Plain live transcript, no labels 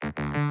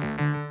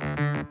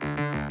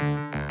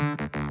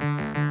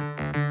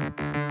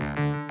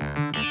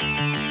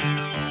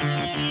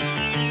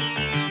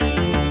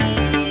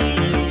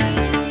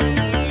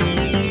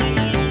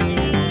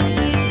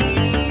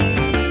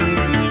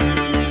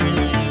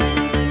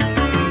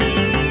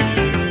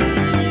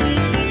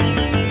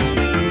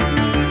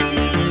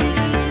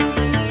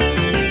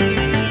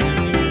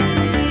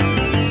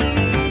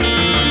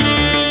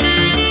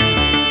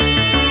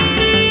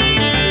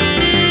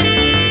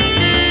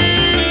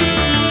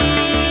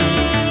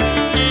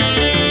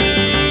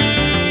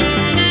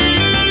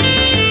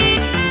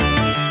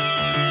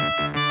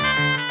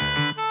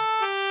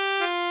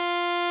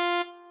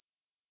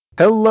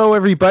Hello,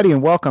 everybody,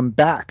 and welcome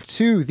back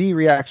to the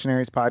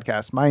Reactionaries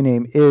Podcast. My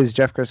name is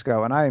Jeff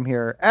Crisco, and I am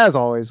here, as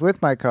always,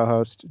 with my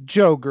co-host,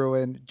 Joe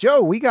Gruen.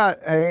 Joe, we got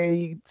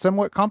a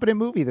somewhat competent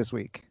movie this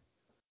week.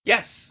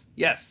 Yes.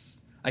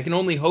 I can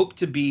only hope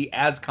to be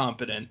as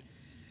competent.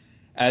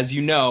 As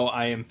you know,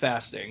 I am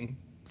fasting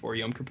for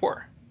Yom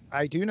Kippur.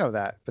 I do know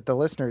that, but the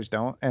listeners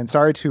don't. And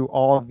sorry to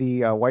all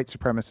the white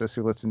supremacists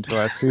who listened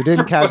to us who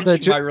didn't catch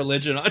that. My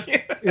religion on you.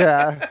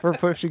 Yeah, for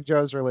pushing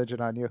Joe's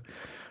religion on you.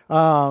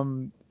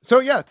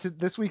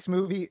 This week's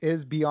movie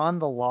is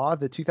Beyond the Law,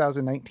 the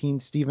 2019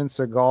 Steven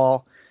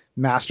Seagal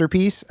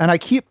masterpiece. And I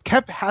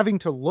kept having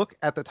to look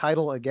at the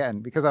title again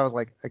because I was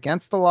like,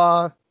 Against the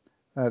Law,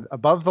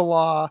 Above the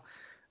Law.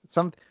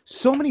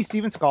 So many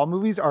Steven Seagal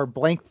movies are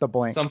blank the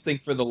blank. Something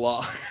for the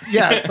law.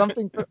 Yeah,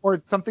 something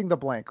the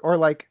blank, or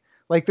like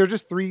they're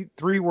just three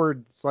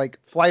words, like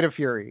Flight of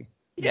Fury.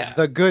 Yeah.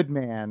 The Good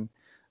Man.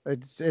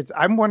 It's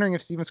I'm wondering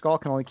if Steven Seagal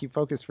can only keep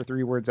focus for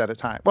 3 words at a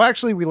time. Well,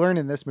 actually, we learn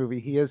in this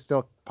movie he is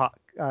still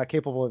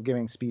capable of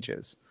giving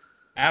speeches.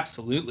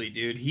 Absolutely,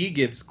 dude. He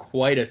gives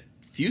quite a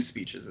few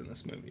speeches in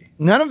this movie.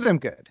 None of them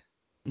good.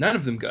 None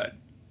of them good.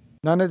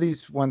 None of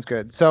these ones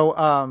good.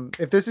 So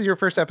if this is your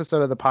first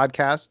episode of the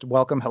podcast,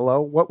 welcome.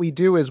 Hello. What we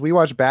do is we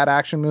watch bad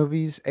action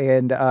movies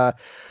and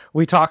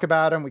we talk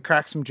about them. We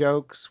crack some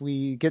jokes.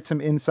 We get some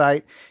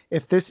insight.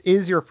 If this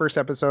is your first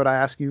episode, I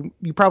ask you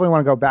probably want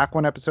to go back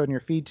one episode in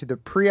your feed to the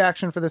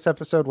pre-action for this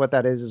episode. What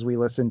that is we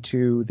listen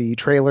to the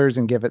trailers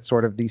and give it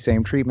sort of the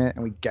same treatment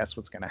and we guess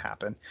what's going to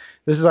happen.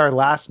 This is our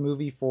last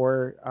movie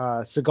for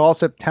Seagal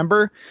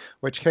September,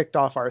 which kicked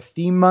off our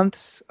theme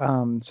months.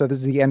 So this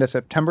is the end of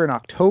September and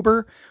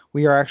October.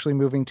 We are actually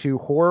moving to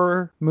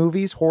horror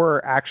movies,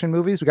 horror action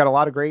movies. We got a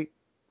lot of great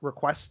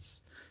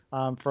requests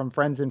from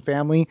friends and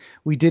family.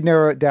 We did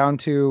narrow it down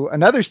to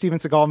another Steven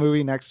Seagal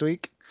movie next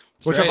week,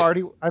 which right.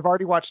 I've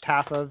already watched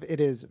half of. It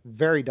is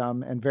very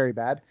dumb and very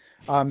bad.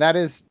 That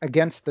is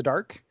Against the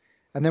Dark.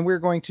 And then we're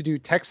going to do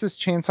Texas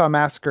Chainsaw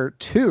Massacre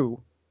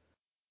 2.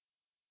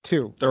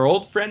 Their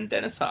old friend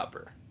Dennis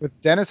Hopper.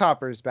 With Dennis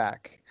Hopper's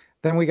back.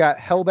 Then we got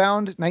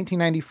Hellbound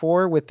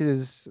 1994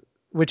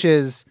 which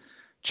is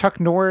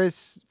Chuck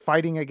Norris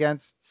fighting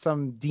against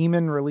some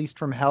demon released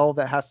from hell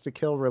that has to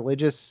kill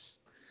religious.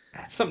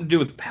 Has something to do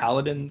with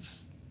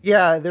paladins.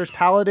 Yeah, there's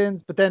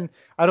paladins, but then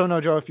I don't know,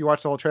 Joe, if you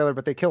watched the whole trailer,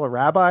 but they kill a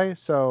rabbi.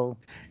 So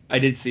I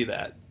did see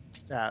that.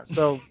 Yeah.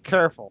 So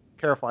careful.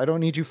 I don't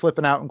need you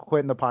flipping out and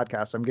quitting the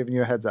podcast. I'm giving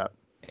you a heads up.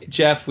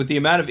 Jeff, with the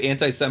amount of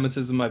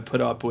anti-Semitism I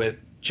put up with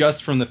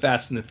just from the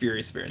Fast and the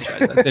Furious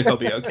franchise, I think I'll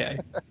be okay.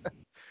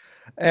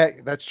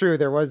 That's true.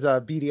 There was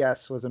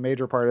BDS was a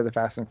major part of the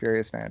Fast and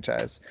Furious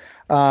franchise.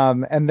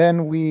 And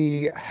then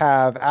we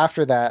have,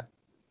 after that,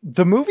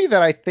 the movie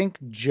that I think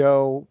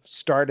Joe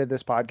started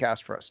this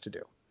podcast for us to do.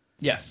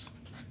 Yes.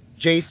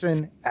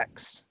 Jason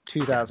X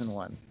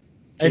 2001. Yes.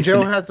 And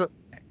Jason Joe has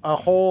a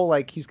whole,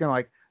 he's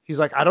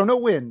like, I don't know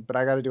when, but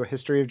I got to do a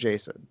history of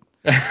Jason.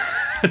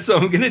 So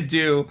I'm going to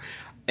do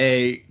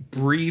a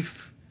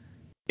brief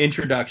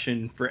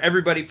introduction for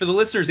everybody, for the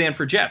listeners and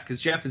for Jeff, because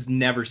Jeff has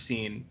never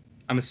seen,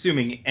 I'm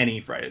assuming,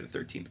 any Friday the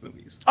 13th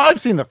movies. Oh, I've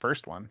seen the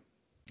first one.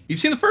 You've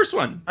seen the first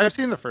one? I've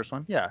seen the first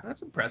one, yeah.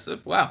 That's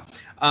impressive. Wow.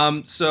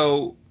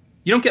 So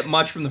you don't get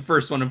much from the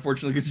first one,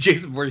 unfortunately, because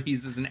Jason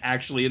Voorhees isn't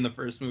actually in the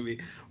first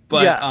movie.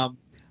 But yeah.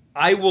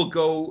 I will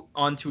go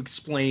on to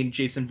explain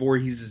Jason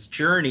Voorhees'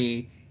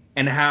 journey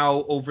and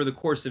how over the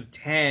course of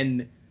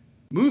 10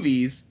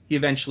 movies, he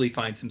eventually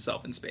finds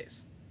himself in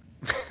space.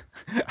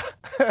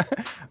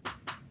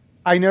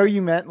 I know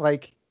you meant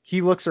he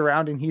looks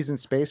around and he's in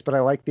space, but I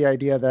like the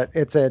idea that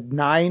it's a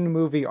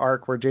 9-movie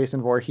arc where Jason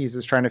Voorhees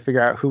is trying to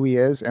figure out who he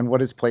is and what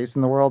his place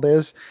in the world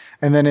is.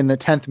 And then in the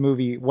 10th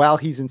movie, while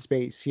he's in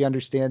space, he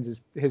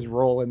understands his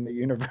role in the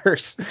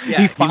universe.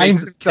 Yeah, he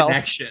finds his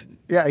connection.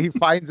 Yeah, he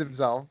finds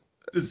himself.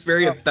 This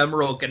very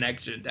ephemeral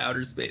connection to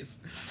outer space.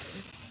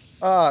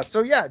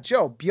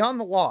 Joe,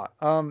 Beyond the Law.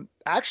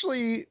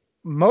 Actually,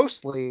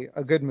 mostly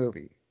a good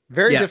movie.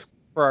 Very different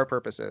for our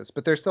purposes,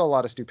 but there's still a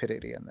lot of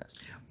stupidity in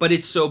this. But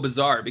it's so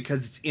bizarre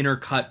because it's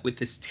intercut with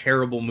this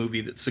terrible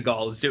movie that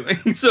Seagal is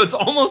doing. So it's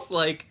almost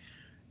like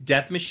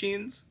Death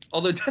Machines,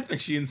 although Death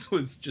Machines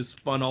was just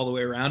fun all the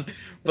way around.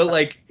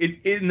 But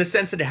in the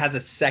sense that it has a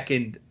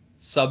second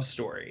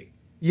sub-story.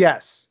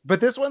 Yes, but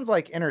this one's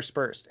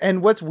interspersed.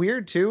 And what's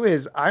weird too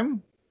is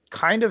I'm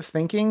kind of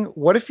thinking,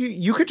 what if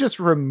you could just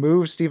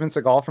remove Steven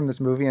Seagal from this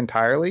movie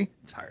entirely?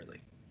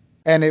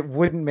 And it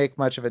wouldn't make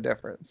much of a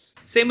difference.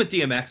 Same with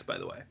DMX, by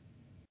the way.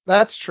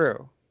 That's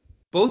true.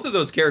 Both of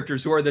those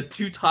characters, who are the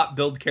 2 top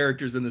billed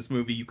characters in this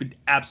movie, you could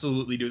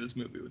absolutely do this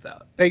movie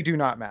without. They do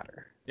not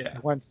matter. Yeah.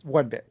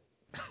 One bit.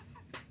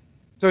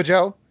 So,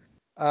 Joe,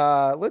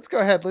 let's go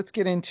ahead. Let's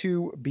get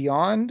into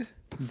Beyond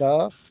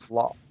the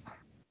Law.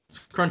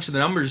 Let's crunch the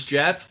numbers,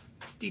 Jeff.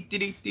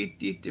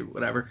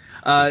 Whatever.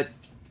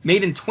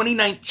 Made in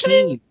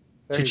 2019.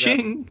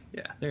 Cha-ching.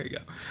 Yeah, there you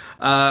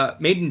go.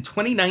 Made in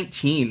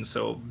 2019,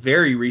 so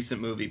very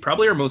recent movie.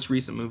 Probably our most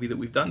recent movie that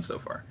we've done so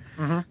far.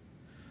 Mm-hmm.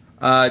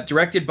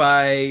 Directed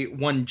by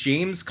one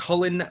James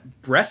Cullen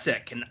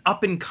Bressick, an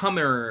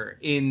up-and-comer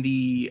in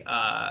the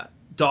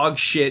dog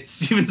shit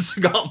Steven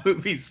Seagal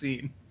movie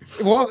scene.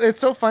 Well, it's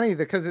so funny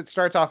because it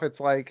starts off, it's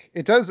like,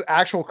 it does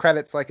actual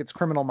credits like it's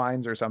Criminal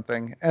Minds or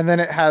something. And then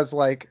it has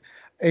like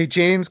a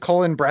James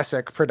Cullen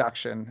Bressick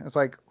production. It's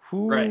like,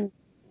 who? Right.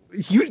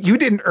 You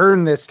didn't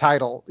earn this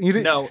title. You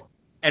didn't. No,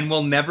 and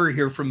we'll never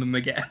hear from him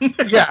again.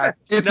 Yeah,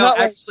 it's No, not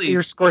actually, like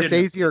your he did a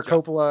Scorsese or good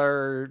job.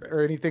 Coppola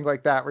or anything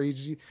like that, where you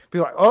just be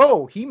like,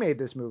 oh, he made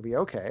this movie.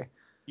 Okay.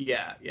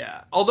 Yeah,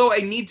 yeah. Although I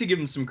need to give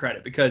him some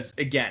credit because,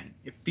 again,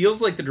 it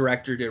feels like the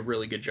director did a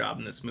really good job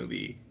in this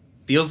movie.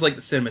 Feels like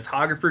the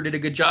cinematographer did a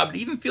good job. It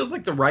even feels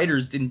like the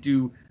writers didn't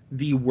do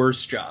the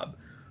worst job.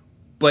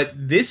 But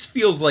this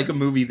feels like a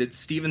movie that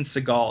Steven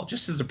Seagal,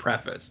 just as a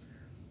preface,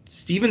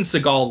 Steven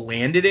Seagal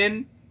landed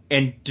in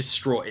and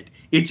destroyed.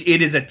 It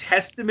is a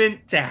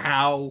testament to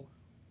how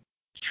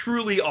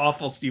truly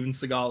awful Steven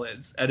Seagal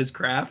is at his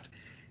craft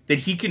that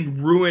he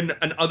can ruin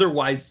an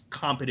otherwise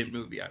competent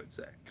movie, I would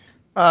say.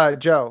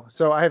 Joe,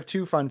 so I have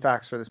two fun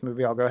facts for this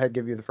movie. I'll go ahead and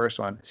give you the first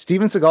one.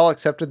 Steven Seagal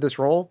accepted this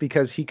role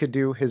because he could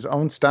do his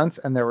own stunts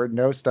and there were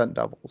no stunt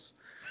doubles.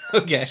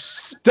 Okay.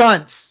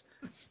 Stunts!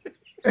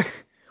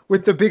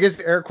 With the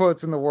biggest air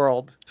quotes in the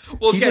world.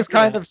 We'll he get just to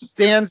kind that. of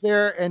stands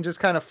there and just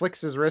kind of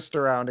flicks his wrist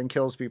around and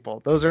kills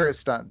people. Those are his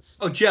stunts.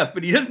 Oh, Jeff,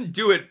 but he doesn't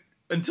do it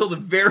until the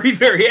very,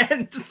 very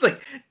end. It's like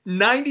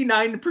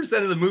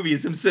 99% of the movie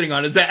is him sitting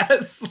on his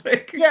ass.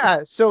 Like,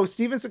 Yeah, so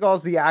Steven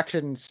Seagal's the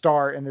action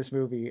star in this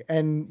movie,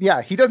 and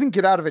yeah, he doesn't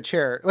get out of a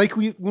chair. Like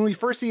when we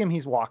first see him,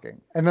 he's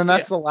walking, and then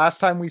that's yeah. the last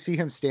time we see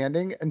him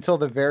standing until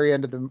the very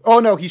end of the. Oh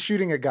no, he's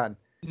shooting a gun.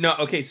 No,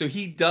 okay, so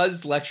he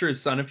does lecture his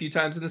son a few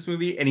times in this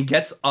movie, and he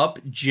gets up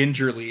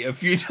gingerly a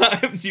few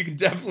times. You can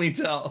definitely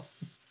tell.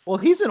 Well,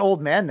 he's an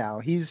old man now.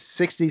 He's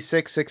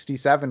 66,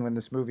 67 when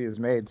this movie was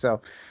made.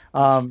 So,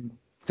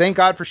 thank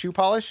God for shoe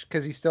polish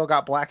because he's still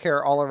got black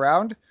hair all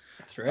around.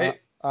 That's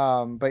right.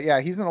 But yeah,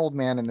 he's an old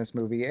man in this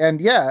movie.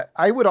 And yeah,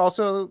 I would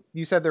also,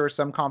 you said there were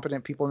some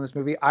competent people in this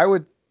movie. I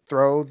would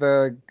throw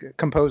the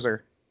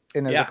composer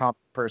in as a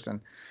competent person.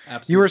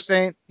 Absolutely.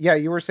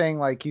 You were saying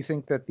like you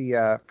think that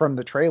the from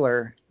the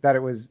trailer that it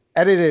was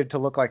edited to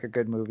look like a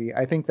good movie.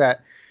 I think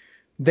that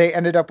they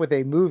ended up with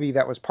a movie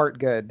that was part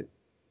good,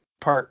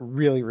 part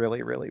really,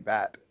 really, really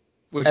bad.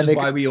 Which is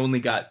why we only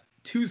got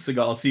 2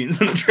 Seagal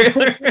scenes in the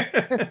trailer.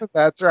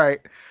 That's right.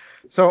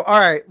 So, all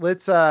right,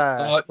 let's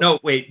no,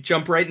 wait,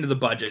 jump right into the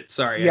budget.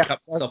 Sorry, I cut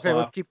myself off.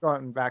 Let's keep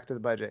going back to the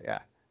budget. Yeah.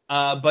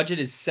 Budget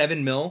is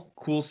 $7 million,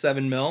 cool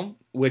 $7 million,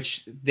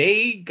 which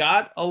they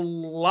got a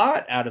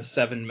lot out of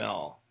 $7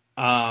 million,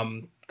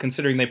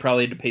 considering they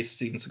probably had to pay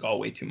Steven Seagal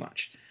way too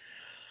much.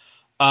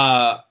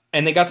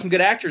 And they got some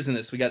good actors in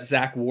this. We got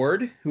Zach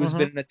Ward, who's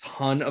been in a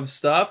ton of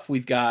stuff.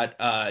 We've got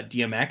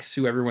DMX,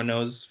 who everyone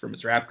knows from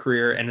his rap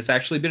career, and has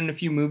actually been in a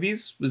few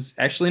movies. Was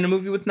actually in a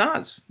movie with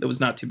Nas that was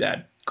not too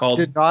bad. Called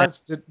Did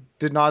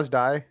Nas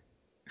die?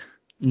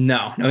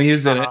 No, he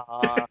was in it.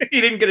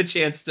 He didn't get a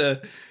chance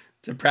to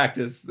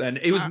practice then.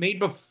 It was made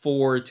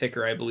before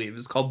Ticker, I believe. It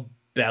was called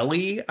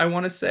Belly, I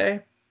want to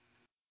say.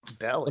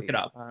 Belly. Look it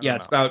up. Yeah,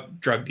 it's about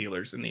drug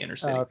dealers in the inner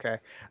city. Okay.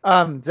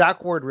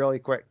 Zach Ward, really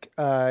quick.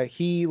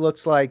 He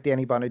looks like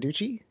Danny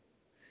Bonaducci.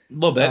 A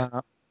little bit.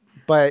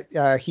 But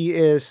he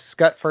is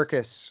Scott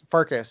Farkas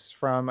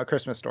from A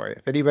Christmas Story.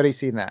 If anybody's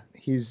seen that,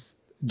 he's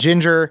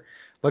ginger,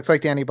 looks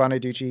like Danny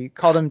Bonaducci.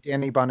 Called him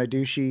Danny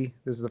Bonaducci.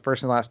 This is the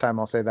first and last time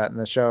I'll say that in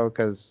the show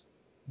because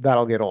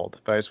that'll get old.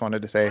 But I just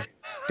wanted to say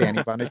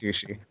Danny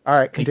Bonaducci. All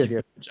right,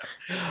 continue.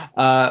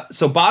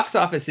 So box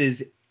office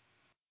is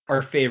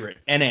our favorite.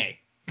 NA.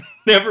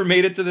 Never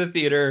made it to the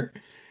theater.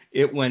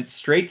 It went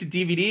straight to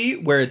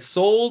DVD where it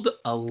sold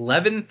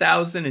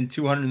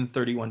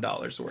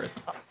 $11,231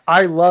 worth.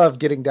 I love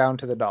getting down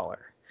to the dollar.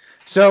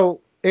 So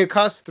it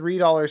costs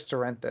 $3 to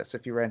rent this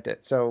if you rent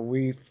it. So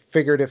we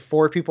figured if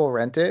 4 people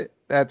rent it,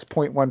 that's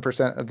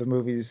 0.1% of the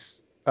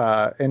movie's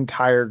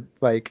entire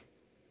like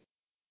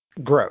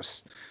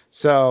gross.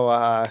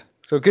 So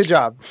good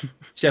job.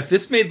 Jeff,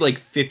 this made like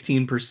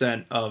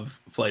 15%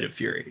 of Flight of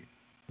Fury.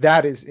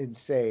 That is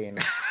insane.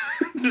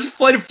 This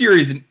Flight of Fury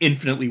is an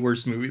infinitely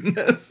worse movie than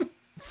this.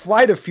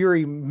 Flight of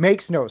Fury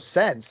makes no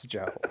sense,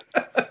 Joe.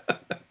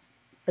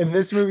 And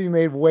this movie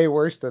made way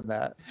worse than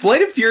that.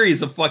 Flight of Fury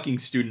is a fucking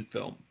student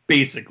film,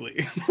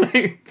 basically.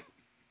 Like,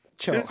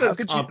 Joe,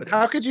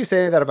 how could you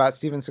say that about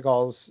Steven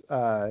Seagal's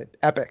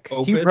epic?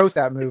 Opus? He wrote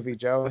that movie,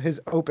 Joe. His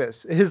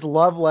opus, his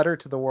love letter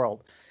to the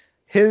world,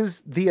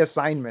 his The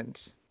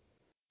Assignment,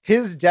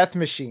 his Death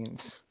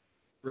Machines.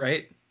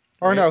 Right?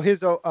 Or no,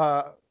 his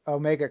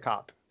Omega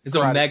Cop. His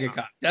Omega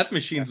Cop. Death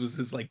Machines was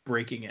his like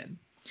breaking in.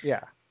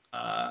 Yeah.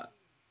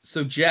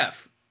 So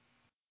Jeff,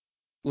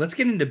 let's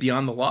get into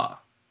Beyond the Law.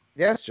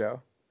 Yes,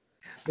 Joe.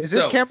 Is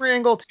this camera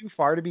angle too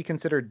far to be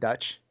considered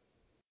Dutch?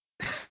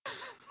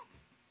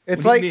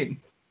 It's like,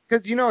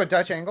 because you know a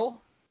Dutch angle,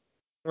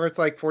 where it's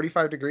like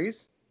 45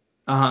 degrees.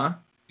 Uh-huh.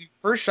 The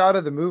first shot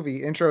of the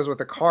movie intros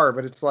with a car,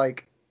 but it's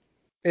like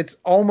It's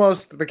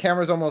almost, the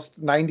camera's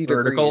almost 90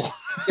 Vertical.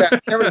 degrees. Yeah,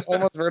 the camera's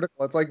almost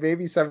vertical. It's like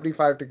maybe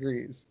 75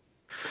 degrees.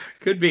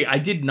 Could be. I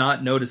did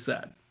not notice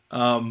that.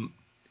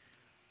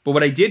 But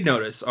what I did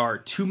notice are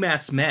two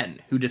masked men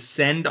who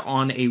descend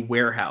on a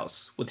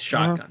warehouse with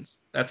shotguns.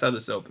 That's how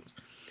this opens.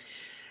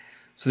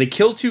 So they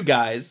kill two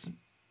guys,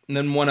 and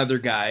then one other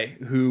guy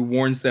who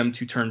warns them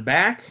to turn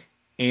back,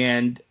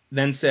 and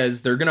then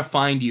says, "They're gonna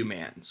find you,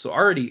 man." So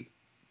already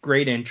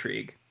great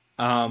intrigue.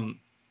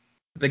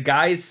 The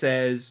guy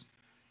says,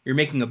 "You're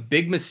making a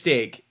big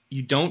mistake.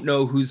 You don't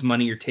know whose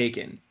money you're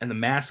taking." And the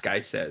masked guy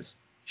says,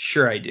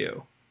 "Sure I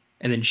do,"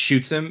 and then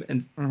shoots him.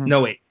 And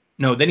no, wait,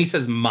 no. Then he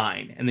says,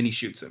 "Mine," and then he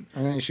shoots him.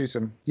 And then he shoots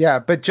him. Yeah,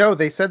 but Joe,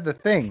 they said the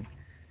thing.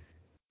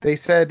 They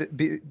said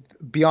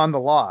beyond the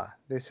law.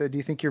 They said, "Do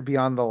you think you're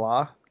beyond the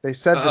law?" They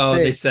said the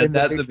thing. They said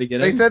that at the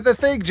beginning? They said the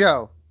thing,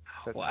 Joe.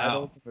 The title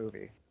Wow. of the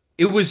movie.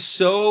 It was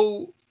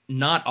so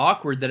not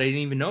awkward that I didn't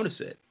even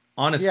notice it,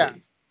 honestly. Yeah.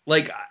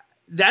 Like,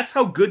 that's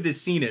how good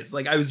this scene is.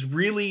 Like, I was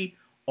really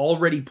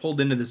already pulled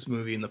into this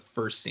movie in the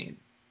first scene.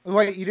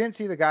 Wait, you didn't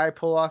see the guy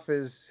pull off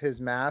his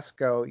mask,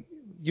 go,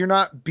 "You're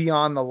not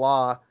beyond the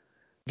law,"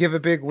 give a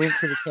big wink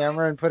to the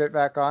camera and put it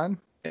back on?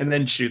 And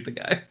then shoot the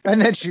guy.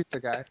 And then shoot the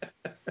guy.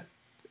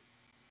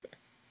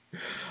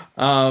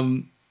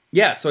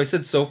 Yeah, so I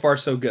said so far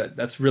so good.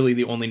 That's really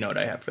the only note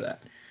I have for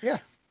that. Yeah.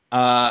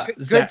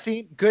 Good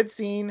scene. Good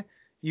scene.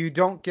 You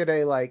don't get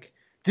a, like,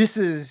 this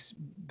is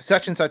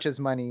such and such's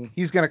money,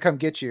 he's going to come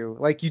get you.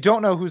 Like, you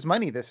don't know whose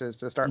money this is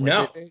to start with.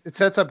 No. It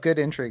sets up good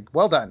intrigue.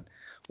 Well done.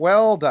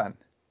 Well done.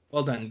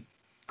 Well done,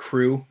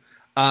 crew.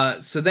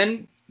 So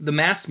then the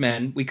masked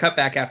man, we cut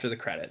back after the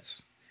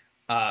credits.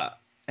 And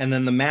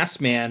then the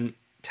masked man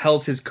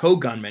tells his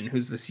co-gunman,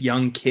 who's this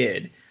young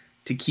kid,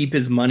 to keep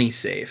his money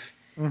safe.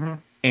 Mm-hmm.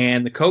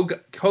 And the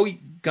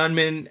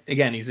co-gunman,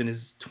 again, he's in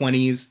his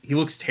 20s. He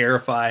looks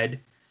terrified.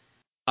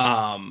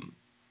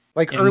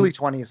 Like early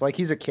 20s, like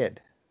he's a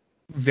kid.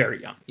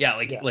 Very young. Yeah,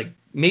 like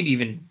maybe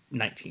even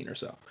 19 or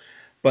so.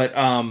 But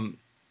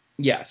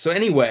yeah, so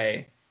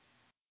anyway,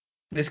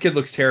 this kid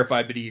looks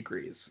terrified, but he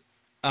agrees.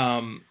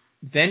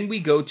 Then we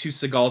go to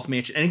Seagal's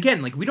mansion. And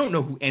again, like, we don't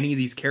know who any of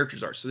these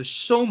characters are. So there's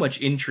so much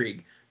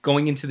intrigue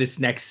going into this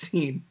next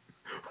scene,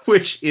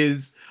 which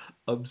is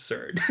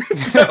absurd.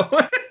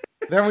 So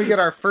then we get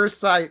our first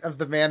sight of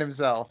the man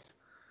himself.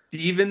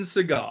 Steven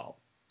Seagal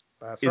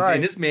is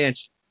in his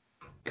mansion,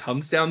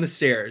 comes down the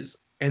stairs,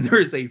 and there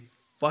is a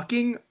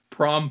fucking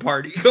prom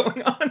party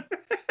going on.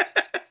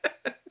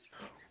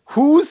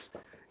 Who is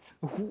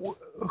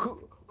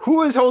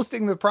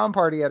hosting the prom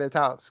party at his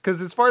house?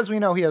 Because as far as we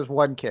know, he has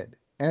one kid,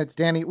 and it's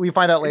Danny. We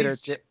find out later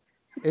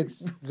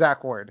it's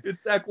Zach Ward.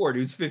 It's Zach Ward,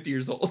 who's 50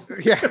 years old.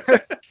 Yeah.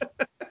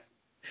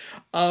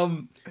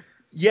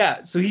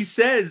 Yeah. So he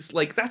says,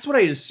 like, that's what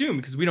I assume,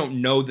 because we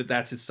don't know that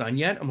that's his son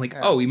yet. I'm like,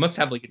 oh, he must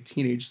have like a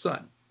teenage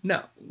son.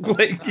 No,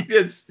 like, he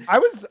is. I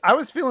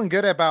was feeling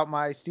good about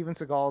my Steven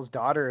Seagal's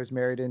daughter is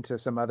married into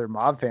some other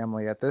mob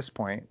family at this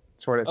point,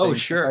 sort of thing. Oh,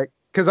 sure.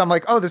 Because I'm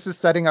like, oh, this is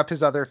setting up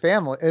his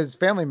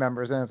family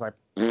members, and it's like,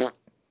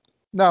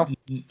 no,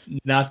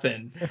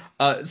 nothing.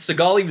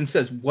 Seagal even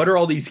says, "What are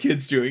all these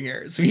kids doing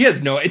here?" So he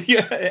has no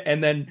idea.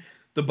 And then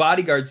the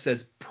bodyguard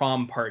says,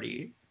 "Prom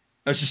party."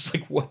 I was just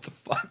like, what the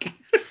fuck?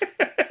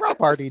 Prom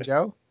party,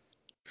 Joe.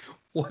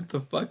 What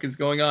the fuck is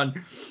going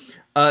on?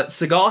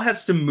 Seagal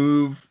has to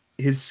move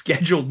his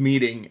scheduled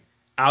meeting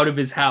out of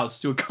his house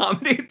to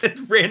accommodate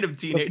the random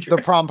teenagers.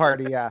 The prom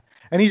party, yeah.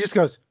 And he just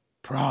goes,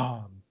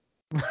 "Prom."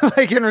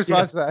 Like, in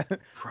response to that.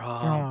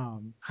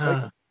 Prom.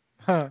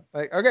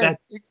 Like, okay.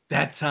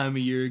 That time of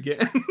year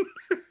again.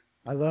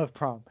 I love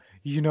prom.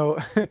 You know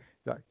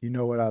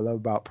what I love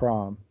about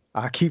prom?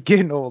 I keep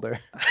getting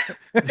older.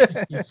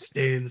 You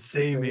stay in the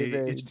same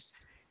age.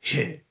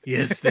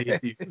 Yes, they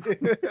do.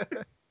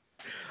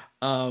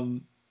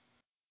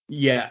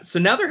 Yeah. So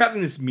now they're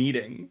having this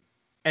meeting,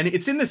 and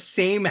it's in the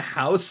same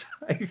house,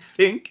 I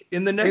think,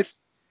 in the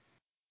next.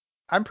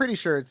 I'm pretty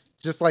sure it's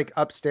just like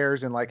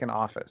upstairs in like an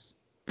office.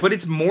 But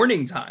it's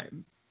morning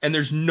time, and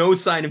there's no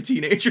sign of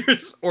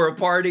teenagers or a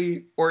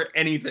party or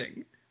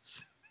anything.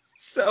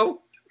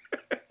 So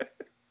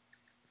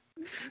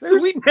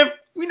we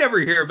never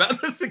hear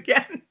about this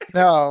again.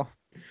 No.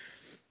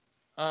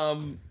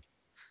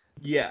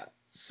 Yeah.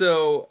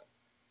 So.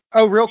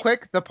 Oh, real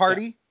quick, the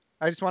party. Yeah.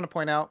 I just want to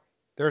point out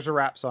there's a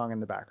rap song in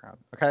the background.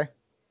 Okay.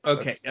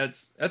 Okay,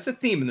 that's a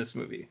theme in this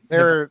movie.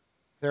 There's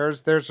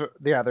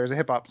a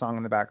hip hop song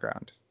in the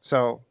background.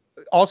 So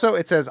also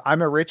it says,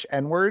 "I'm a rich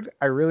N-word."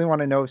 I really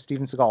want to know if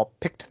Steven Seagal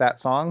picked that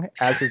song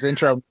as his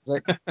intro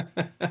music.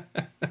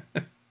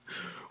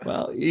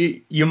 Well,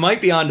 you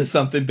might be onto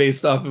something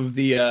based off of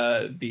the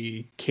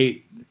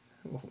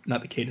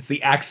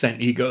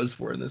accent he goes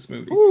for in this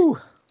movie. Ooh.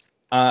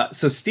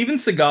 So Steven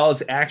Seagal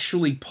is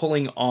actually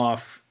pulling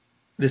off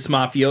this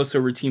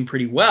mafioso routine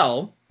pretty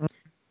well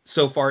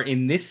so far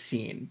in this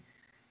scene,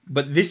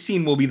 but this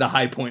scene will be the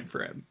high point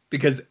for him,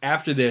 because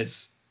after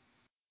this,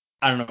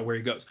 I don't know where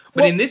he goes.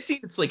 But in this scene,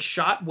 it's like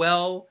shot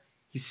well.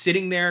 He's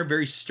sitting there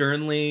very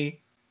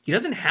sternly. He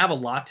doesn't have a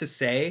lot to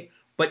say,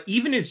 but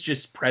even his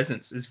just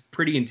presence is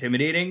pretty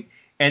intimidating.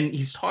 And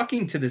he's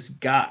talking to this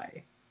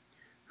guy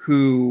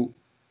who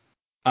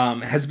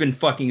has been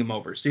fucking him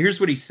over. So here's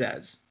what he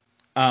says.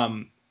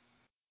 Wait.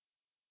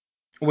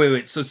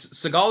 So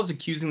Seagal is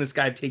accusing this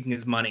guy of taking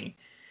his money,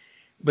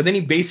 but then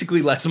he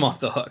basically lets him off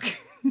the hook.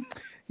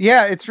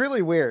 Yeah, it's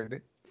really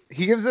weird.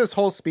 He gives this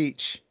whole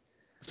speech.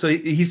 So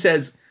he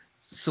says,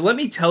 "So let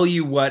me tell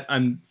you what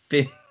I'm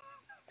fin.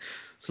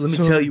 So let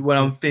me tell you what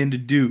I'm fin to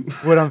do.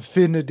 What I'm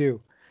finna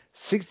do.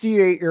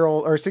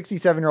 68-year-old or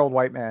 67-year-old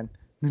white man.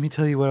 Let me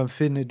tell you what I'm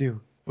finna do.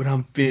 What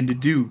I'm fin to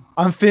do.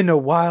 I'm finna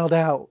wild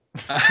out."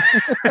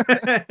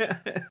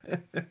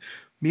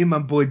 Me and my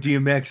boy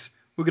DMX,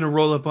 we're gonna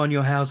roll up on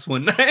your house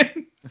one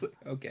night. It's like,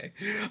 okay.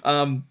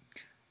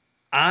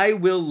 I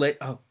will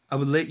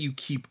let you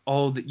keep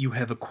all that you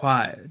have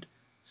acquired,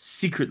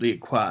 secretly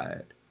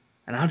acquired,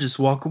 and I'll just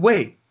walk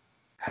away.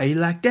 How you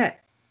like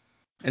that?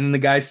 And then the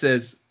guy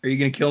says, "Are you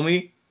gonna kill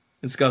me?"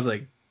 And Scott's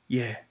like,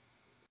 "Yeah,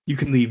 you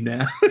can leave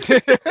now."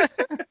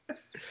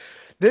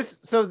 This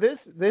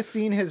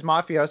scene, his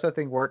mafioso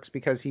thing works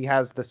because he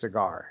has the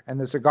cigar, and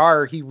the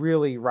cigar, he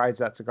really rides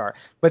that cigar.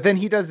 But then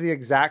he does the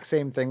exact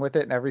same thing with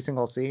it in every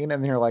single scene,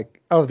 and then you're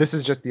like, oh, this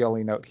is just the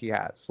only note he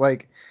has.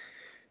 Like,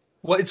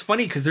 well, it's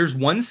funny because there's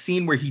one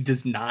scene where he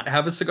does not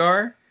have a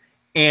cigar,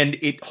 and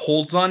it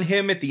holds on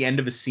him at the end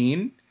of a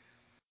scene.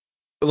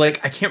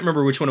 Like, I can't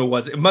remember which one it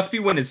was. It must be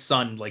when his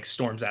son like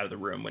storms out of the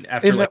room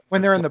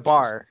when they're in the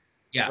bar.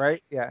 Yeah.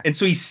 Right. Yeah. And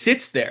so he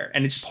sits there,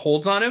 and it just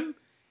holds on him,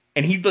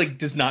 and he like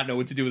does not know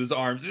what to do with his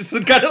arms. It's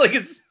kind of like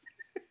his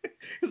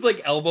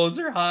like elbows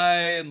are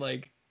high, and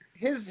like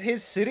his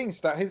standing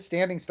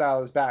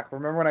style is back.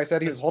 Remember when I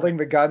said he was holding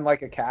the gun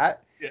like a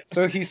cat? Yeah.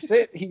 So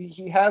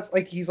he has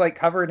like, he's like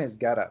covering his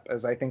getup,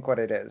 as I think what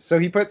it is. So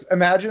he puts,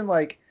 imagine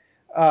like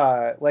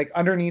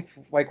underneath,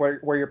 like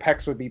where your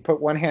pecs would be,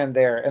 put one hand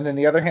there, and then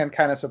the other hand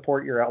kind of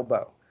support your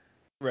elbow.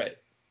 Right.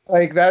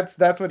 Like that's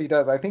what he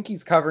does. I think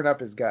he's covering up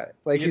his gut.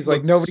 Like he's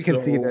like, nobody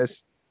can see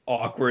this.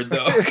 Awkward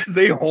though, because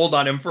they hold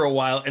on him for a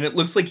while, and it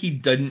looks like he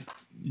doesn't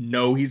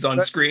know he's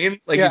on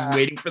screen. Like he's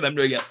waiting for them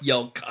to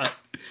yell cut.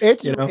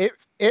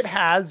 It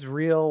has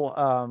real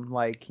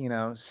like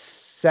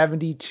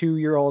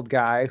 72-year-old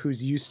guy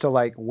who's used to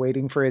like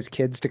waiting for his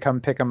kids to come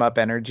pick him up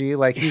energy.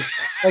 Like he's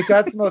like,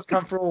 that's the most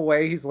comfortable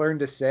way he's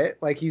learned to sit.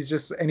 Like he's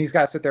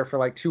got to sit there for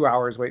like 2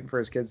 hours waiting for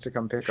his kids to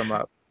come pick him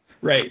up.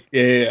 Right.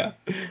 Yeah.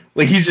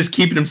 Like he's just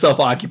keeping himself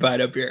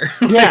occupied up here.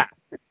 Yeah.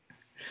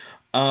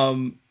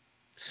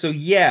 So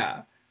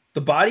yeah,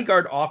 the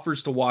bodyguard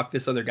offers to walk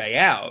this other guy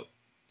out,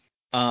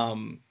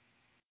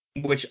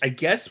 which I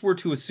guess we're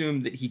to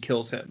assume that he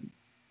kills him.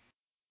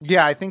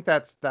 Yeah, I think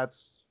that's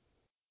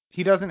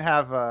he doesn't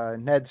have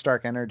Ned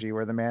Stark energy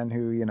where the man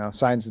who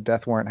signs the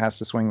death warrant has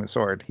to swing the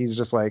sword. He's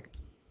just like,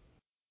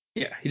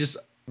 yeah, he just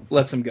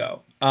lets him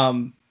go.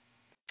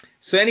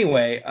 So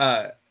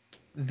anyway,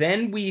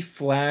 then we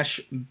flash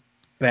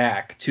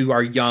back to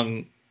our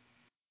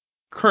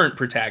current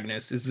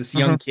protagonist, is this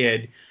young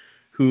kid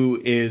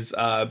who is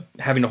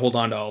having to hold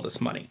on to all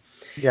this money.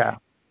 Yeah.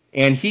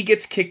 And he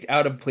gets kicked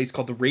out of a place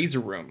called the Razor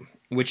Room,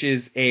 which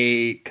is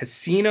a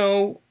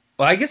casino.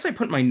 Well, I guess I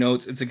put in my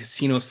notes it's a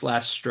casino /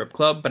 strip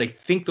club, but I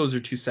think those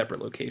are two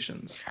separate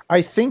locations.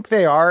 I think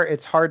they are.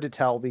 It's hard to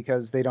tell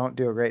because they don't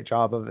do a great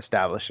job of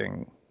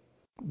establishing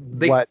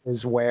what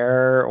is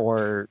where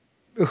or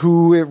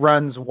who it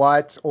runs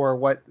what or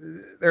what.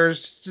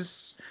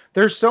 There's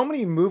so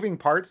many moving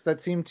parts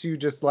that seem to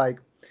just like,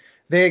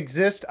 they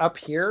exist up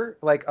here,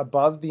 like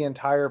above the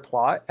entire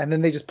plot, and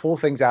then they just pull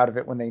things out of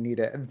it when they need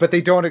it. But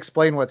they don't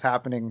explain what's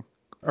happening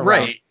around.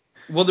 Right.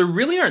 Well, there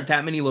really aren't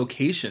that many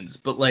locations,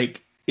 but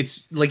like,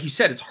 it's like you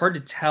said, it's hard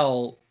to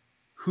tell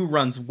who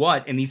runs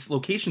what, and these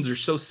locations are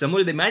so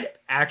similar, they might have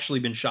actually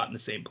been shot in the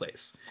same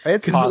place.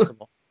 It's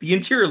possible. The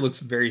interior looks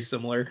very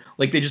similar,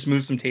 like they just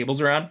moved some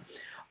tables around.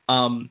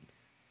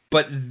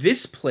 But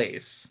this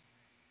place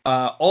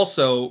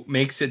also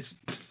makes its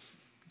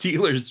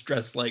dealers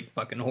dressed like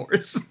fucking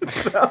whores.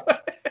 So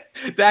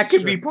that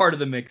could be part of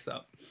the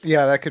mix-up.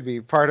 Yeah, that could be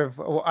part of.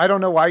 I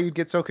don't know why you'd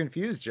get so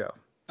confused, Joe.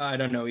 I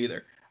don't know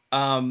either.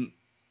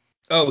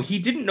 He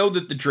didn't know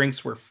that the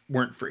drinks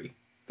weren't free.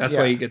 That's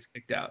why he gets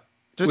kicked out.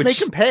 Just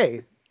make him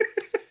pay.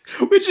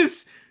 Which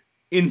is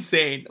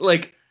insane.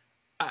 Like,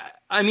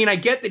 I mean, I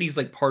get that he's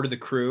like part of the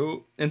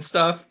crew and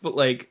stuff, but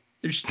like,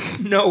 there's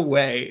no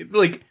way.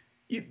 Like,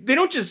 they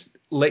don't just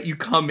let you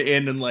come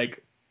in and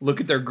like look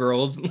at their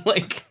girls and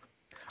like.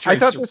 I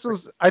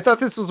thought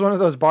this was one of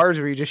those bars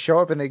where you just show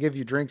up and they give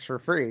you drinks for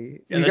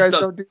free. Yeah, you guys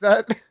don't do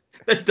that?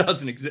 That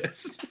doesn't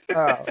exist.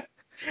 Oh.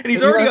 And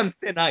he's already on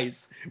thin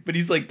ice, but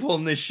he's like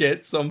pulling this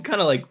shit. So I'm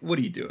kind of like, what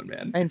are you doing,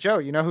 man? And Joe,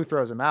 you know who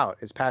throws him out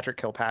is Patrick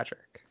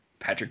Kilpatrick.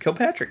 Patrick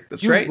Kilpatrick.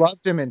 That's right. You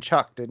loved him in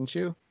Chuck, didn't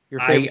you?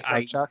 Your favorite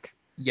from Chuck?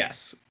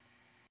 Yes.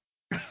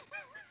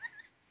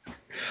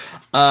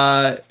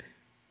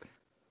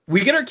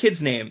 We get our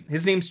kid's name.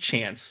 His name's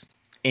Chance.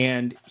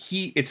 And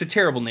it's a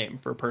terrible name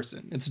for a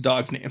person. It's a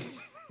dog's name.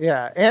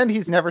 Yeah, and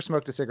he's never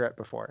smoked a cigarette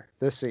before.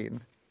 This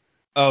scene.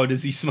 Oh,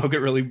 does he smoke it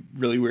really,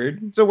 really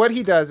weird? So what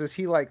he does is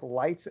he like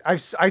lights. I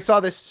saw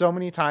this so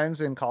many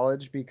times in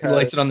college He because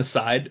lights it on the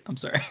side. I'm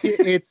sorry.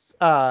 it's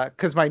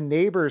because my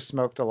neighbors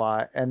smoked a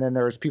lot, and then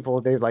there was people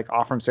they'd like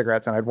offer him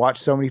cigarettes, and I'd watch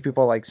so many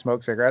people like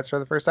smoke cigarettes for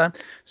the first time.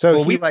 So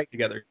Well, he we like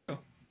together.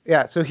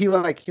 yeah, so he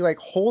like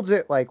holds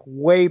it like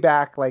way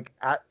back like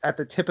at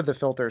the tip of the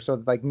filter,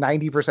 so like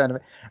 90% of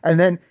it, and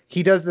then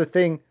he does the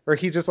thing where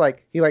he just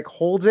like he like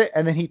holds it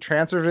and then he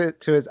transfers it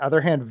to his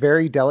other hand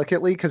very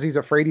delicately because he's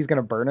afraid he's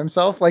gonna burn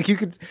himself. Like you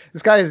could,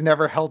 this guy has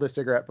never held a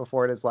cigarette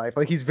before in his life.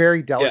 Like he's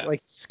very delicate, Yeah.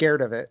 like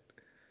scared of it.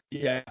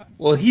 Yeah.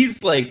 Well,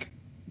 he's like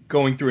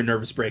going through a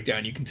nervous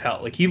breakdown. You can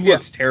tell. Like he Yeah,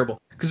 looks terrible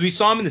because we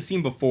saw him in the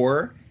scene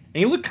before, and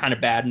he looked kind of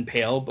bad and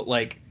pale. But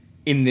like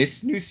in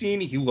this new scene,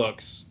 he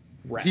looks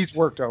he's wrecked.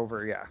 worked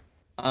over. Yeah.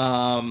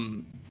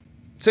 Um.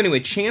 So anyway,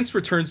 Chance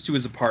returns to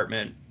his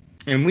apartment,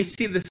 and we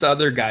see this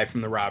other guy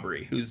from the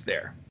robbery who's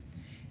there.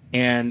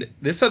 And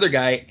this other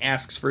guy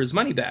asks for his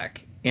money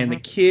back, and the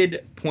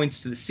kid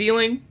points to the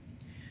ceiling,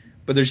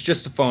 but there's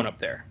just a phone up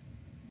there.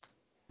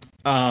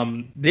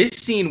 This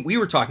scene, we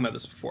were talking about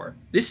this before.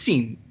 This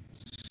scene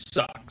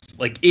sucks.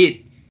 Like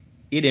it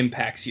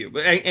impacts you.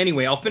 But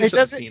anyway, I'll finish It up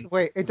the doesn't scene.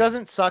 wait. It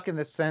doesn't suck in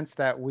the sense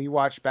that we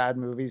watch bad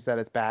movies that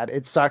it's bad.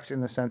 It sucks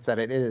in the sense that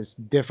it is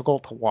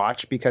difficult to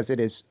watch because it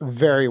is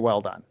very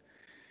well done.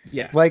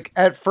 Yes. Like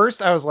at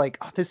first I was like,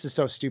 oh, this is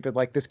so stupid.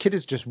 Like this kid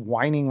is just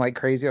whining like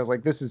crazy. I was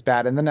like, this is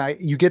bad. And then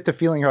you get the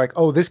feeling you're like,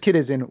 oh, this kid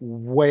is in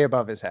way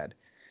above his head.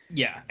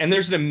 Yeah, and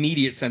there's an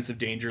immediate sense of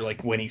danger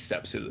like when he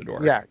steps through the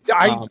door. Yeah.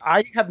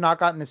 I have not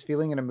gotten this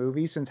feeling in a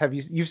movie since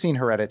you've seen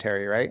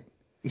Hereditary, right?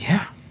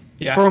 Yeah.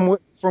 Yeah.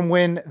 From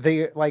when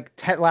the like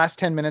last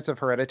 10 minutes of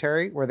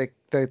Hereditary where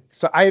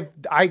so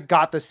I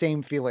got the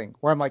same feeling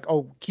where I'm like,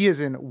 oh, he is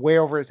in way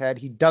over his head.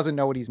 He doesn't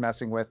know what he's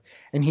messing with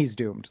and he's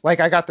doomed.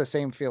 Like I got the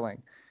same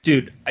feeling.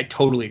 Dude, I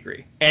totally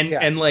agree. And Yeah.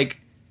 and like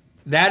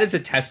that is a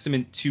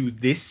testament to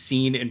this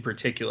scene in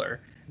particular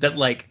that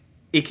like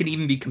it can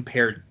even be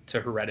compared to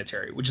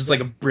Hereditary, which is like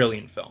a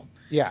brilliant film.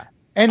 Yeah.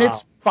 And Um,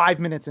 it's 5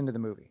 minutes into the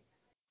movie.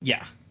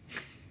 yeah.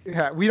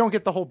 Yeah, we don't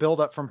get the whole build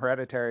up from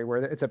Hereditary where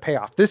it's a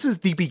payoff. This is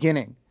the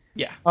beginning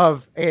Yeah.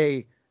 of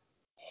a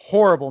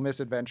horrible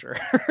misadventure.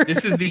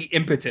 This is the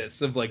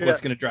impetus of like Yeah.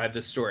 what's going to drive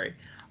this story.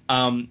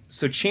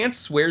 So Chance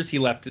swears he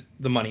left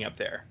the money up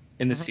there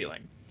in the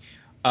ceiling,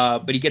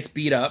 but he gets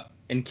beat up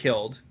and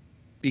killed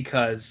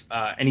because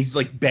and he's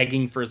like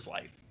begging for his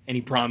life, and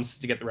he promises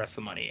to get the rest of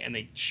the money, and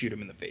they shoot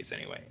him in the face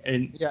anyway.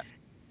 And Yeah,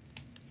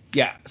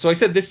 yeah, so I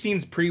said this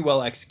scene's pretty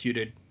well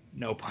executed,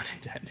 no pun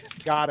intended.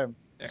 got him.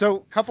 There. So, a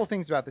couple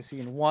things about the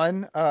scene.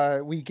 One,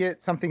 we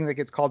get something that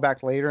gets called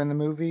back later in the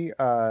movie.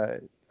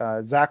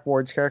 Zach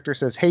Ward's character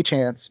says, "Hey,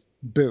 Chance,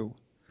 boo,"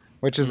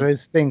 which is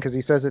his thing because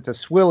he says it to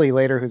Swilly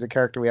later, who's a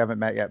character we haven't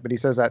met yet, but he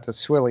says that to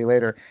Swilly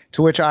later.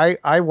 To which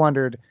I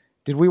wondered,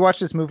 did we watch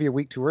this movie a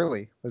week too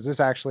early? Was this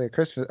actually a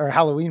Christmas or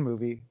Halloween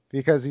movie?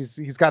 Because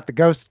he's got the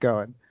ghost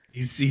going.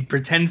 He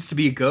pretends to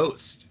be a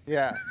ghost.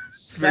 Yeah.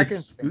 It's very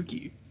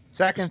spooky.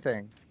 Second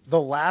thing,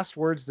 the last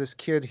words this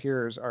kid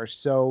hears are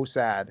so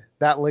sad.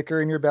 That liquor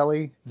in your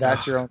belly,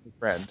 that's your only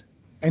friend.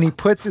 And he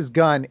puts his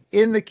gun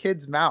in the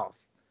kid's mouth.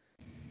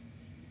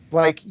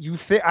 Like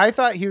I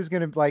thought he was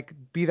gonna like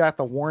be that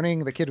the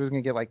warning. The kid was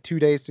gonna get like 2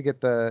 days to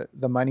get the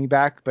money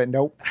back, but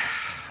nope,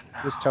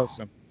 just toast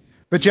him.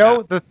 But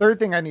Joe, the third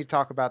thing I need to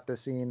talk about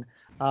this scene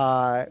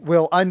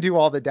will undo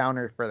all the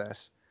downer for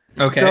this.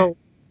 Okay. So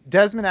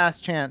Desmond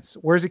asks Chance,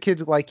 "Where's a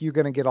kid like you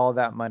gonna get all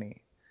that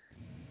money?"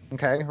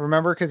 Okay,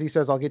 remember because he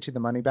says, "I'll get you the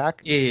money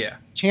back." Yeah.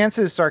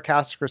 Chance's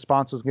sarcastic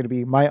response was going to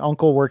be, "My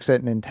uncle works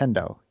at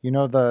Nintendo." You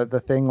know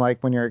the thing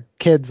like when your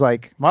kid's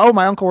like, "Oh,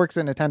 my uncle works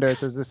at Nintendo." It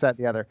says this, that,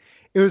 the other.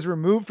 It was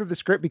removed from the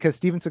script because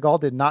Steven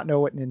Seagal did not know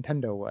what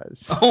Nintendo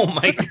was. Oh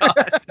my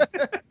god.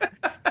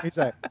 He's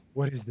like,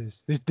 "What is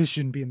this? This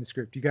shouldn't be in the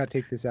script. You got to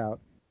take this out."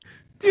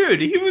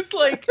 Dude, he was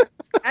like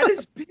at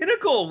his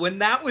pinnacle when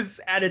that was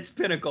at its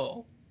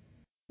pinnacle.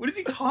 What is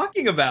he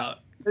talking about?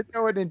 Didn't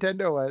know what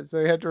Nintendo was,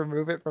 so he had to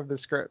remove it from the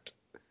script.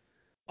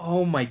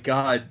 Oh my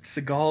god,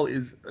 Seagal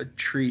is a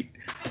treat.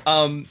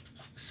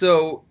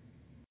 So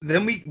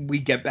then we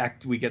get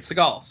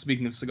Seagal.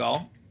 Speaking of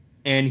Seagal,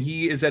 and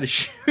he is at a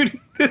shooting.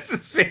 This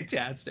is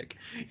fantastic.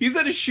 He's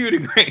at a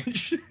shooting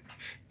range,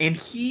 and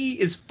he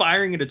is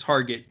firing at a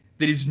target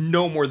that is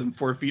no more than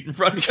 4 feet in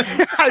front of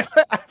him.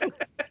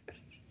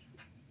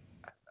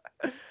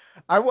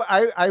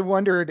 I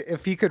wondered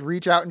if he could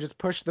reach out and just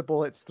push the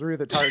bullets through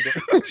the target.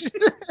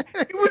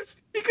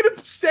 He could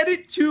have set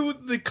it to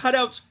the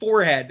cutout's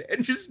forehead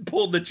and just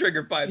pulled the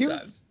trigger 5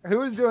 times. Who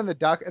was doing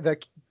the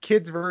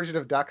kids version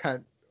of Duck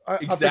Hunt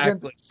Exactly. up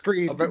against the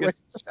screen?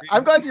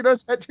 I'm glad you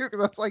noticed that too, because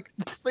I was like,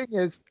 this thing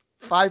is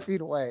 5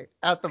 feet away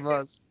at the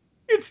most.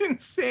 It's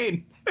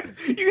insane.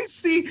 You can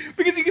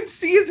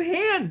see his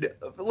hand,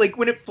 like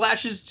when it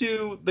flashes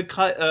to the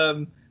cut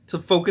to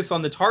focus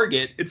on the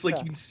target. It's like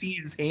you can see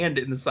his hand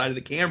in the side of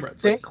the camera.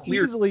 It's like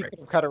clear. They easily could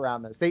have cut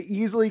around this. They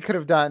easily could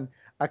have done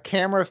a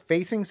camera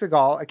facing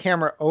Seagal, a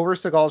camera over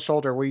Seagal's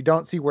shoulder where you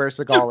don't see where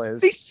Seagal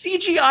is. They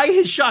CGI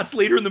his shots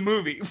later in the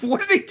movie.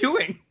 What are they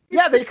doing?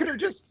 Yeah, they could have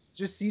just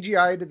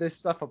CGI'd this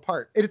stuff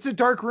apart. It's a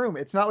dark room.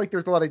 It's not like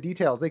there's a lot of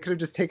details. They could have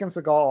just taken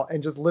Seagal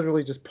and just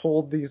literally just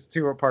pulled these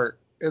two apart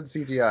in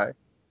CGI.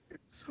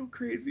 It's so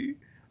crazy.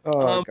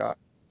 Oh god.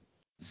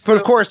 So, but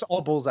of course,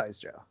 all bullseyes,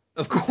 Joe.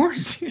 Of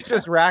course. Yeah. It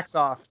just racks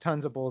off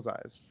tons of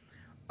bullseyes.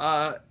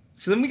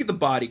 So then we get the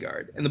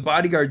bodyguard, and the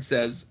bodyguard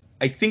says,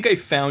 "I think I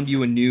found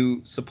you a new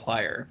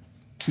supplier.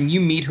 Can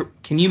you meet her?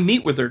 Can you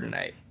meet with her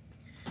tonight?"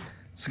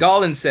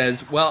 Seagal then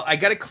says, "Well, I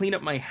got to clean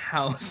up my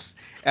house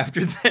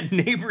after that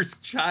neighbor's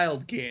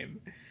child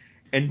came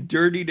and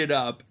dirtied it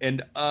up.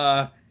 And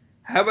how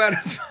about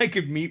if I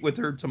could meet with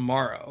her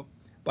tomorrow?"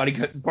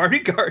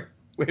 Bodyguard.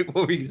 Wait,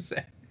 what were you gonna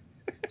say?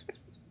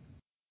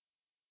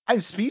 I'm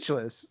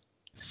speechless.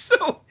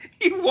 So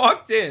he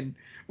walked in.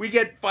 We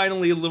get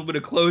finally a little bit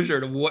of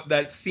closure to what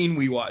that scene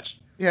we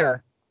watched. Yeah.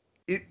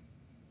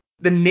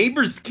 The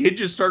neighbor's kid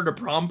just started a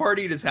prom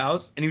party at his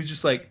house, and he was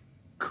just like,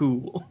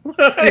 cool.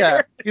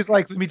 Yeah. He's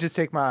like, let me just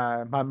take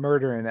my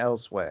murdering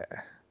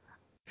elsewhere.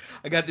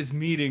 I got this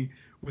meeting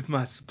with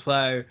my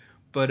supplier,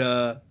 but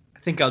I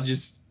think I'll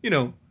just,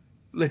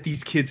 let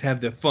these kids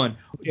have their fun.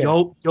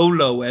 Yeah.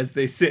 YOLO, as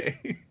they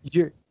say.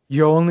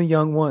 You're only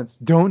young once.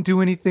 Don't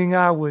do anything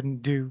I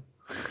wouldn't do.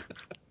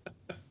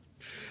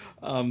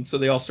 So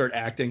they all start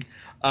acting.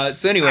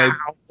 So anyway,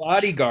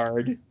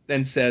 bodyguard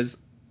then says,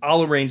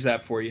 "I'll arrange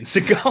that for you." And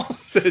Seagal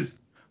says,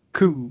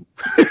 "Cool."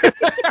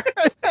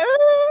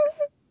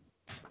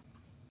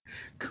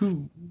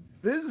 Cool.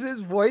 His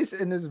voice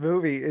in this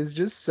movie is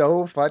just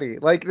so funny.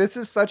 Like, this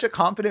is such a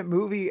confident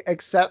movie,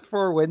 except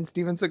for when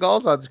Steven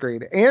Seagal's on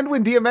screen and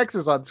when DMX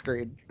is on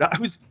screen.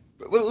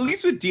 Well, at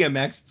least with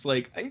DMX, it's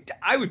like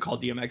I would call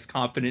DMX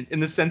confident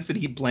in the sense that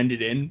he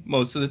blended in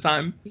most of the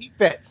time. He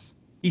fits,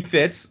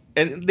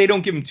 and they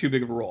don't give him too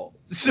big of a role.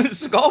 So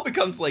Seagal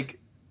becomes like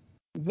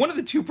one of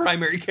the two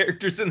primary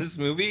characters in this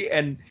movie,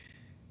 and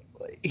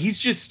he's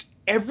just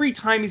every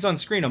time he's on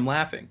screen, I'm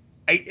laughing.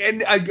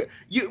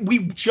 We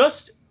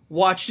just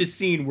watched a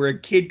scene where a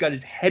kid got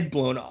his head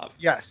blown off.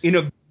 Yes. In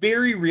a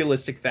very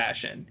realistic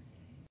fashion.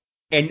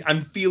 And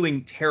I'm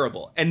feeling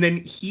terrible. And then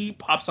he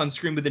pops on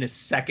screen within a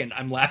second.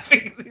 I'm laughing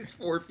because he's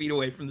 4 feet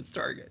away from this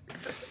target.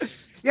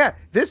 Yeah,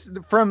 this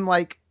from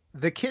like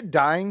the kid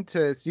dying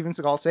to Steven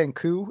Seagal saying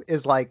 "coo"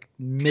 is like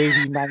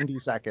maybe 90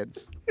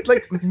 seconds.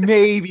 Like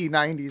maybe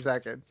 90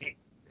 seconds.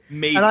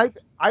 Maybe. And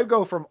I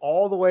go from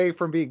all the way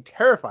from being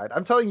terrified.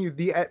 I'm telling you,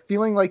 the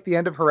feeling like the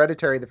end of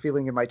Hereditary, the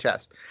feeling in my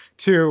chest,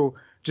 to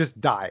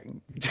just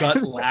dying.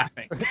 Gut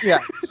laughing.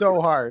 Yeah,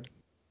 so hard.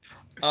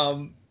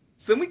 So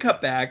then we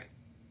cut back.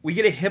 We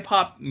get a hip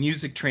hop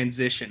music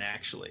transition,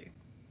 actually.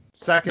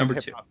 Second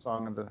hip hop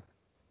song of the.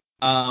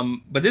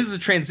 But this is a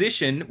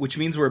transition, which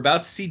means we're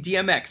about to see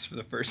DMX for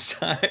the first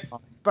time.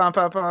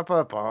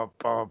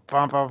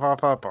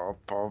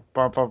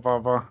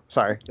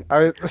 Sorry,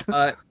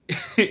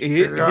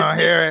 he's gonna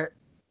hear it.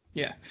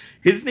 Yeah,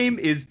 his name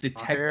is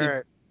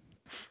Detective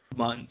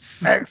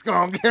Muntz. X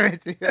gonna give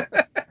it to you.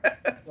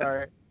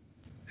 Sorry.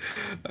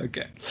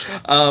 Okay.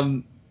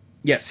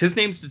 Yes, his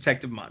name's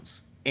Detective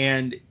Muntz,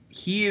 and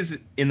he is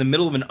in the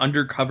middle of an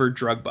undercover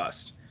drug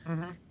bust.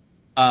 Mm-hmm.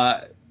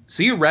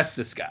 So he arrests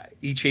this guy.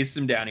 He chases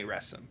him down. He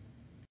arrests him,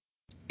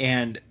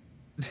 and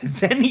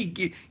then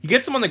he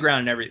gets him on the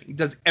ground and everything. He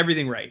does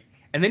everything right,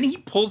 and then he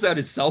pulls out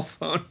his cell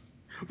phone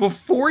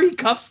before he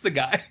cuffs the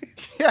guy.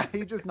 Yeah,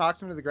 he just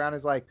knocks him to the ground.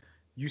 Is like,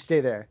 you stay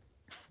there.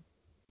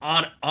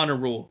 On a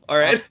rule. All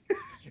right.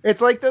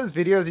 It's like those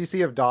videos you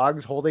see of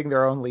dogs holding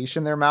their own leash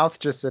in their mouth,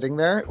 just sitting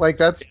there. Like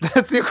that's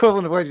the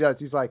equivalent of what he does.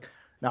 He's like,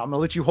 "Now I'm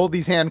gonna let you hold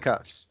these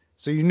handcuffs,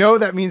 so you know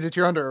that means that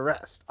you're under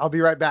arrest. I'll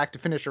be right back to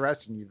finish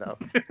arresting you, though."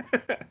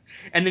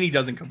 And then he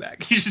doesn't come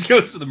back. He just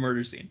goes to the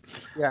murder scene.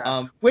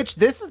 Yeah. Which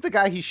this is the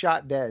guy he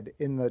shot dead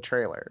in the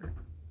trailer.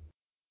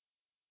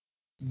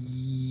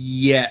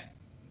 Yeah.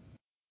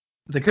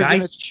 The guy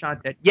he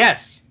shot dead.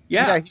 Yes.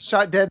 Yeah, he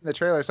shot dead in the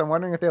trailer. So I'm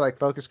wondering if they like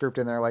focus grouped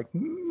in there, like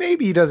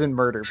maybe he doesn't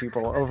murder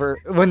people over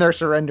when they're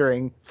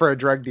surrendering for a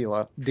drug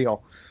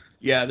deal.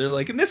 Yeah, they're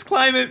like, in this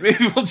climate,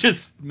 maybe we'll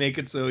just make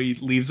it so he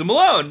leaves him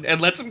alone and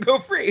lets him go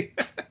free.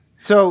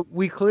 So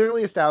we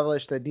clearly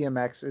established that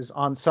DMX is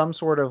on some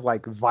sort of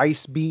like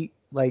vice beat.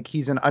 Like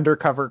he's an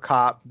undercover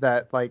cop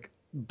that like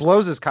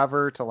blows his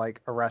cover to like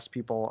arrest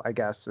people, I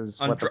guess, is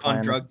what the plan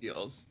on drug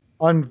deals.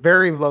 On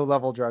very low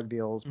level drug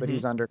deals, but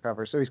he's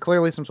undercover. So he's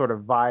clearly some sort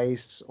of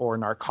vice or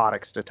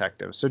narcotics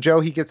detective. So Joe,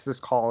 he gets this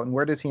call, and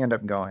where does he end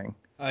up going?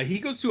 He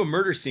goes to a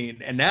murder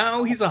scene, and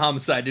now he's a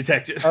homicide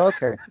detective.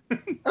 Okay.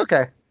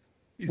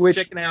 He's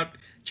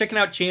checking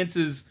out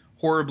Chance's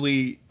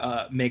horribly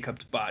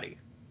make-upped body.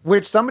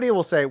 Which somebody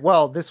will say,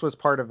 well, this was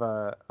part of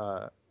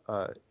a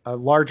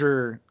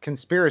larger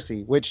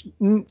conspiracy, which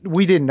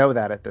we didn't know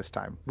that at this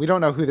time. We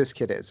don't know who this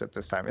kid is at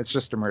this time. It's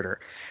just a murder.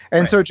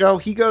 And so Joe,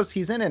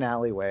 he's in an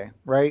alleyway,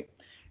 right?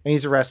 And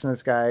he's arresting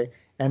this guy.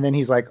 And then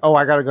he's like, oh,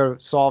 I got to go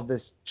solve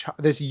this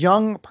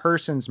young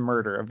person's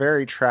murder, a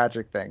very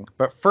tragic thing.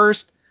 But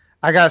first,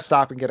 I got to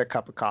stop and get a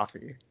cup of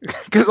coffee.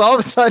 Because all of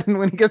a sudden,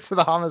 when he gets to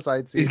the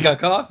homicide scene, he's got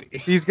coffee.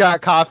 He's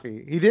got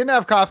coffee. He didn't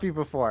have coffee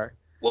before.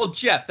 Well,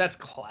 Jeff, that's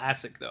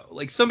classic though.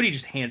 Like somebody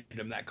just handed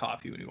him that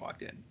coffee when he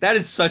walked in. That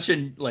is such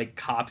a like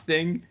cop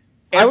thing.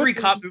 Every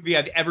cop movie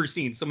I've ever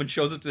seen, someone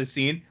shows up to the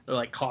scene, they're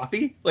like,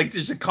 coffee? Like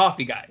there's a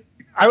coffee guy.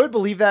 I would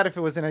believe that if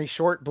it was in a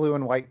short blue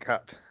and white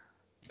cup.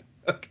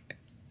 Okay.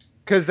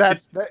 Because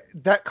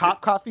that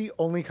cop coffee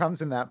only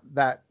comes in that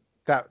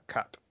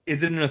cup.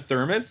 Is it in a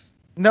thermos?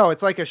 No,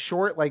 it's like a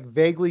short, like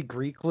vaguely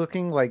Greek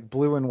looking, like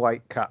blue and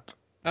white cup.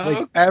 Oh, like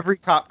okay. Every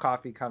cop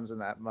coffee comes in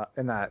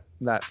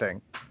that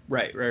thing.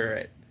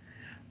 Right.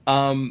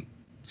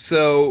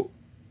 So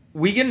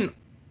we get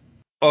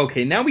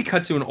okay, now we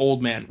cut to an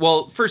old man.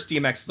 Well, first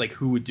DMX is like,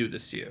 who would do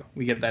this to you?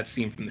 We get that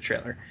scene from the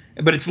trailer.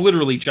 But it's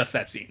literally just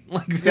that scene.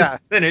 Like this, yeah.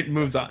 Then it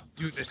moves on.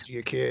 Do this to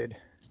your kid.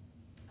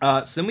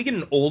 So then we get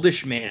an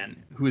oldish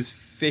man who is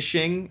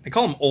fishing. I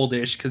call him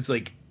oldish because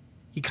like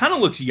he kind of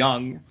looks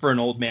young for an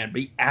old man,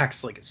 but he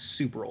acts like a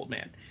super old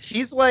man.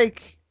 He's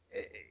like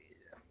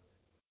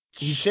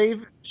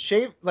shave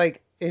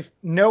like if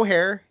no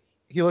hair,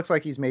 he looks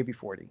like he's maybe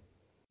 40.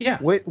 Yeah.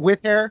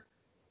 With hair,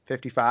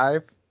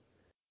 55.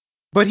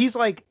 But he's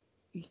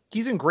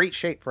in great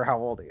shape for how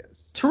old he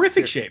is.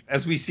 Terrific shape,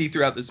 as we see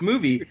throughout this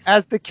movie.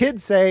 As the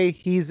kids say,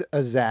 he's a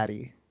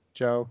zaddy,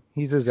 Joe.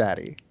 He's a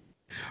zaddy.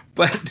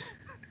 But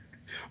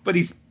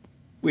he's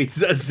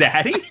a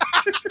zaddy?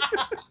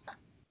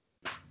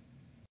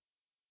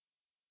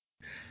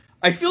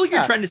 I feel like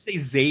you're trying to say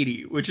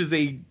zaddy, which is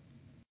a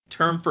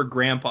term for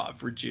grandpa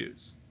for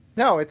Jews.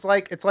 No, it's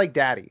like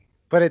daddy,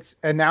 but it's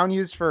a noun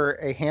used for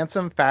a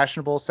handsome,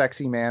 fashionable,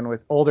 sexy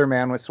older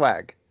man with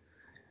swag.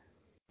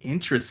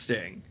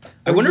 Interesting.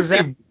 I wonder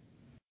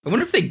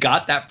if they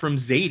got that from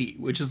Zadie,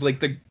 which is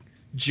like the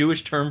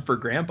Jewish term for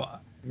grandpa.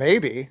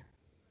 Maybe.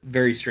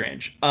 Very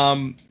strange.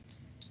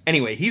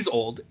 Anyway, he's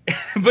old,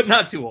 but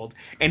not too old,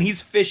 and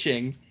he's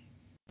fishing,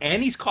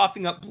 and he's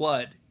coughing up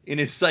blood in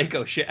his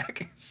psycho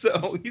shack.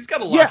 So he's got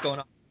a lot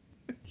going on.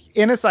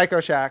 In a psycho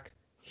shack,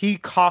 he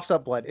coughs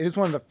up blood. It is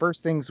one of the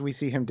first things we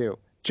see him do.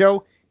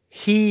 Joe,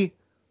 he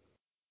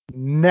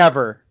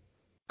never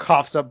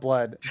coughs up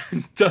blood.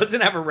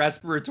 Doesn't have a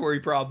respiratory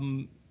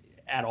problem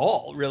at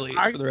all, really,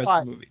 for the rest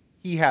of the movie.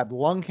 He had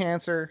lung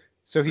cancer,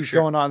 so he's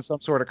going on some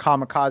sort of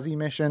kamikaze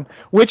mission,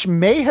 which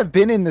may have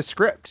been in the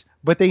script,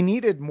 but they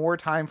needed more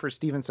time for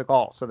Steven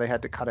Seagal, so they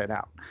had to cut it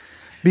out.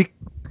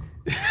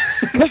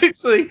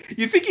 So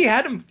you think he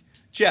had him,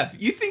 Jeff?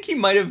 You think he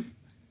might have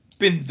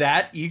been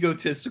that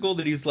egotistical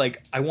that he's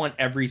like, I want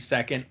every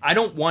second. I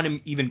don't want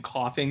him even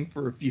coughing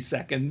for a few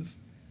seconds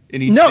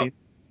in each scene.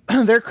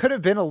 There could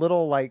have been a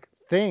little like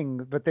thing,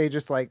 but they're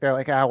like,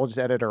 we'll just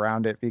edit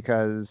around it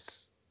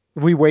because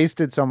we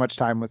wasted so much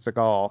time with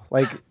Seagal.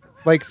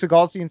 Like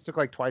Seagal scenes took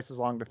like twice as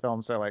long to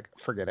film, so like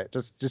forget it.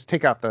 Just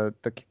take out the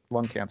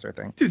lung cancer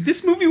thing. Dude,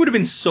 this movie would have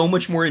been so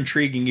much more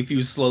intriguing if he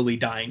was slowly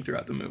dying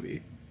throughout the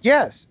movie.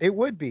 Yes, it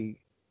would be.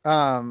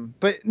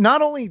 But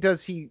not only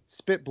does he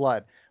spit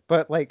blood,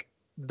 but like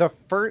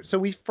so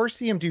we first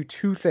see him do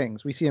two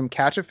things. We see him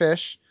catch a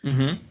fish,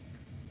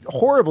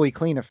 horribly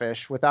clean a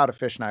fish without a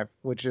fish knife,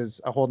 which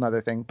is a whole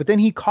nother thing. But then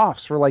he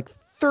coughs for like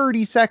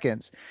 30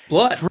 seconds.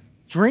 Blood.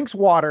 Drinks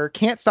water,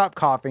 can't stop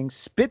coughing,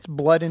 spits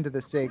blood into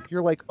the sink.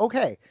 You're like,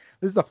 okay,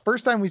 this is the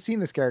first time we've seen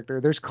this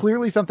character. There's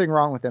clearly something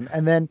wrong with him.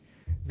 And then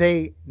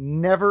they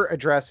never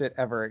address it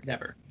ever again.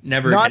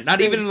 Never again.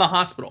 Not even in the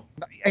hospital.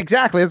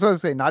 Exactly. That's what I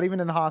was saying. Not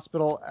even in the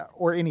hospital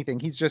or anything.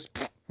 He's just,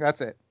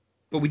 that's it.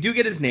 But we do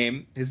get his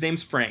name. His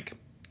name's Frank.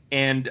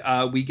 And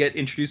we get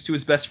introduced to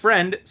his best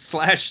friend /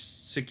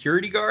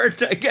 security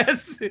guard, I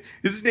guess.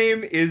 His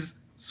name is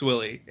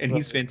Swilly, and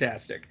he's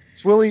fantastic.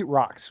 Swilly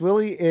rocks.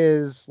 Swilly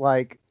is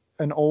like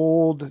an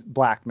old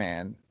black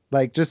man.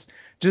 Like just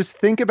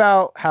think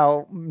about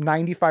how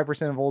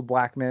 95% of old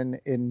black men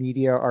in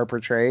media are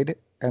portrayed,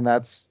 and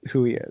that's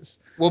who he is.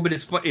 Well, but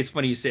it's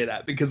funny you say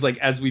that because like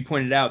as we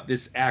pointed out,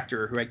 this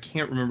actor who I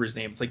can't remember his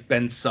name, it's like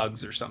Ben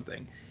Suggs or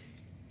something,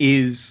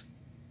 is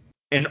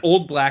an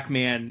old black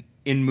man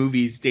in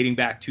movies dating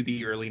back to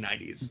the early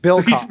 90s.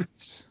 Bill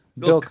Cobbs.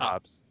 Bill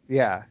Cobbs.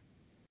 Yeah.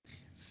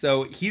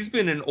 So he's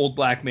been an old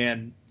black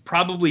man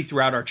probably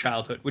throughout our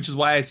childhood, which is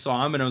why I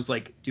saw him and I was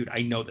like, dude,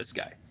 I know this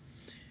guy.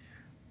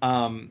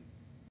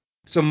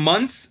 So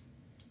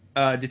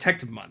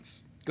Detective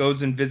Muntz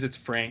goes and visits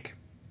Frank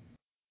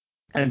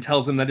and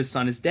tells him that his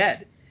son is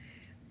dead.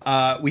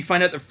 We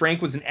find out that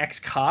Frank was an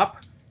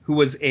ex-cop who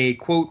was a,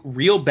 quote,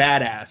 real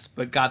badass,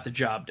 but got the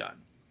job done.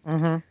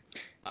 Mm-hmm.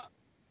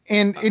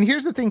 And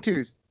here's the thing,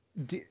 too.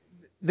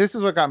 This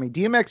is what got me.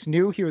 DMX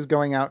knew he was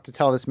going out to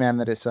tell this man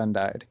that his son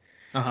died.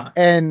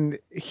 And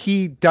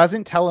he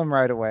doesn't tell him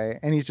right away.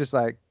 And he's just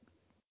like,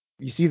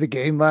 you see the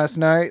game last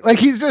night? Like,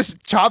 he's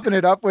just chopping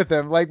it up with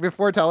him, like,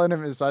 before telling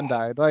him his son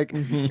died. Like,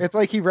 It's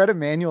like he read a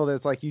manual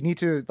that's like, you need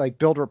to, like,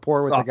 build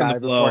rapport with the guy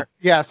before.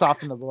 Yeah,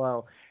 soften the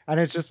blow. And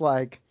it's just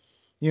like,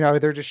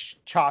 They're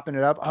just chopping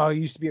it up. Oh,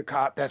 you used to be a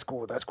cop. That's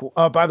cool. That's cool.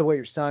 Oh, by the way,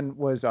 your son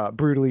was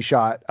brutally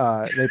shot.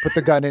 They put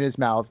the gun in his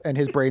mouth and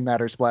his brain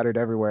matter splattered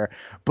everywhere.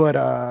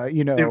 But,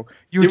 you there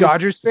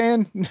Dodgers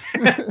fan?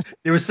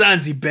 There were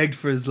signs he begged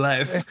for his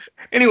life.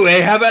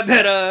 Anyway, how about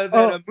that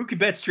Mookie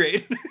Betts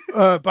trade?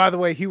 By the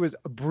way, he was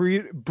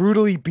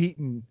brutally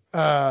beaten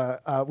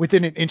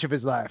within an inch of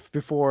his life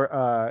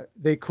before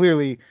they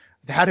clearly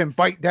had him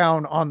bite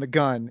down on the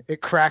gun.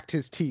 It cracked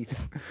his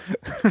teeth.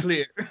 It's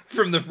clear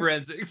from the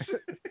forensics.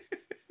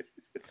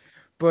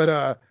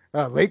 But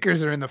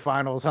Lakers are in the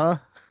finals, huh?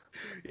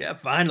 Yeah,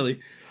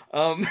 finally.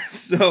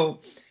 So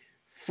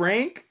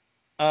Frank,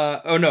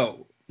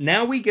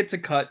 now we get to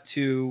cut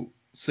to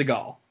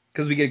Seagal,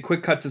 because we get a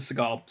quick cut to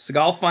Seagal.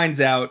 Seagal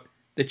finds out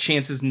that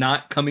Chance is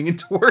not coming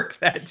into work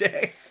that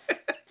day.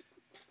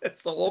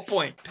 That's the whole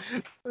point.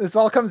 This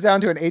all comes down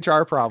to an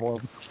HR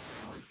problem.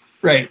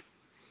 Right.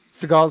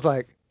 Seagal's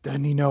like,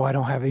 doesn't he know I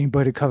don't have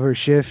anybody to cover a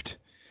shift?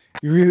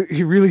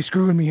 He really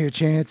screwing me here,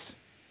 Chance.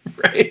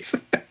 Right.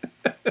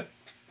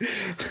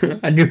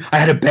 I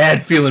had a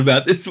bad feeling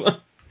about this one.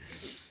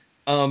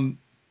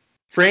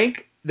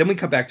 Frank, then we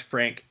cut back to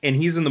Frank, and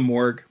he's in the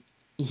morgue.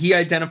 He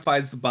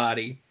identifies the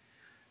body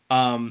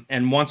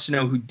and wants to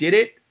know who did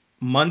it.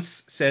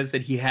 Muntz says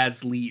that he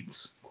has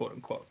leads, quote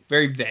unquote.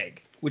 Very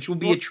vague, which will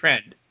be a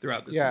trend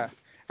throughout this movie.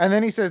 And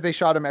then he says they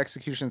shot him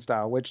execution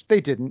style, which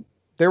they didn't.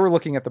 They were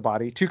looking at the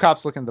body. Two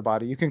cops looking at the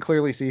body. You can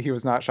clearly see he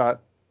was not shot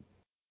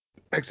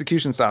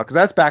execution style, because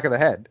that's back of the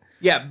head.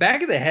 Yeah,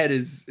 back of the head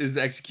is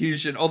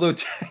execution, although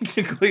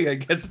technically I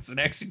guess it's an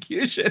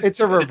execution. It's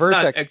a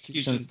reverse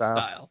execution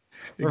style.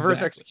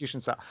 Reverse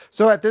execution style.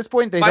 So at this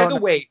point, By the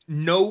way,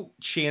 no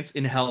chance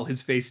in hell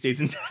his face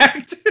stays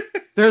intact.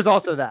 There's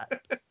also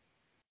that.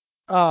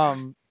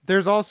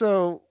 There's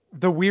also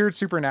the weird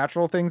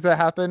supernatural things that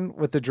happen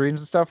with the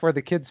dreams and stuff, where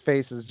the kid's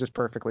face is just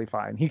perfectly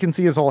fine. He can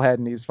see his whole head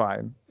and he's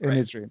fine in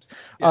his dreams.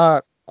 Yeah.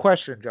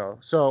 Question, Joe.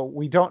 So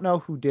we don't know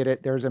who did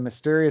it. There's a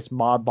mysterious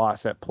mob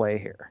boss at play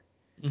here.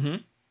 Mm-hmm.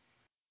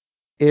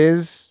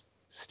 Is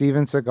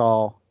Steven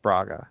Seagal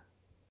Braga?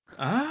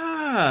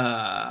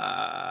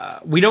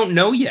 We don't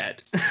know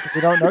yet.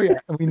 We don't know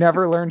yet. We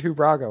never learned who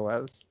Braga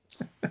was.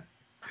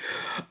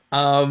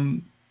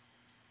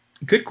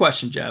 Good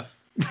question, Jeff.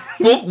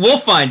 We'll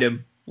find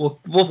him. We'll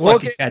catch him. We'll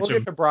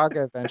get to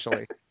Braga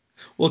eventually.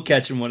 We'll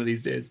catch him one of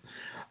these days.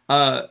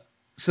 So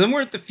then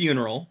we're at the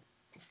funeral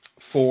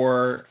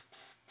for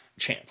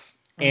Chance,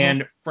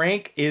 and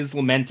Frank is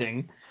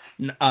lamenting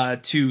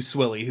to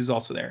Swilly, who's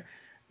also there,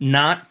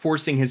 not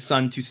forcing his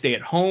son to stay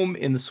at home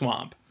in the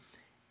swamp.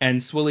 And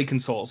Swilly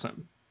consoles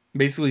him.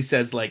 Basically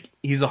says, like,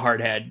 he's a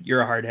hardhead.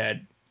 You're a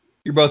hardhead.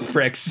 You're both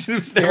pricks.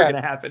 It's never going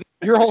to happen.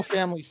 Your whole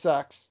family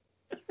sucks.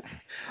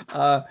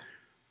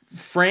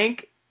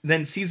 Frank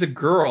then sees a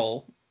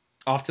girl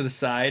off to the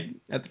side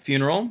at the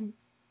funeral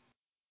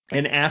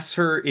and asks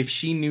her if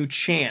she knew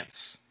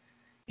Chance.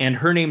 And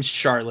her name's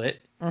Charlotte,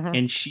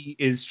 and she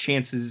is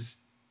Chance's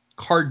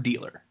card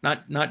dealer.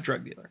 Not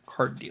drug dealer,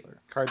 card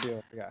dealer. Card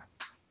dealer, yeah.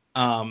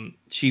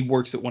 She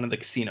works at one of the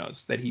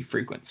casinos that he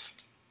frequents.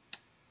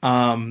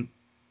 And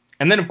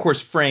then, of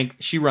course,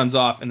 she runs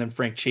off, and then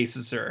Frank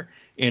chases her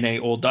in a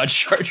old Dodge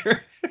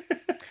Charger.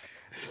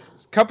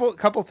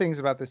 Couple things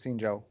about this scene,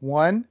 Joe.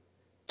 One,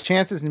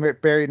 Chance is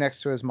buried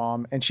next to his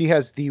mom, and she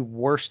has the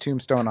worst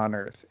tombstone on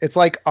earth. It's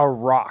like a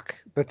rock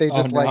that they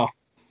just wrote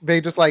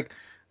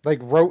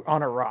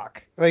on a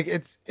rock. Like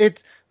it's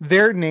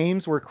their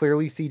names were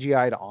clearly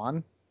CGI'd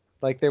on.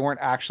 Like they weren't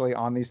actually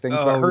on these things,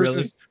 but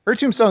her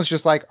tombstone's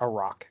just like a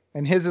rock,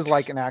 and his is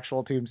like an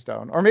actual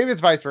tombstone, or maybe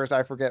it's vice versa.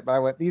 I forget,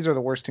 but these are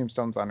the worst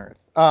tombstones on earth.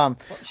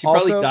 She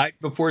probably died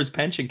before his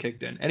pension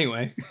kicked in.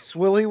 Anyway,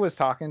 Swilly was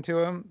talking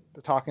to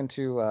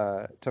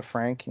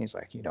Frank, and he's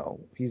like,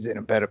 he's in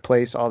a better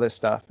place, all this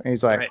stuff, and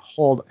he's like,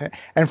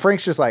 and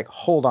Frank's just like,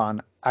 hold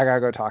on, I gotta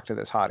go talk to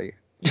this hottie.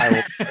 I will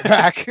be right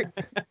back.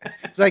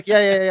 It's like,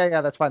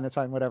 yeah, that's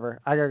fine,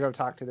 whatever. I gotta go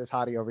talk to this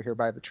hottie over here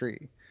by the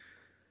tree.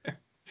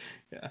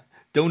 Yeah.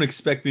 Don't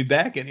expect me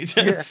back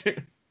anytime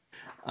soon.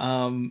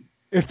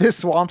 If this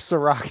swamp's a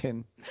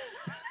rockin',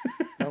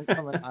 don't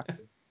come and knock me.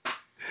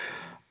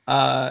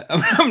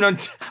 I'm gonna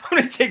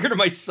take her to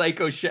my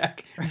psycho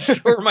shack and show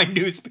her my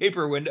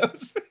newspaper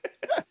windows.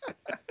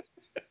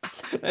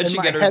 That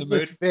should get her in the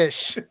mood.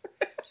 Fish.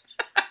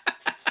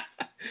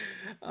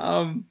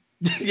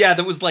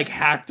 That was like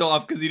hacked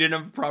off because he didn't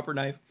have a proper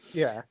knife.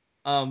 Yeah.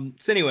 So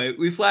anyway,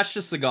 we flash to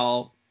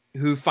Seagal,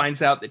 who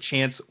finds out that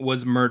Chance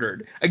was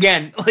murdered.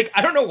 Again, like,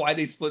 I don't know why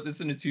they split this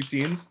into two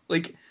scenes.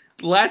 Like,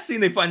 the last scene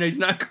they find out he's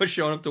not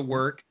showing up to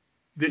work.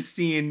 This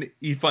scene,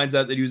 he finds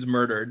out that he was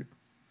murdered.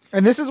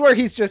 And this is where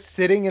he's just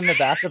sitting in the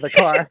back of the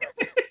car.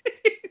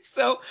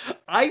 So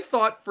I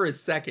thought for a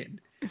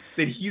second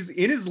that he's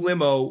in his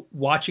limo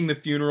watching the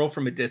funeral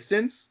from a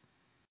distance.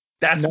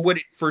 That's what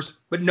it first.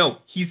 But no,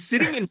 he's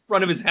sitting in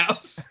front of his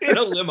house in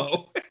a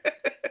limo.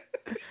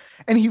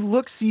 And he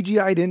looks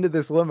CGI'd into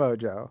this limo,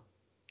 Joe.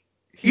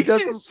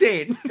 It's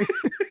insane.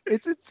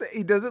 It's insane.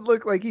 He doesn't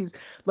look like he's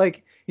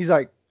like,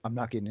 I'm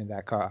not getting in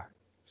that car.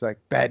 It's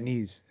like, bad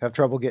knees, have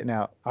trouble getting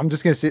out. I'm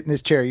just gonna sit in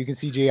this chair. You can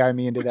CGI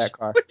me into that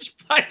car. Which,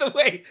 by the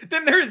way,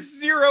 then there is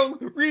zero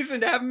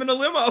reason to have him in a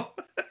limo.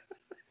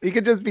 He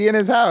could just be in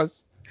his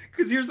house.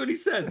 Because here's what he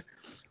says.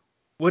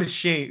 What a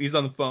shame. He's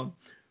on the phone.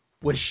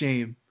 What a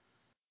shame.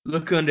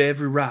 Look under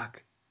every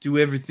rock. Do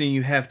everything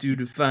you have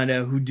to find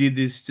out who did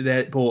this to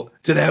that boy.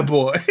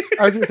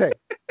 I was gonna say,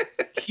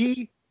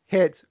 he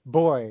hits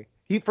boy.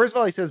 First of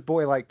all, he says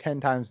boy like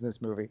 10 times in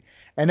this movie.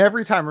 And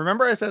every time,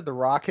 remember I said The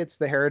Rock hits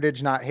the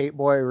Heritage Not Hate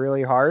Boy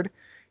really hard?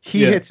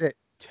 He hits it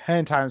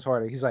 10 times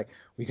harder. He's like,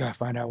 we gotta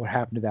find out what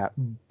happened to that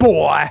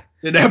boy.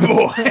 To that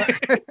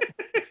boy.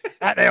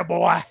 That there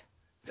boy.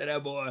 To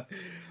that boy.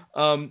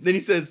 Then he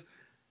says,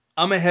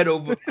 I'm gonna head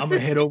over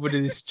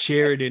to this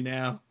charity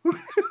now.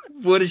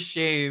 What a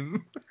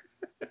shame.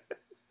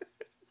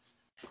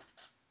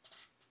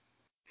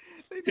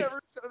 They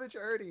never show the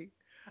charity.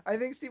 I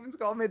think Steven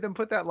Seagal made them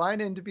put that line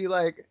in to be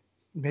like,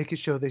 make it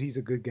show that he's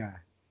a good guy.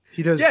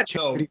 He does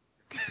charity.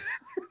 No.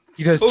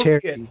 He does totally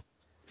charity.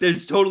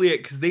 There's totally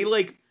it, because they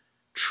like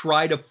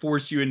try to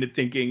force you into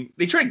thinking,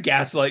 they try to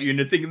gaslight you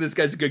into thinking this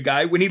guy's a good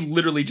guy when he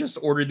literally just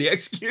ordered the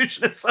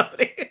execution of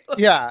somebody.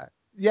 Yeah.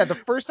 The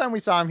first time we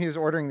saw him, he was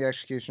ordering the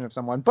execution of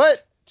someone.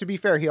 But to be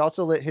fair, he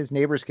also lit his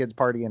neighbor's kid's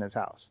party in his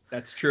house.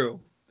 That's true.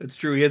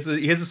 He has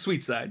a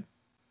sweet side.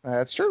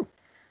 That's true.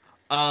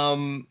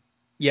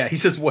 Yeah, he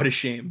says, what a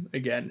shame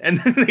again. And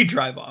then they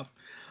drive off.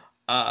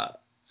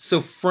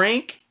 So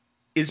Frank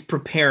is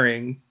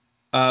preparing.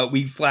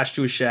 We flash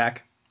to a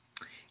shack,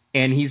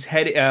 and he's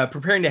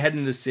preparing to head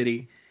into the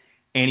city,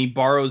 and he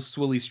borrows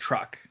Swilly's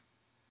truck.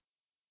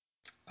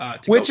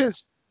 Which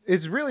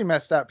is really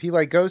messed up. He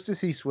like goes to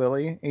see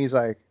Swilly, and he's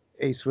like,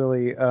 hey,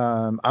 Swilly,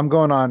 I'm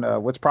going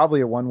on what's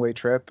probably a one-way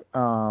trip,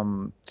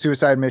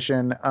 suicide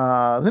mission.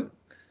 You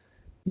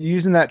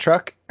using that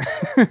truck?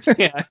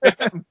 Yeah.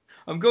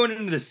 I'm going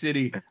into the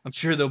city. I'm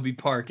sure there'll be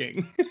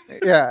parking.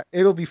 Yeah,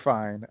 it'll be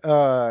fine.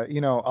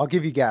 I'll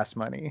give you gas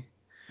money.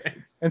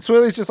 Thanks. And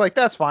Swilly's just like,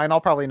 that's fine. I'll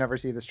probably never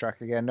see this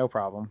truck again. No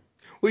problem.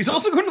 Well, he's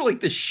also going to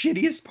like the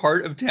shittiest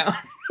part of town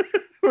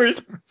where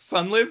his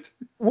son lived.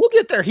 We'll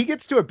get there. He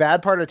gets to a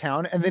bad part of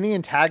town, and then he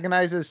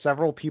antagonizes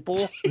several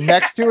people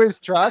next to his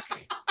truck.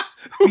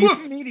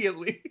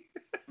 Immediately.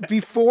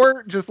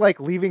 Before just like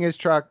leaving the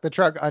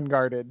truck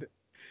unguarded.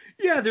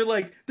 Yeah, they're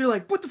like,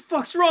 what the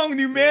fuck's wrong with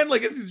you, man?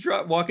 Like, as he's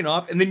walking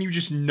off, and then you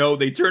just know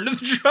they turn to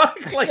the truck.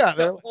 Like, yeah,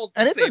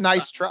 and it's a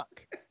nice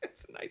truck.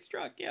 It's a nice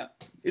truck, yeah.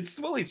 It's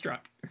Swilly's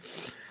truck.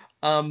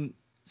 So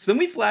then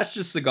we flash to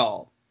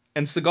Seagal,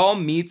 and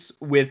Seagal meets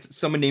with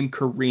someone named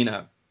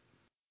Karina,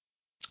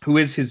 who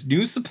is his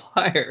new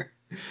supplier.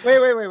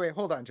 Wait.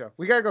 Hold on, Joe.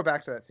 We got to go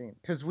back to that scene,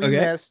 because we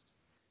missed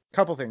a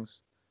couple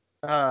things.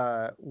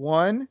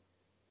 One,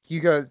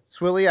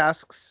 Swilly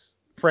asks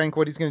Frank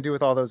what he's going to do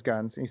with all those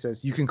guns, and he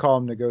says, you can call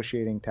them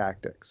negotiating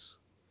tactics.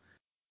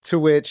 To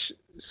which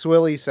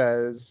Swilly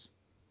says,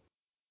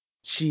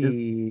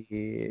 she.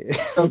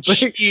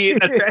 She.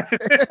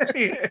 That's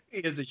right. He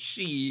is a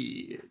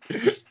she.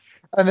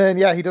 And then,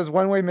 he does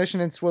one-way mission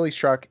in Swilly's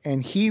truck,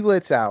 and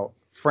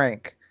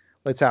Frank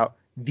lets out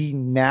the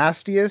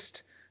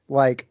nastiest,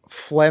 like,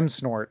 phlegm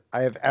snort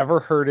I have ever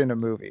heard in a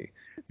movie.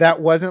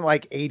 That wasn't,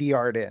 like, 80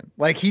 yard in.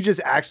 Like, he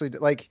just actually,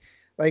 like,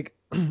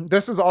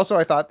 this is also,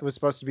 I thought, was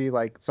supposed to be,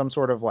 like, some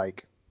sort of,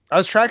 like, I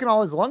was tracking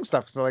all his lung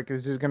stuff, so, like,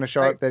 is he going to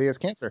show up that he has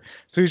cancer?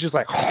 So he's just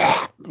like,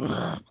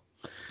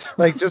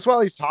 like, just while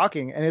he's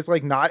talking, and it's,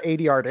 like, not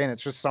 80 yard in.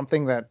 It's just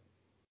something that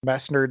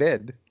Messner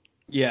did.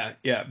 Yeah,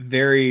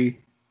 very,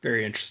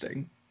 very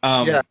interesting.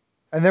 And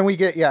then we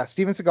get,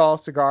 Steven Seagal,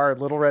 cigar,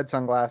 little red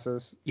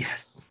sunglasses.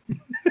 Yes.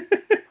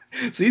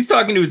 So he's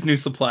talking to his new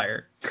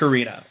supplier,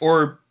 Karina,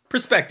 or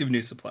prospective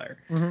new supplier,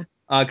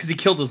 because he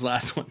killed his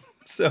last one.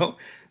 So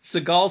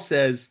Seagal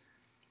says,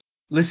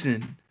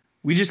 listen,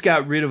 we just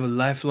got rid of a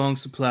lifelong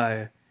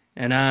supplier,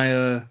 and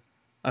I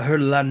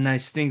heard a lot of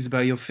nice things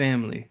about your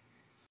family.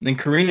 And then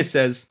Karina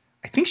says,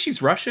 I think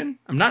she's Russian.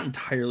 I'm not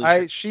entirely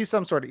sure. She's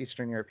some sort of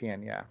Eastern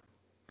European, yeah.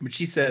 But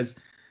she says,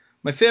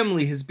 my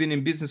family has been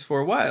in business for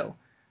a while.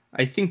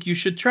 I think you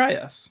should try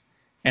us.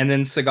 And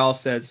then Seagal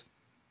says,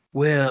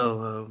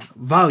 well,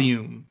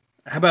 volume.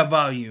 How about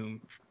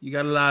volume? You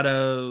got a lot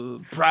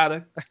of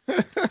product?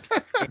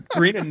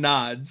 Karina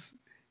nods,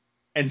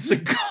 and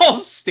Seagal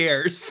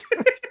stares.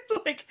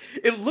 Like,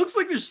 it looks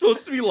like there's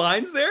supposed to be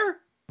lines there,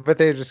 but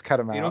they just cut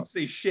them out. They don't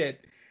say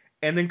shit.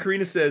 And then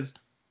Karina says,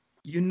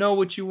 you know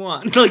what you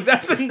want. Like,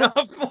 that's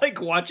enough. Like,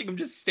 watching him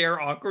just stare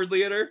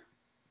awkwardly at her.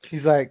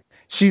 She's like,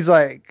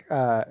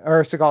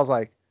 or Seagal's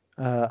like,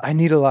 I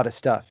need a lot of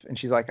stuff. And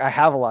she's like, I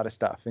have a lot of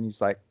stuff. And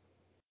she's like,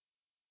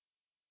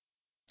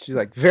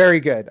 very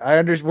good.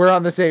 We're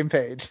on the same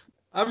page.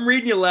 I'm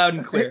reading you loud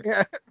and clear.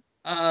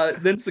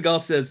 Then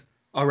Seagal says,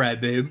 all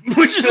right, babe,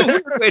 which is a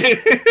weird way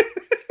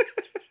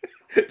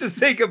to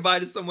say goodbye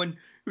to someone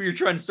who you're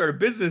trying to start a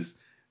business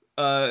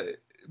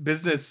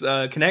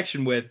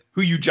connection with,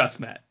 who you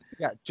just met.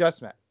 Yeah,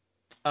 just met.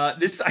 I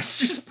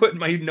just put in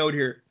my note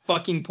here,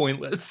 fucking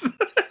pointless.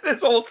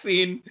 This whole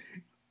scene,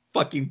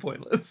 fucking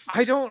pointless.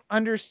 I don't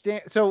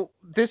understand. So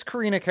this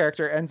Karina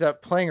character ends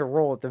up playing a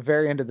role at the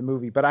very end of the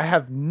movie, but I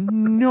have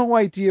no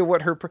idea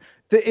what her.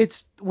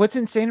 It's what's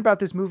insane about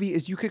this movie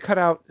is you could cut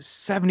out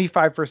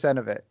 75%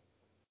 of it.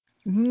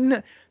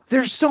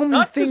 There's so many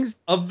Not things just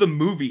of the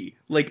movie,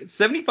 like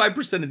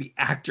 75% of the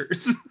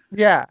actors.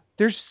 Yeah,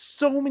 there's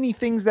so many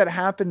things that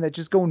happen that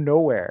just go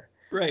nowhere.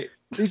 Right.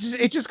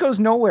 It just goes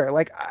nowhere.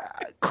 Like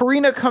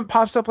Karina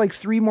pops up like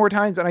 3 more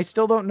times, and I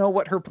still don't know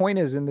what her point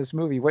is in this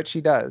movie. What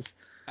she does.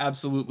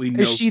 Absolutely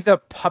no. Is she the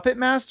puppet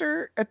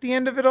master at the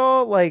end of it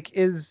all? Like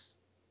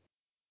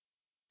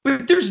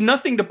But there's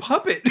nothing to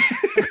puppet.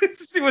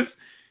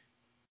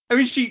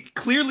 She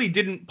clearly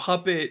didn't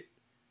puppet.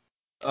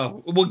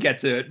 Oh, we'll get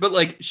to it. But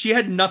like, she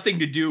had nothing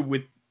to do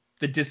with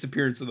the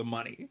disappearance of the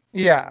money.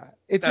 Yeah,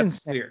 it's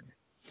That's insane.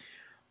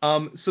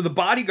 clear. So the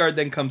bodyguard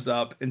then comes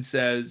up and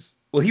says,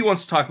 well, he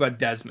wants to talk about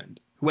Desmond,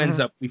 who ends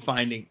up we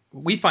find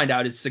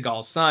out is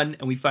Seagal's son,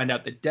 and we find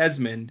out that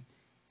Desmond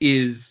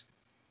is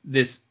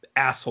this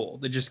asshole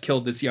that just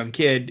killed this young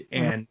kid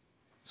and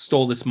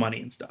stole this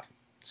money and stuff.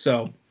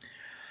 So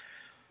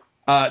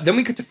then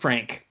we get to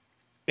Frank,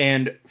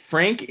 and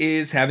Frank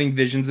is having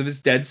visions of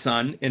his dead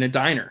son in a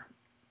diner.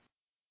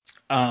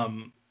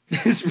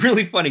 It's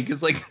really funny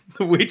because like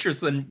the waitress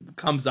then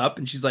comes up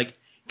and she's like,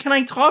 "Can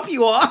I top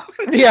you off?"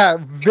 Yeah,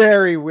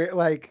 very weird,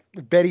 like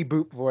Betty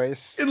Boop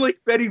voice. In like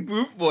Betty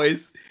Boop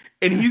voice,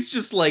 and he's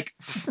just like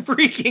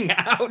freaking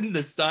out in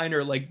this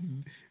diner, like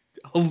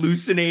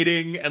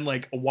hallucinating and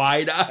like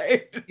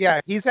wide-eyed.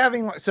 Yeah, he's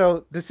having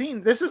so the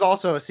scene. This is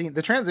also a scene.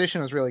 The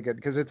transition is really good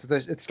because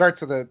it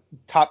starts with a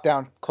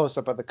top-down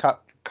close-up of the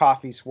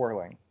coffee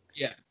swirling.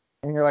 Yeah.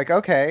 And you're like,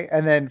 okay.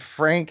 And then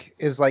Frank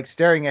is like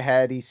staring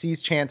ahead. He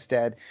sees Chance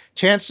dead.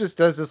 Chance just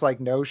does this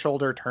like no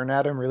shoulder turn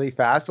at him really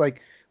fast.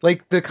 Like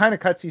the kind of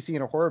cuts you see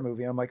in a horror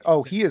movie. And I'm like,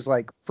 oh, he is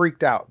like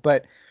freaked out.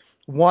 But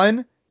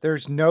one,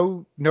 there's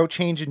no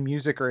change in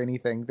music or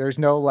anything. There's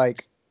no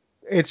like,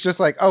 it's just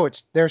like, oh,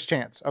 there's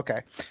Chance.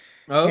 Okay.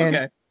 Oh, okay.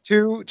 And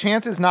 2,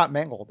 Chance is not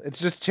mangled. It's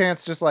just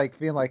Chance just like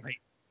being like,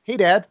 hey,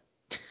 Dad.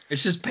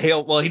 It's just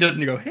pale. Well, he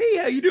doesn't go, hey,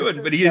 how you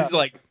doing? But he is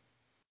like,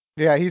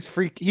 yeah, he's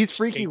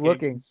freaky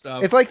looking.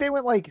 Stuff. It's like they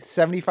went like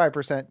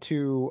 75%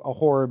 to a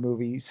horror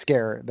movie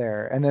scare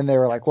there, and then they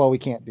were like, well, we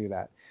can't do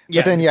that.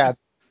 Yeah, but then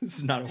this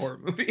is not a horror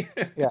movie.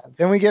 Yeah,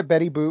 then we get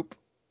Betty Boop.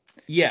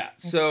 Yeah,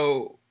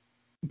 so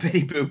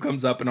Betty Boop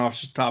comes up and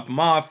offers to top him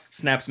off,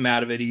 snaps him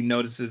out of it. He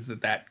notices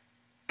that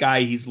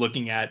guy he's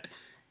looking at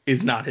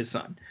is not his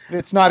son.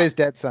 It's not his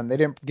dead son. They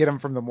didn't get him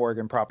from the morgue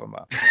and prop him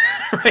up.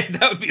 Right,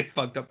 that would be a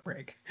fucked up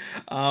prank.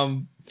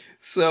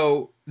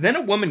 So then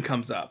a woman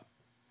comes up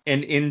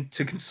and in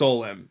to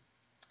console him.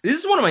 This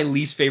is one of my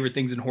least favorite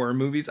things in horror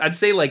movies. I'd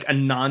say like a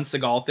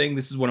non-Seagal thing.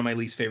 This is one of my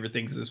least favorite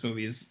things in this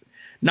movie is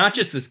not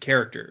just this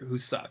character who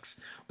sucks,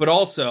 but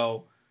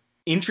also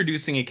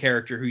introducing a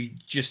character who you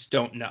just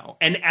don't know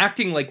and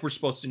acting like we're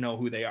supposed to know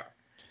who they are.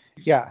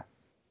 Yeah.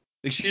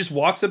 Like she just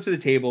walks up to the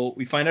table.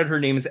 We find out her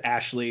name is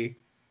Ashley.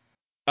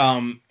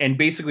 And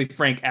basically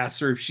Frank asks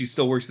her if she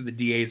still works at the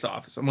DA's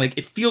office. I'm like,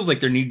 it feels like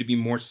there need to be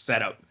more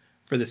setup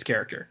for this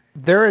character.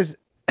 There is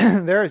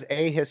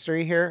a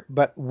history here,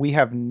 but we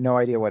have no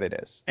idea what it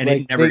is. And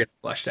it never gets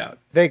fleshed out.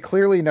 They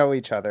clearly know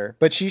each other,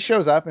 but she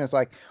shows up and is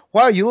like,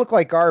 wow, you look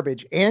like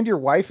garbage and your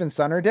wife and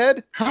son are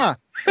dead? Huh.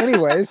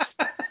 Anyways.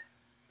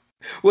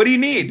 What do you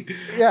need?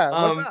 Yeah,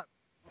 what's up?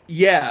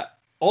 Yeah.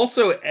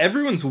 Also,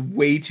 everyone's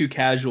way too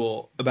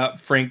casual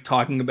about Frank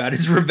talking about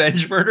his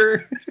revenge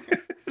murder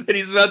that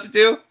he's about to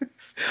do.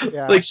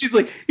 Yeah. Like he's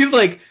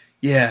like,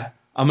 yeah,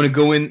 I'm gonna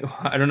go in.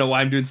 I don't know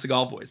why I'm doing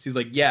Seagal voice. He's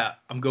like, yeah,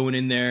 I'm going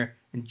in there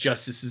and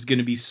justice is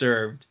gonna be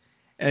served.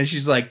 And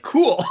she's like,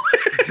 cool.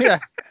 Yeah.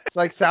 It's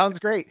like, sounds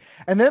great.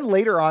 And then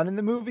later on in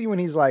the movie when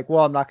he's like,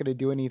 well, I'm not gonna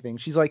do anything.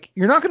 She's like,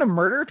 you're not gonna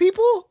murder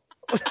people?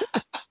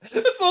 That's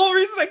the whole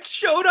reason I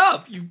showed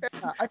up.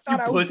 I thought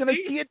I was gonna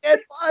see a dead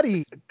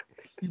body.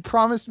 You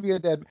promised me a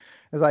dead.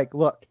 It's like,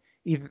 look,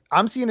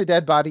 I'm seeing a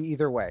dead body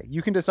either way.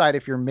 You can decide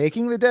if you're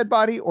making the dead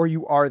body or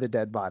you are the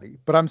dead body.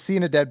 But I'm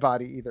seeing a dead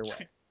body either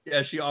way.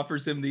 Yeah, she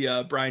offers him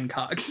the Brian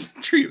Cox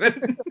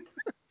treatment.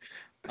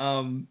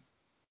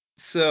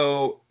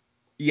 So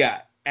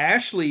yeah,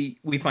 Ashley,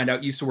 we find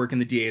out, used to work in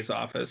the DA's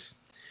office.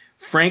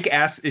 Frank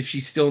asks if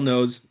she still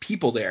knows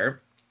people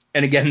there,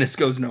 and again, this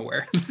goes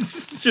nowhere.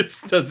 This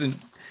just doesn't.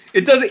 He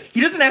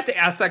doesn't have to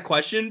ask that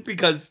question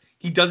because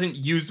he doesn't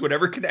use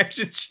whatever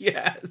connection she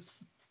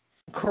has.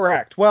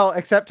 Correct. Well,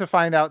 except to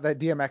find out that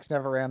DMX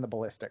never ran the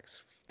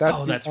ballistics.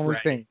 That's the only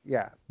thing.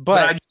 Yeah.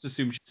 But I just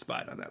assume she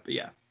spied on that. But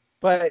yeah.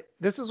 But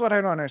this is what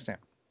I don't understand.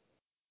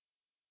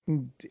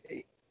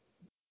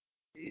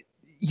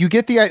 You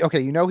get the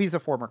okay, you know he's a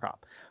former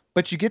cop,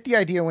 but you get the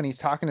idea when he's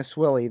talking to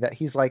Swilly that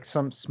he's like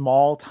some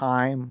small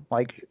time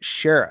like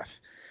sheriff,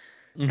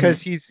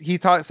 because he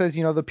says,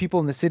 you know, the people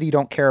in the city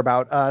don't care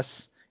about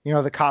us. You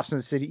know, the cops in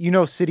the city, you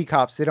know, city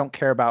cops, they don't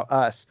care about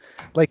us.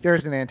 Like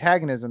there's an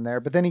antagonism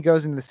there. But then he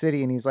goes into the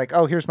city and he's like,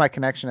 oh, here's my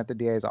connection at the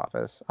DA's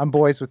office. I'm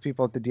boys with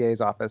people at the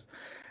DA's office.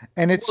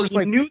 And it's just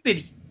like, you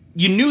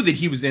knew that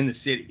he was in the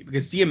city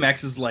because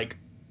DMX is like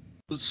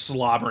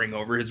slobbering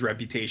over his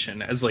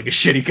reputation as like a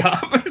shitty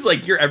cop. It's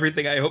like, you're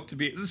everything I hope to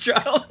be as a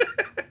child.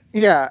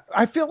 Yeah,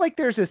 I feel like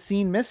there's a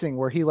scene missing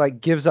where he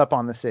like gives up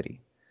on the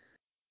city.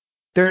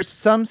 There's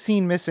some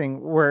scene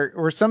missing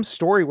or some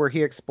story where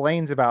he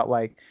explains about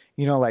like,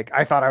 like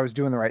I thought I was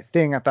doing the right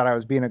thing. I thought I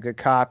was being a good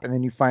cop. And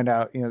then you find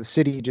out, the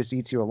city just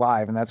eats you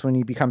alive. And that's when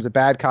he becomes a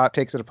bad cop,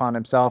 takes it upon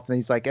himself. And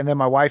he's like, and then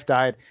my wife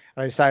died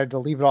and I decided to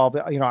leave it all.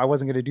 I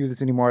wasn't going to do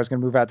this anymore. I was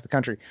going to move out to the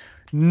country.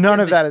 None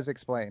of that is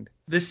explained.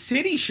 The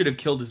city should have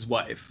killed his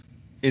wife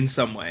in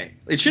some way.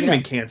 It shouldn't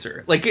have been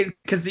cancer. Like,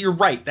 because you're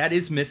right. That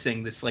is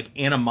missing this like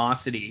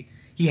animosity.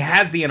 He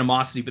has the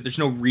animosity, but there's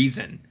no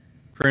reason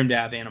for him to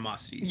have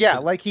animosity. Yeah,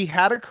 like he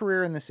had a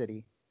career in the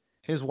city.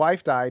 His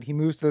wife died. He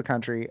moves to the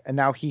country, and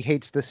now he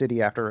hates the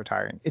city after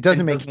retiring. It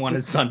doesn't want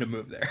his son to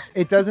move there.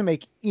 It doesn't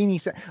make any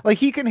sense. Like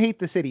he can hate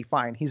the city,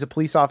 fine. He's a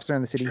police officer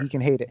in the city. Sure. He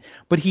can hate it,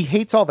 but he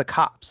hates all the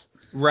cops.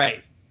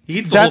 Right. He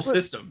hates the whole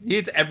system. He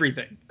hates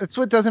everything. That's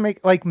what doesn't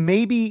make like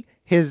maybe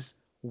his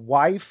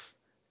wife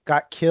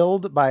got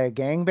killed by a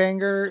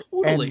gangbanger,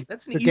 and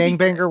the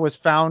gangbanger was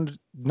found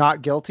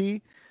not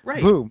guilty.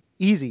 Right. Boom.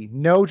 Easy.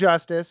 No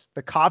justice.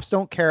 The cops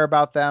don't care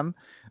about them.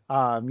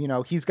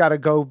 He's got to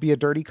go be a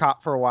dirty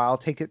cop for a while,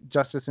 take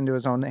justice into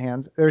his own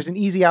hands. There's an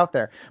easy out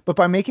there. But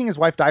by making his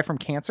wife die from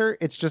cancer,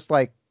 it's just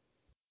like,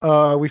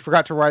 we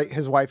forgot to write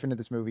his wife into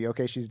this movie.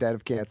 Okay, she's dead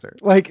of cancer.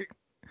 Like,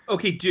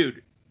 okay,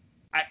 dude,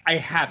 I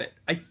have it.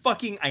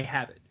 I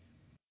have it.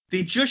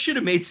 They just should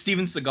have made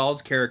Steven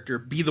Seagal's character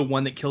be the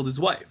one that killed his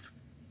wife.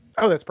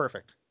 Oh, that's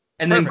perfect.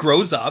 And then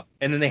grows up,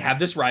 and then they have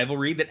this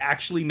rivalry that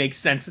actually makes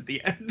sense at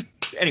the end.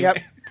 Anyway.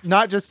 Yep.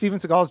 Not just Steven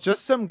Seagal, it's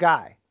just some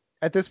guy.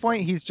 At this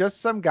point, he's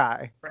just some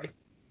guy. Right.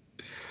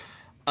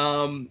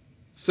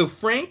 So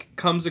Frank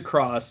comes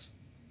across,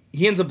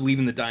 he ends up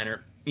leaving the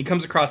diner. He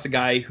comes across a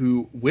guy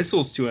who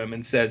whistles to him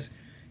and says,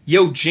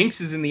 "Yo, Jinx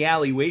is in the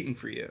alley waiting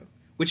for you."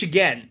 Which,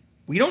 again,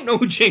 we don't know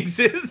who Jinx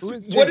is. Who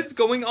is Jinx? What is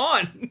going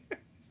on?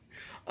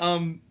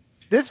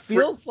 This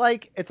feels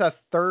like it's a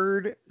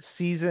third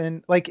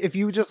season. Like if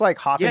you just like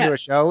hop into a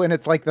show and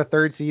it's like the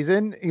third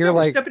season, you're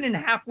like stepping in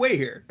halfway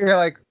here. You're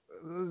like,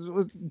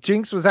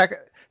 Jinx was that?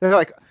 They're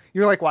like,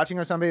 you're like watching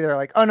or somebody. They're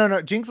like, oh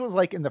no, Jinx was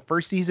like in the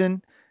first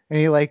season, and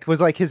he like was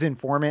like his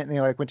informant, and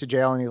he like went to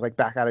jail, and he's like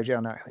back out of jail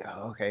now. Like,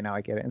 oh, okay, now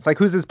I get it. And it's like,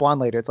 who's this blonde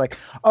lady? It's like,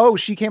 oh,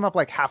 she came up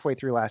like halfway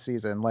through last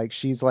season. Like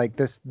she's like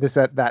this,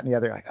 that, and the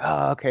other. Like,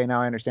 oh, okay, now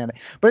I understand it.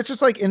 But it's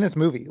just like in this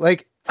movie,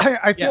 like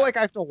I feel like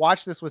I have to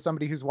watch this with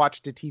somebody who's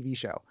watched a TV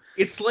show.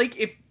 It's like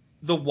if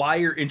The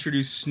Wire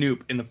introduced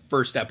Snoop in the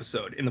first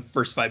episode, in the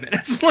first 5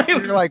 minutes. Like,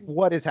 you're like,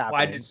 what is happening?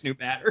 Why did Snoop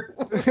matter?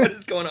 What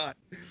is going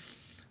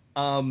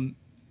on?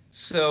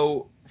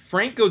 So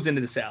Frank goes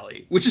into this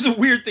alley, which is a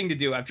weird thing to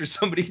do after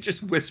somebody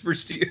just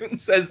whispers to you and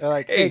says,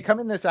 like, hey, come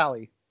in this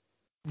alley.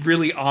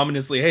 Really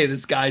ominously, hey,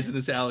 this guy's in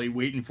this alley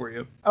waiting for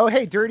you. Oh,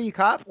 hey, dirty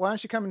cop, why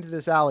don't you come into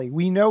this alley?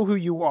 We know who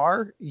you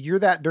are. You're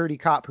that dirty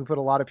cop who put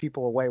a lot of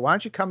people away. Why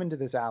don't you come into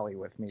this alley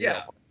with me?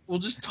 Yeah, we'll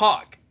just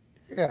talk.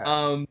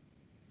 Yeah.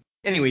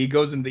 Anyway, he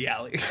goes into the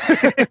alley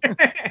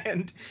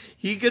and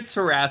he gets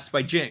harassed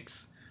by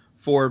Jinx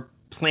for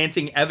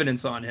planting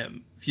evidence on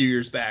him a few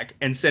years back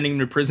and sending him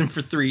to prison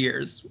for 3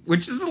 years,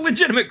 which is a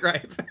legitimate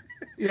gripe.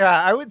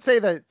 Yeah, I would say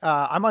that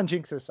I'm on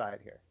Jinx's side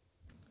here.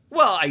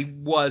 Well, I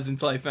was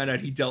until I found out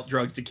he dealt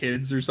drugs to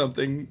kids or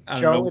something. I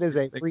don't know. It is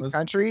a free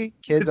country.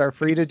 Kids are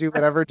free to do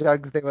whatever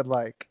drugs they would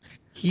like.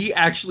 He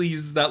actually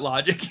uses that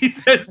logic. He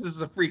says this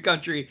is a free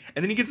country,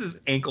 and then he gets his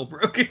ankle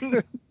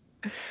broken.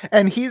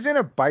 And he's in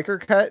a biker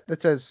cut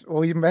that says,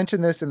 well, you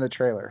mentioned this in the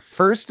trailer,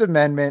 First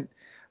Amendment,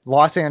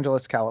 Los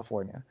Angeles,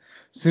 California.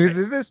 So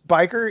this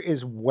biker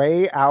is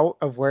way out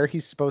of where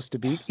he's supposed to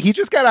be. He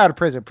just got out of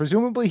prison.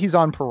 Presumably he's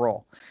on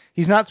parole.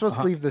 He's not supposed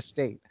to leave the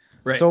state.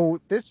 Right. So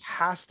this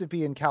has to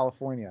be in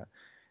California.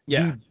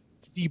 Yeah.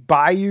 The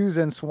bayous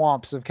and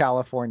swamps of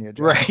California.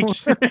 Joe.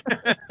 Right.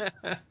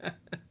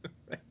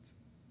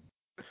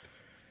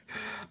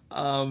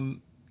 Right.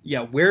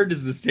 Yeah, where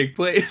does this take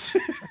place?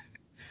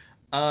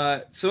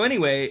 So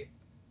anyway,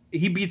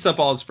 he beats up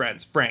all his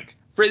friends. Frank.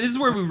 This is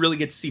where we really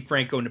get to see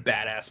Frank go into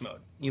badass mode.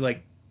 He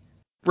like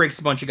breaks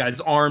a bunch of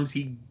guys' arms.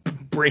 He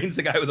brains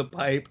a guy with a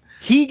pipe.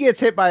 He gets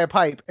hit by a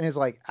pipe and is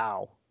like,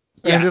 ow.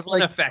 Yeah, and just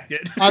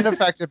unaffected.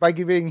 Unaffected by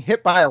getting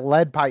hit by a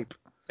lead pipe.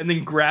 And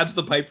then grabs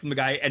the pipe from the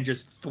guy and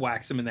just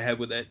thwacks him in the head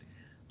with it.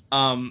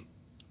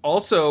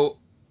 Also,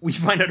 we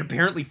find out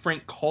apparently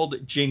Frank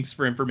called Jinx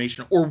for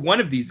information, or one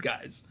of these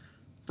guys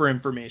for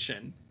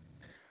information.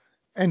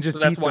 And just so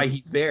that's why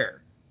he's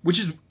there, which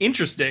is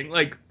interesting.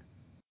 Like,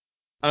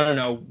 I don't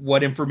know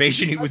what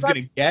information he was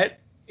going to get.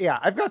 Yeah,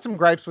 I've got some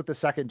gripes with the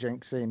second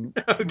Jinx scene.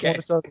 Okay.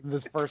 More so than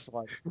this first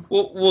one.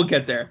 We'll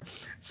get there.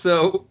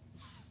 So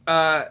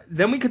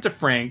then we get to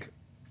Frank,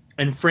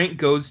 and Frank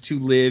goes to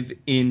live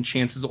in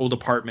Chance's old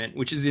apartment,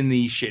 which is in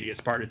the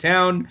shittiest part of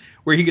town,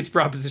 where he gets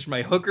propositioned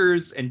by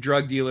hookers and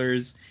drug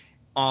dealers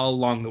all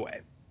along the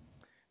way.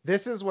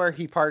 This is where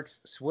he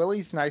parks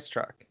Swilly's nice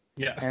truck.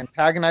 Yeah.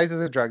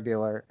 Antagonizes a drug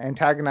dealer,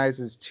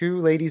 antagonizes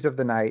two ladies of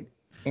the night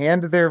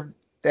and their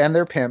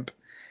pimp,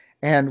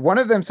 And one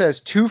of them says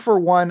 2 for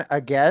 1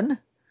 again.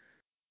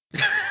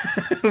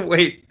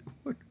 Wait,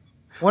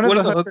 One one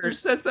of of the the hookers hookers,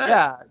 says that?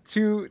 yeah,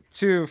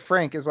 to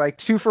Frank is like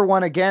 2 for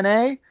 1 again,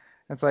 eh?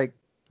 It's like,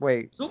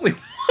 wait. There's only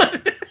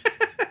one.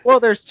 Well,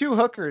 there's 2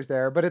 hookers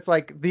there, but it's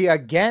like the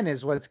again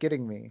is what's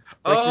getting me.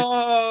 Like,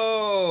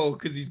 Oh,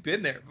 because he's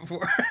been there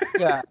before.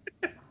 yeah.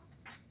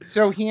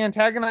 So he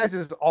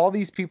antagonizes all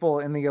these people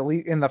in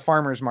the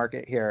farmers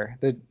market here,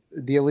 the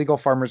illegal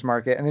farmers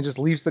market, and then just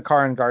leaves the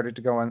car unguarded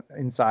to go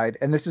inside.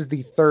 And this is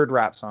the third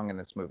rap song in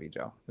this movie,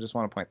 Joe. I just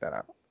want to point that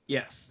out.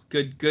 Yes,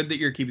 good that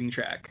you're keeping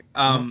track.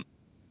 Mhm.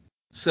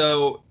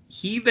 So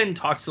he then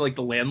talks to like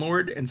the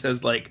landlord and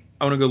says like,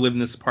 I want to go live in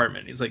this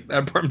apartment. He's like,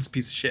 that apartment's a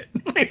piece of shit.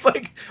 He's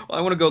like, well,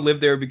 I want to go live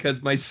there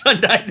because my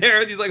son died there.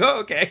 And he's like,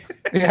 oh, okay.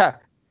 Yeah.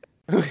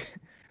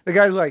 The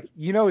guy's like,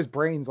 his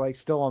brain's like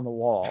still on the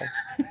wall.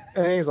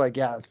 And he's like,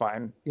 yeah, that's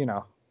fine.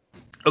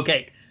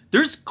 Okay,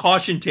 there's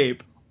caution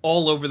tape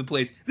all over the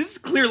place. This is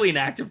clearly an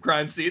active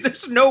crime scene.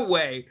 There's no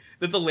way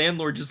that the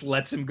landlord just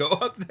lets him go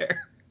up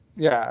there.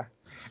 Yeah.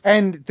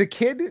 And the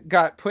kid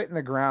got put in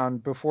the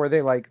ground before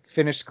they like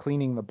finished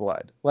cleaning the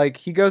blood. Like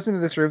he goes into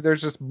this room,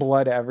 there's just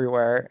blood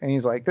everywhere, and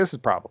he's like, this is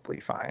probably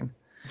fine.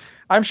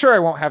 I'm sure I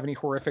won't have any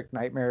horrific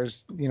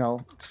nightmares,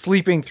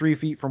 sleeping 3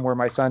 feet from where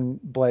my son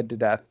bled to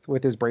death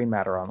with his brain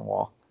matter on the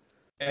wall.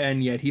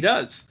 And yet he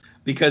does,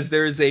 because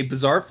there is a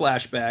bizarre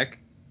flashback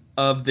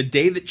of the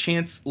day that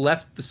Chance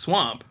left the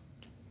swamp.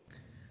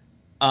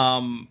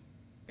 And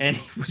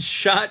he was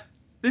shot.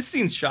 This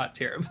scene's shot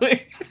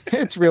terribly.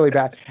 It's really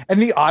bad.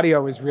 And the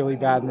audio is really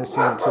bad in this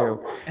scene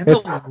too. And the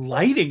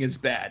lighting is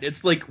bad.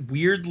 It's like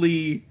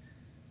weirdly,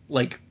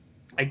 like,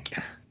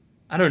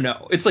 I don't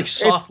know. It's like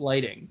soft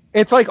lighting.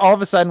 It's like all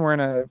of a sudden we're in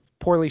a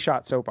poorly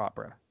shot soap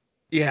opera.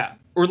 Yeah.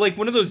 Or like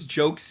one of those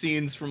joke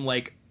scenes from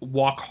like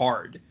Walk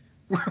Hard,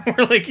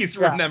 where like he's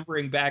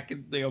remembering back,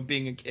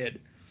 being a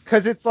kid.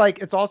 Because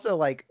it's also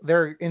like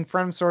they're in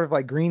front of sort of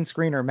like green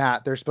screen or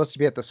mat. They're supposed to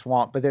be at the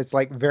swamp, but it's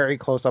like very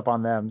close up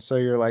on them. So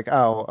you're like,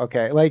 oh,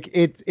 okay. Like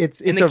it's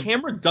and the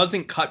camera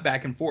doesn't cut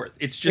back and forth.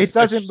 It's just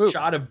a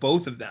shot of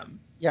both of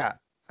them. Yeah.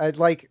 It's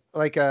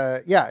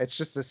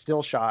just a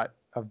still shot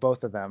of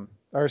both of them,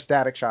 or a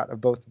static shot of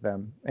both of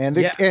them. And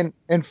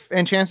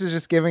and Chance is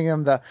just giving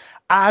him the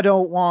I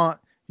don't want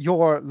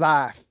your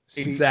life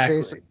speech. Exactly.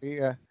 Basically.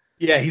 Yeah.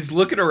 Yeah, he's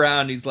looking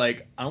around. He's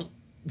like, I don't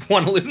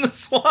want to live in the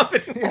swamp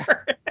anymore.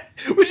 Yeah.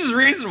 Which is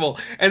reasonable.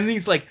 And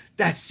he's like,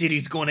 that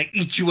city's going to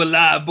eat you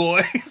alive,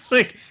 boy. It's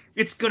like,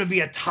 it's going to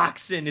be a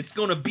toxin. It's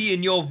going to be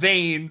in your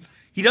veins.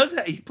 He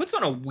puts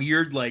on a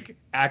weird like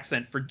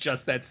accent for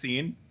just that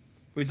scene.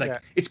 Where he's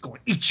like, it's going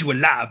to eat you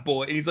alive,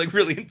 boy. And he's like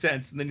really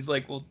intense. And then he's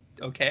like, well,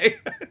 okay.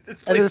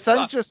 And the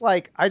son's just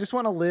like, I just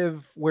want to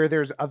live where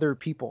there's other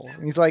people.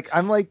 And he's like,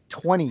 I'm like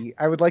 20.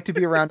 I would like to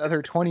be around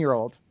other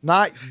 20-year-olds,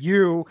 not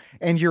you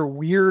and your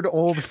weird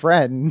old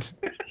friend.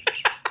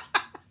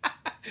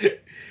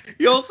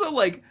 He also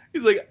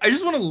he's like, I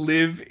just want to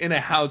live in a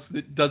house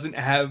that doesn't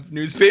have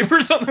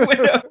newspapers on the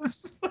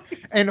windows.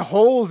 And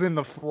holes in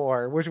the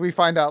floor, which we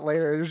find out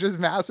later. There's just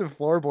massive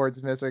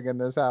floorboards missing in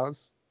this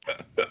house.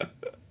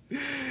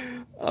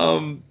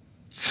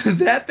 So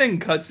that then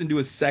cuts into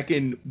a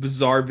second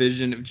bizarre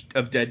vision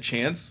of dead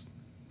Chance.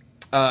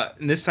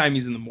 And this time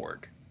he's in the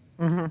morgue.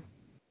 Mm-hmm.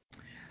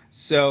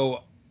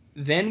 So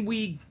then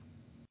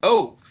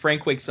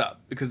Frank wakes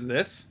up because of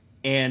this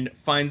and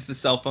finds the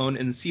cell phone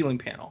in the ceiling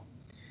panel.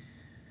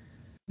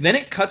 Then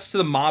it cuts to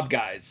the mob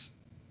guys,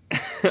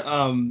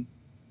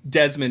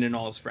 Desmond and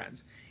all his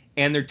friends,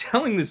 and they're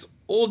telling this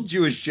old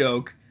Jewish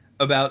joke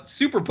about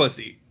super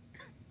pussy.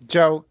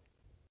 Joe,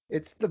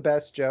 it's the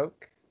best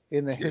joke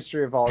in the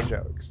history of all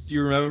jokes. Do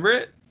you remember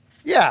it?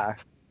 Yeah,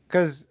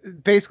 because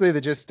basically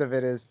the gist of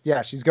it is,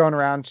 she's going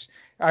around.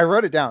 I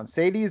wrote it down.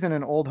 Sadie's in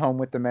an old home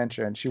with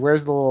dementia, and she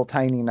wears the little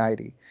tiny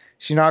nightie.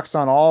 She knocks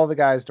on all the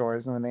guys'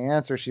 doors, and when they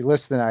answer, she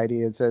lifts the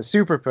nightie and says,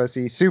 super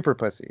pussy, super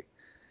pussy.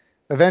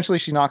 Eventually,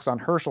 she knocks on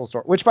Herschel's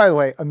door, which, by the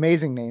way,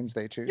 amazing names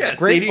they choose. Yeah,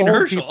 great Sadie and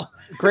Herschel.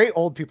 Great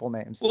old people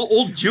names. Well,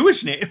 old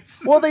Jewish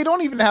names. Well, they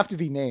don't even have to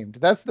be named.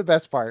 That's the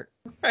best part.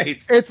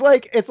 Right. It's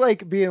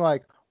like being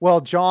like,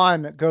 well,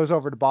 John goes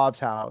over to Bob's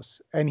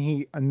house and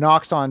he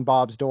knocks on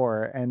Bob's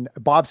door, and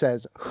Bob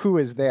says, "Who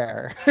is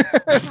there?"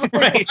 Right.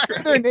 Why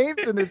are their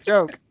names in this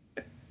joke?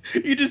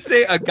 You just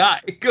say a guy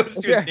goes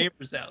to his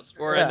neighbor's house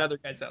or another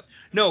guy's house.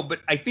 No, but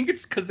I think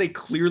it's because they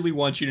clearly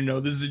want you to know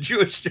this is a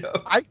Jewish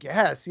joke. I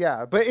guess,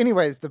 yeah. But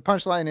anyways, the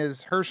punchline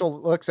is Herschel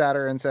looks at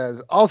her and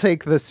says, "I'll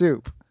take the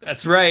soup."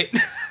 That's right.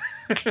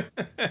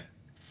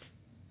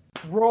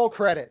 Roll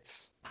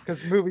credits,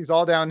 because the movie's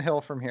all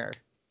downhill from here.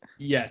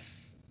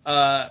 Yes.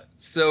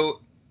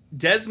 So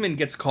Desmond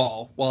gets a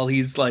call while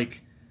he's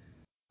like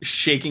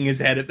shaking his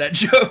head at that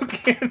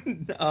joke.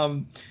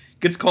 And,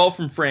 gets a call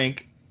from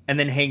Frank. And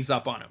then hangs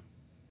up on him.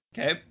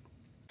 Okay.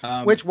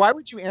 Why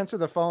would you answer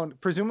the phone?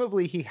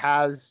 Presumably he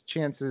has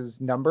Chance's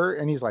number,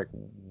 and he's like,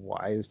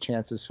 why is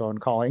Chance's phone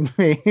calling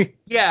me?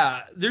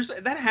 Yeah,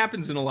 that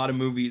happens in a lot of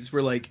movies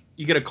where like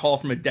you get a call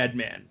from a dead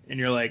man, and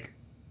you're like,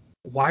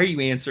 Why are you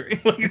answering?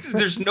 Like,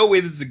 there's no way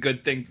this is a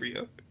good thing for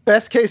you.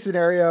 Best case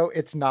scenario,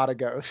 it's not a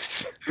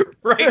ghost.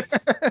 Right?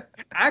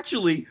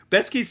 Actually,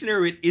 best case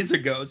scenario, it is a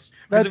ghost.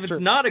 Because That's if it's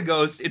true. not a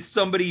ghost, it's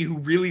somebody who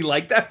really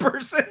liked that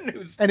person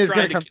who's And is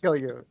trying gonna to come kill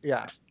you.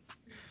 Yeah.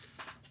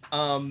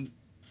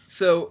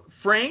 So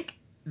Frank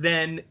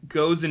then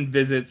goes and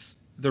visits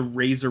the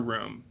Razor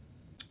Room,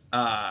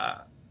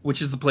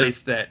 which is the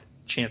place that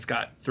Chance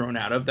got thrown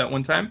out of that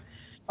one time.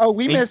 Oh,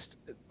 we And missed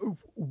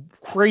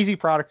crazy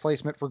product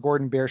placement for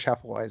Gordon Biersch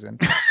Hefeweizen.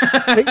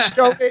 They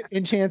show it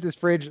in Chance's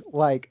fridge,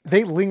 like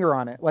they linger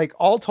on it. Like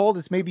all told,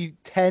 it's maybe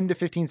 10 to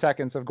 15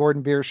 seconds of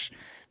Gordon Biersch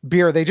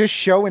beer. They just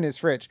show in his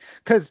fridge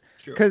because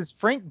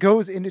Frank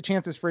goes into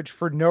Chance's fridge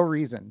for no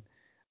reason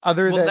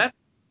other than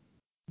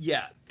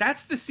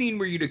that's the scene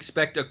where you'd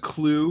expect a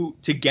clue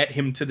to get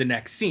him to the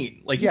next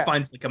scene. Like he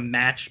finds like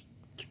a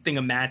thing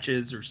of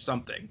matches or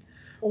something.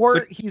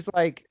 Or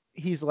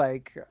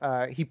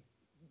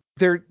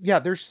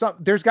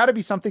there's got to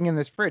be something in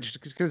this fridge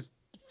because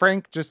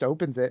Frank just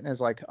opens it and is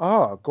like,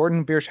 oh,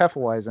 Gordon Biersch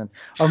Hefeweizen,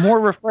 a more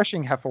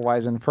refreshing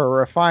Hefeweizen for a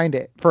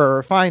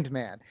refined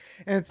man.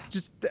 And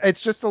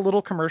it's just a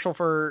little commercial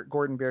for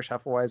Gordon Biersch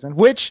Hefeweizen,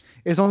 which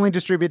is only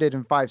distributed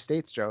in 5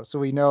 states, Joe. So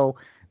we know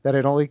that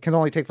it can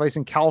only take place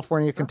in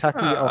California,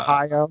 Kentucky,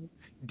 Ohio,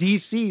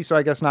 DC. So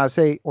I guess not a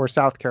state, or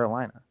South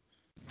Carolina.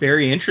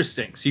 Very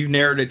interesting. So you've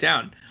narrowed it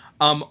down.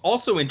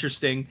 Also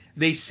interesting,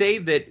 they say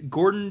that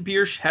Gordon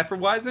Biersch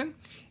Hefeweizen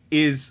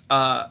is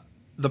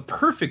the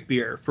perfect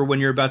beer for when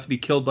you're about to be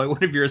killed by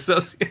one of your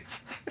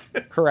associates.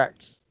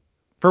 Correct.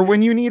 For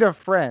when you need a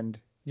friend,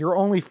 your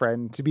only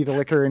friend, to be the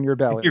liquor in your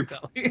belly. Your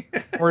belly.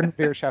 Gordon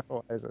Biersch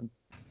Hefeweizen.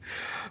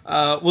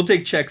 We'll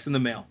take checks in the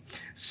mail.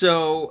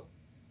 So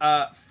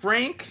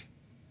Frank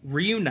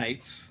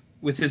reunites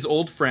with his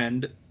old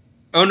friend.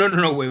 Oh,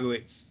 no,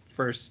 wait.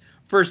 First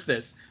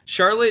this.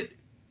 Charlotte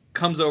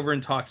comes over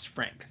and talks to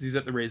Frank because he's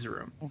at the Razor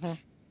Room. Mm-hmm.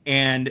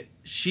 And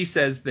she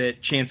says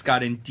that Chance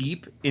got in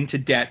deep into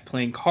debt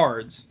playing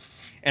cards,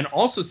 and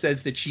also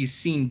says that she's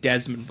seen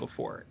Desmond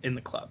before in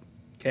the club.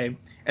 Okay.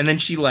 And then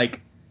she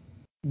like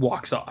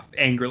walks off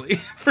angrily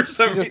for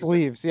some reason. She just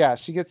leaves. Yeah.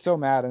 She gets so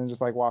mad and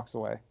just like walks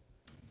away.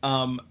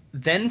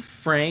 Then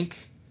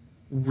Frank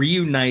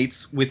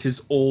reunites with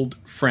his old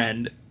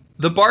friend,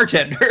 the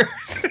bartender.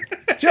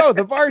 Joe,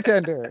 the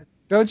bartender.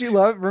 Don't you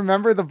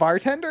remember the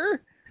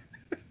bartender?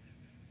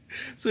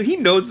 So he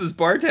knows this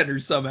bartender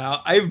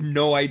somehow. I have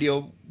no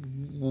idea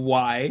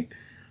why.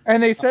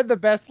 And they said the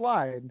best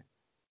line.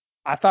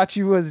 I thought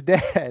you was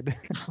dead.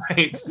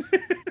 Right.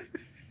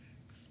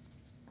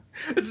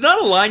 It's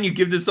not a line you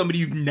give to somebody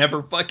you've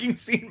never fucking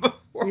seen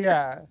before.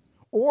 Yeah.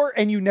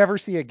 And you never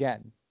see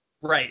again.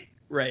 Right.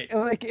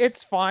 Like,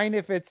 it's fine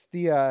if it's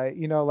the,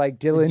 like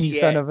Dylan, you DA.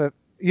 son of a,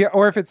 yeah,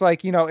 or if it's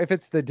like, if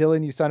it's the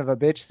Dylan, you son of a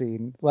bitch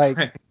scene. Like,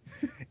 right.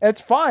 It's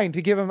fine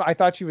to give him, I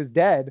thought she was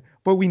dead,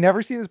 but we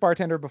never see this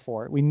bartender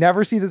before. We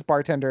never see this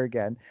bartender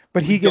again,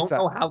 but he gets don't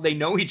know how they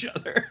know each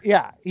other.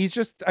 Yeah, he's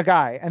just a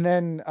guy. And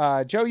then,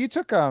 Joe, you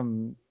took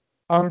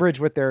umbrage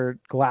with their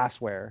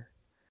glassware.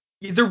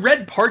 They're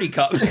red party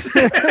cups.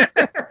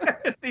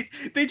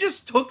 they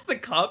just took the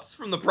cups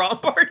from the prom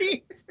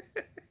party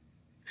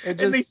and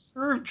they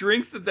served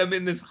drinks at them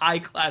in this high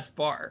class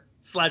bar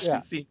 /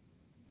 casino.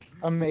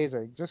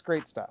 Amazing. Just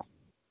great stuff.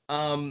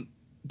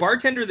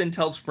 Bartender then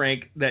tells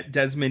Frank that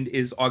Desmond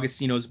is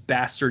Augustino's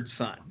bastard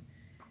son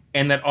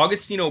and that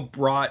Augustino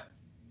brought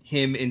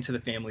him into the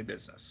family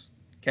business.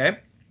 Okay.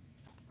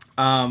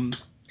 Then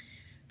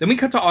we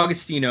cut to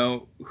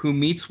Augustino, who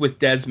meets with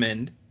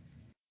Desmond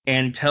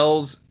and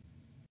tells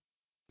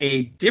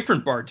a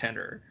different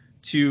bartender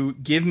to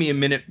give me a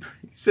minute.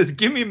 He says,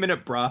 "Give me a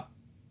minute, brah."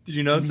 Did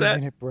you notice that?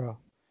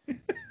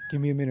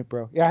 Give me a minute,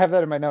 bro. Yeah, I have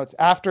that in my notes.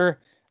 After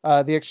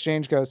the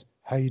exchange goes,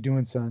 "How you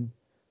doing, son?"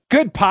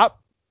 "Good, Pop."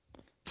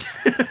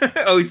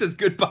 Oh, he says,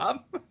 "Good,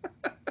 Pop."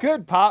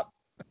 "Good, Pop."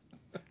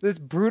 This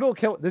brutal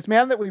kill. This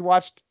man that we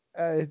watched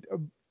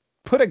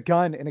put a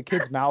gun in a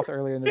kid's mouth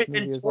earlier in this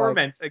movie and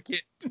torment a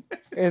kid.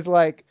 Is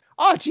like,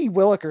 "Oh, gee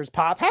willikers,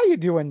 Pop. How you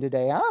doing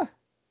today, huh?"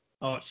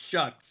 Oh,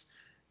 shucks.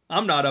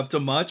 I'm not up to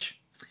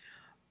much.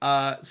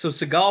 So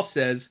Seagal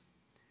says,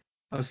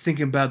 "I was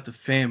thinking about the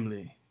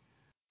family.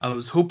 I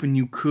was hoping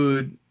you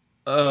could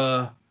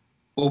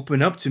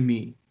open up to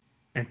me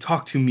and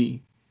talk to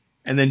me."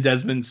 And then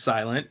Desmond's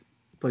silent,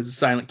 plays a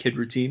silent kid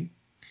routine.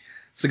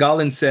 Seagal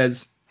then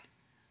says,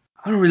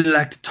 "I don't really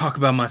like to talk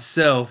about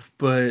myself,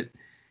 but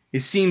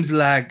it seems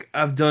like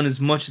I've done as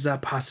much as I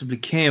possibly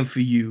can for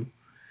you.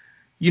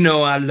 You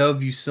know I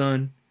love you,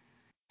 son.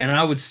 And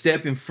I would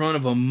step in front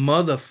of a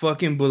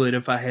motherfucking bullet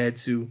if I had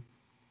to.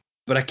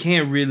 But I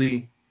can't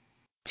really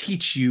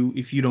teach you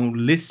if you don't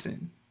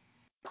listen."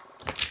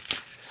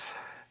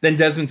 Then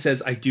Desmond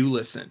says, "I do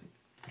listen."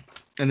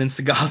 And then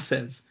Seagal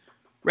says,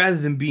 "Rather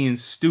than being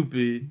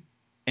stupid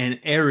and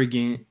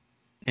arrogant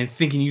and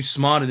thinking you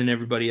smarter than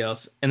everybody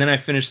else." And then I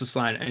finished this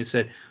line and I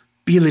said,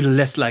 "Be a little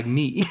less like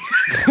me."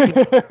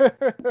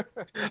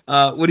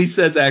 What he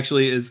says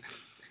actually is,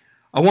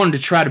 "I wanted to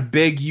try to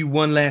beg you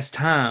one last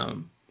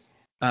time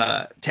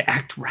to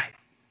act right.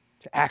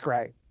 To act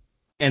right.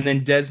 And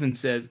then Desmond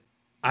says,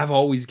 I've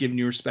always given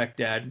you respect,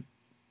 Dad.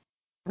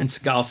 And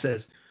Seagal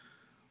says,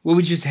 well,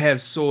 we just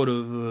have sort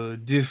of a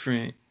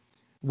different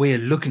way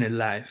of looking at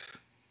life.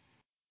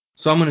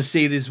 So I'm going to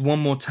say this one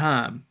more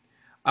time.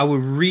 I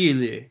would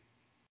really,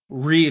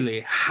 really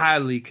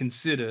highly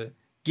consider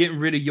getting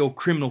rid of your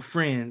criminal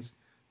friends,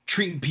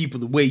 treating people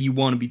the way you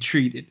want to be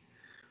treated.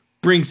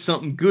 Bring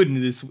something good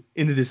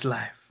into this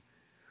life.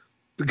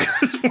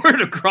 Because we're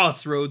at a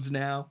crossroads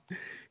now.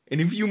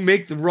 And if you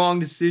make the wrong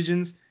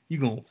decisions, you're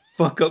going to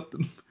fuck up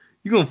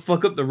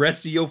the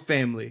rest of your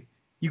family.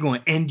 You're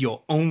going to end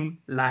your own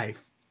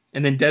life.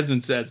 And then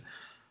Desmond says,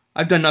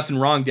 I've done nothing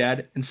wrong,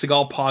 Dad. And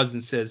Seagal pauses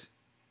and says,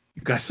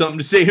 you got something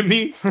to say to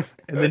me?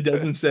 And then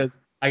Desmond says,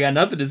 I got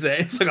nothing to say.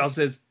 And Seagal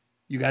says,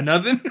 you got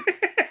nothing?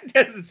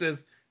 Desmond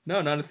says,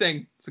 no, not a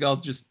thing.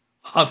 Seagal just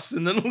huffs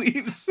and then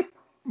leaves.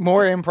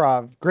 More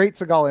improv. Great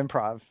Seagal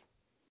improv.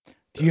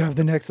 Do you have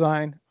the next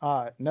line?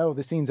 No,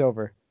 the scene's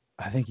over.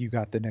 I think you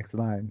got the next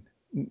line.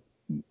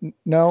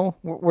 No,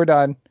 we're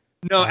done.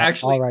 No,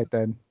 actually, all right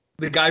then.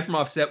 The guy from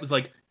Offset was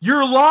like,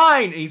 your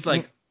line. And he's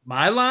like,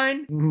 my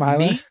line? My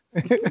Me?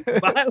 line?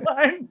 My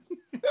line?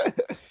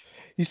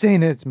 You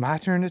saying it's my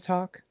turn to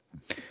talk?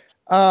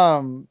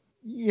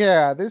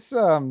 Yeah, this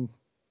That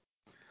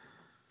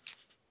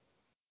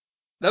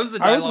was the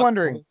dialogue I was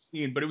wondering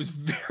scene, but it was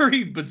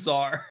very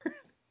bizarre.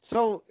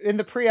 So in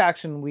the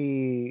pre-action,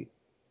 we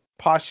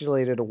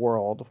postulated a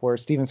world where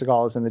Steven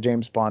Seagal is in the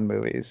James Bond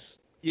movies.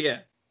 Yeah.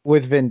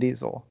 With Vin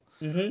Diesel.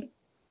 Mm-hmm.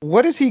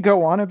 What does he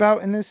go on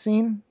about in this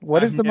scene?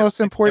 What is the most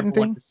important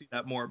thing? Want to see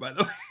that more, by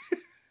the way.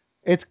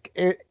 It's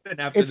going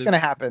to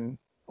happen.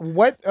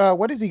 What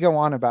does he go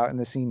on about in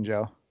the scene,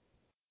 Joe?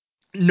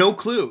 No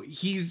clue.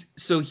 He's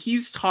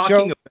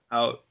talking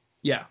about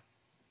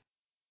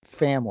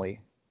family.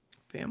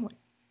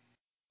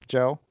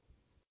 Joe,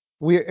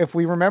 if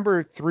we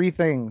remember three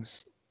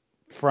things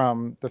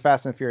from the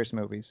Fast and Furious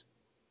movies: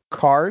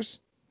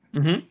 cars,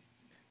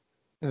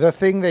 the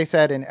thing they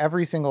said in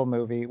every single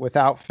movie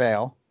without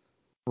fail,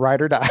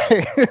 ride or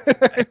die,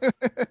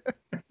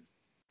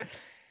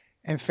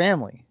 and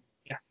family.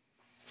 Yeah.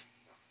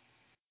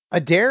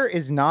 Adair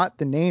is not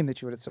the name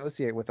that you would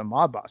associate with a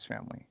mob boss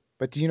family.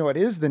 But do you know what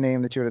is the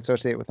name that you would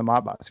associate with the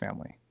mob boss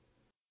family?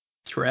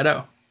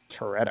 Toretto.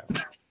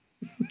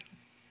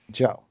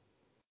 Joe,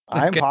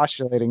 I'm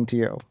postulating to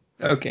you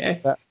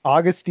that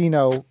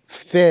Agostino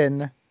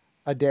Finn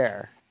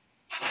Adair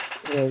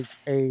is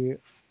a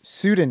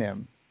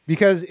pseudonym,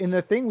 because in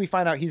the thing we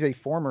find out he's a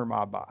former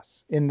mob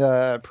boss in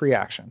the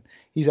pre-action.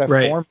 He's a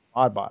former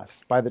mob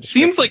boss by the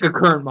description. Seems like a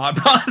current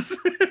mob boss.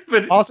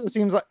 But also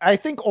seems like, I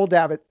think old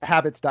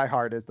habits die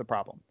hard is the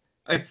problem.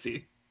 I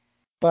see.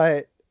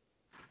 But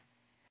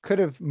could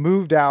have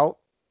moved out,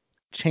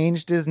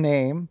 changed his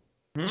name,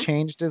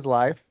 changed his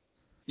life.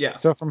 Yeah.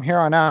 So from here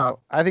on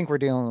out, I think we're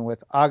dealing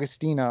with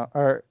Agostino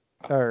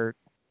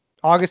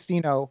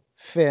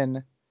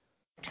Finn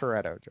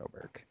Toretto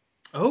Joburg.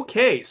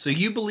 Okay, so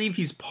you believe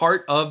he's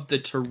part of the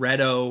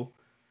Toretto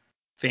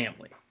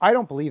family? I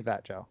don't believe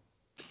that, Joe.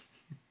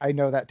 I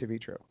know that to be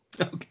true.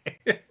 Okay.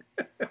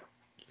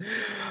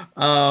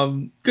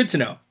 Good to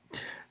know.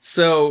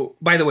 So,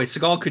 by the way,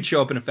 Seagal could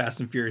show up in a Fast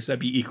and Furious. I'd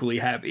be equally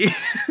happy.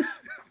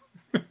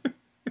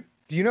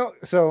 Do you know?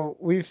 So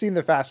we've seen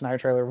the Fast 9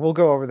 trailer. We'll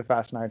go over the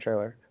Fast 9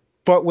 trailer.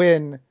 But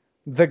when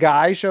the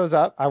guy shows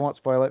up, I won't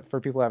spoil it for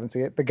people who haven't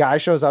seen it. The guy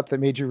shows up that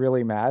made you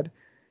really mad.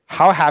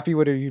 How happy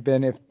would you have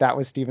been if that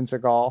was Steven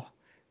Seagal?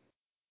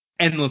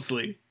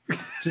 Endlessly.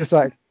 Just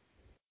like,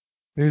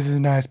 this is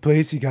a nice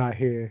place you got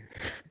here.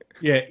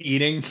 Yeah,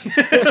 eating.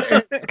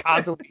 It's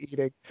constantly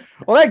eating.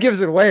 Well, that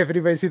gives it away if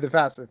anybody's seen the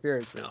Fast and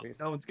Furious movies.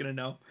 No one's going to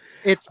know.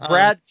 It's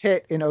Brad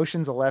Pitt in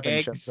Ocean's 11.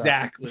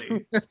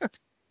 Exactly.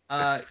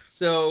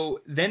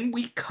 So then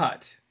we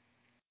cut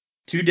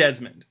to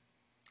Desmond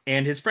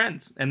and his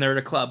friends, and they're at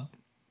a club.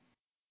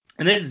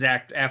 And this is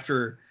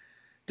after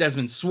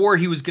Desmond swore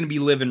he was going to be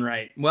living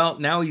right. Well,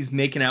 now he's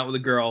making out with a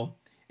girl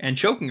and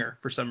choking her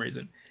for some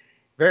reason.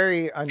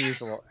 Very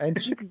unusual.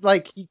 And she,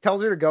 he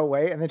tells her to go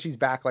away, and then she's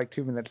back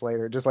 2 minutes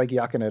later, just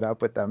yucking it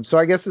up with them. So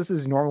I guess this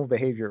is normal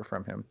behavior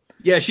from him.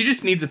 Yeah, she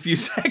just needs a few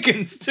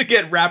seconds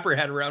to wrap her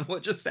head around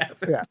what just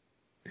happened. Yeah.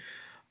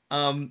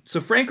 So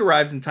Frank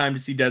arrives in time to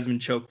see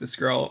Desmond choke this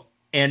girl,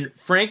 and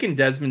Frank and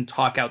Desmond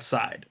talk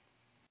outside.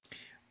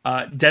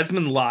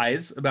 Desmond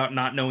lies about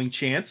not knowing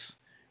Chance,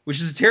 which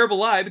is a terrible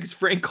lie because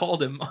Frank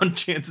called him on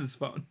Chance's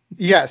phone.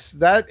 Yes,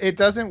 it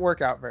doesn't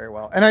work out very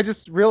well. And I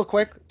just, real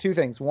quick, two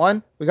things.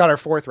 One, we got our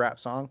fourth rap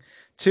song.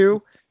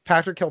 Two,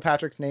 Patrick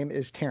Kilpatrick's name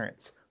is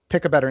Terrence.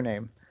 Pick a better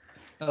name.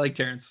 I like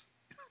Terrence.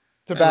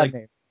 It's a bad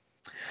name.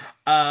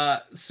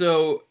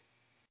 So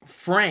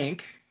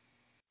Frank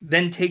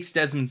then takes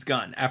Desmond's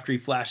gun after he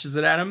flashes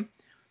it at him,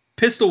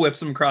 pistol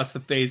whips him across the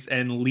face,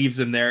 and leaves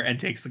him there and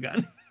takes the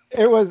gun.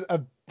 It was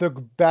the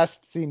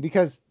best scene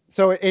because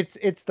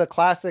it's the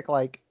classic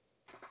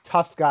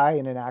tough guy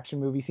in an action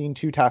movie scene,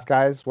 two tough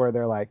guys where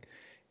they're like,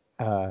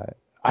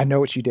 I know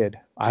what you did.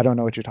 I don't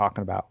know what you're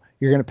talking about.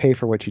 You're going to pay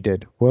for what you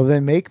did. Well,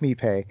 then make me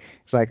pay.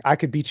 It's like, I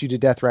could beat you to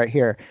death right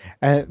here.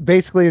 And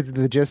basically, it's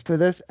the gist of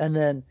this. And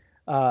then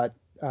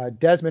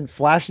Desmond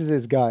flashes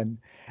his gun,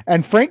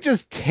 and Frank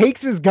just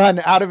takes his gun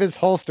out of his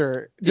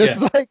holster. Just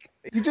like,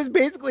 he just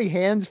basically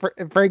hands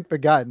Frank the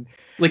gun.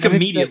 Like, and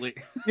immediately.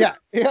 Yeah.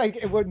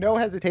 Like, with no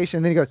hesitation.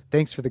 And then he goes,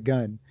 thanks for the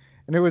gun.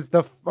 And it was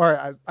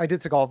I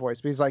did Seagal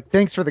voice, but he's like,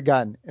 thanks for the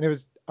gun. And it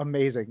was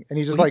amazing. And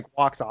he just like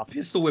walks off.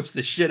 Pistol whips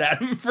the shit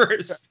out of him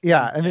first.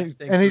 Yeah. And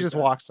he just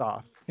walks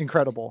off.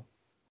 Incredible.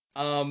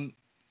 So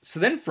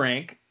then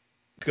Frank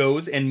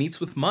goes and meets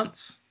with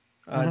Muntz,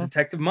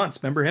 Detective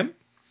Muntz. Remember him?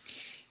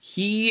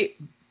 He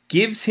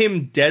gives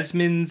him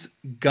Desmond's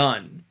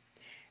gun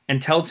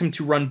and tells him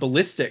to run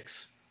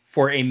ballistics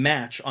for a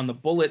match on the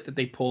bullet that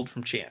they pulled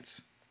from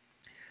Chance.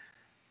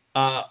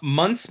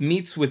 Muntz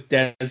meets with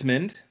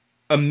Desmond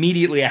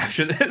immediately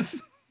after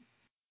this.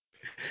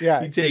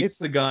 Yeah. He takes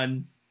the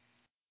gun.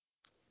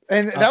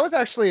 And that was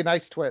actually a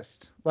nice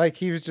twist. Like,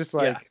 he was just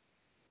like,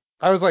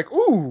 I was like,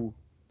 ooh,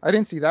 I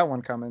didn't see that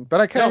one coming, but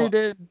I kind of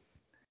did.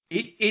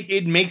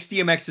 It makes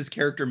DMX's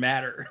character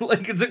matter.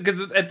 Like,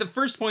 because at the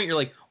first point you're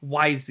like,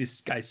 why is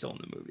this guy still in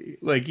the movie?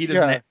 Like, he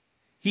doesn't.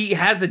 He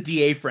has a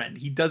DA friend.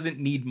 He doesn't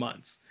need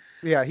Muntz.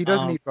 Yeah, he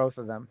doesn't need both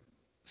of them.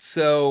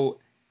 So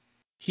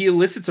he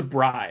elicits a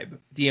bribe.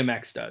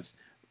 DMX does.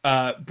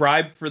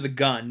 Bribe for the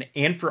gun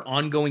and for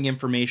ongoing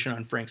information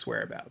on Frank's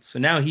whereabouts. So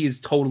now he is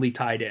totally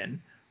tied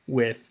in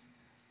with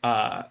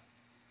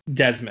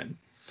Desmond.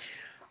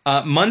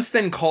 Muntz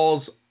then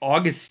calls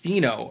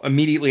Augustino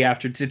immediately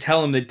after to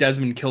tell him that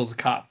Desmond killed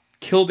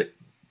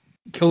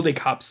a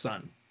cop's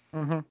son.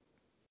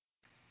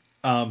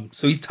 Mm-hmm.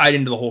 So he's tied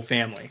into the whole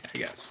family, I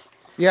guess.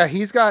 Yeah,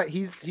 he's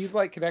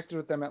like connected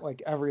with them at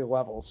like every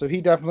level. So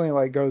he definitely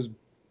like goes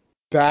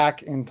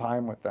back in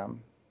time with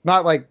them.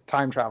 Not like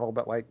time travel,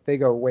 but like they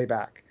go way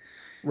back.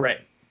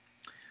 Right.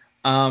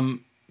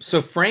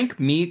 So Frank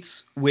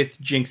meets with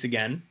Jinx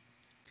again.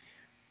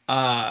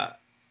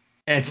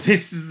 And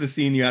this is the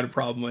scene you had a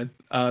problem with.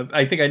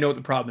 I think I know what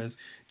the problem is.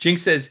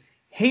 Jinx says,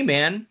 "Hey,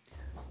 man,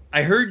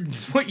 I heard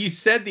what you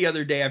said the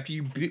other day after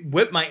you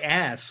whipped my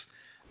ass.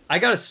 I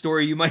got a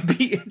story you might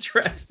be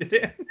interested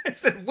in." I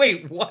said,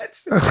 "Wait,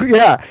 what?"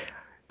 Yeah.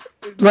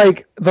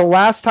 Like, the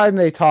last time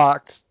they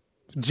talked,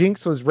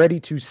 Jinx was ready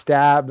to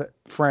stab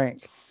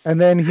Frank. And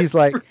then he's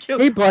like,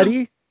 "Hey,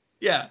 buddy."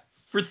 Yeah.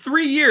 For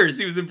 3 years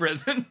he was in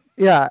prison.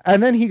 Yeah.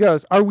 And then he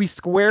goes, "Are we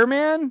square,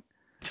 man?"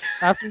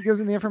 After he gives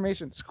him the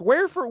information.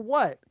 Square for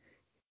what?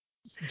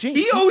 Jinx,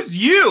 he owes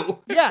you.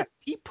 Yeah,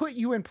 he put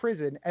you in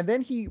prison, and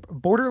then he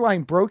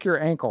borderline broke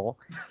your ankle.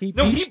 He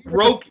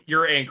broke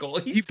your ankle.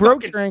 He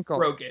broke your ankle.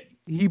 Broke it.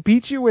 He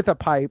beat you with a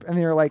pipe, and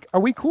you're like,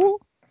 "Are we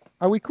cool?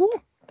 Are we cool?"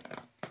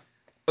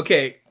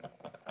 Okay.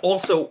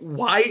 Also,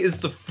 why is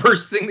the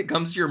first thing that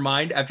comes to your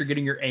mind after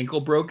getting your ankle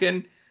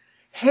broken?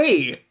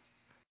 Hey,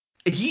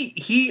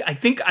 I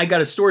think I got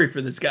a story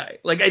for this guy.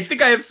 Like, I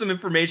think I have some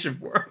information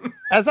for him.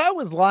 As I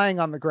was lying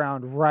on the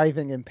ground,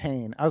 writhing in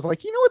pain, I was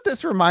like, you know what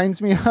this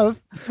reminds me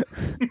of?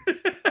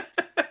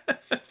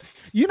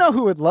 You know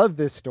who would love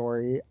this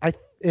story? A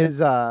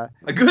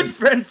good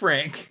friend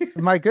Frank.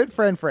 My good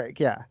friend Frank,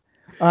 yeah.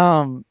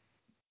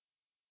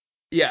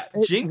 Yeah,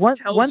 Jinx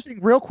tells... One thing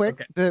real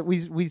quick that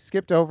we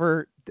skipped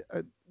over.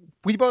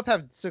 We both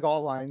have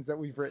Seagal lines that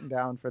we've written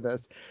down for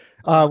this.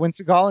 When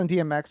Seagal and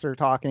DMX are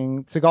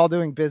talking, Seagal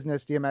doing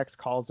business, DMX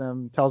calls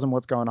him, tells him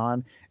what's going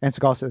on, and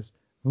Seagal says,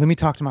 "Let me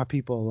talk to my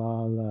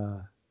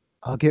people.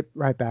 I'll get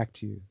right back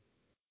to you.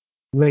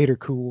 Later,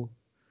 cool."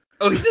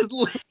 Oh, he says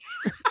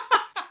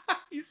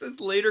he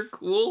says later,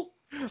 cool?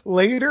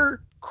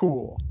 Later,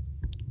 cool.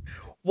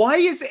 Why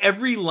is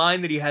every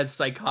line that he has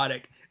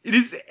psychotic? It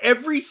is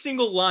every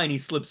single line he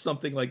slips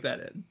something like that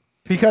in.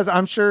 Because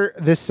I'm sure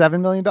this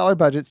 $7 million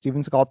budget,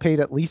 Steven Seagal paid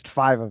at least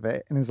 5 of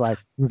it, and is like,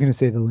 "We're gonna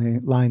say the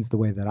lines the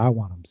way that I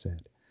want them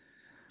said.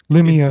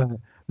 Let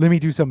me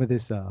do some of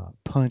this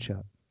punch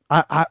up.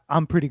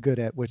 I'm pretty good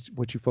at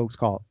what you folks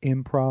call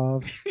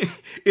improv."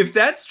 If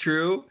that's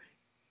true,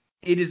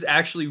 it is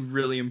actually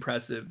really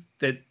impressive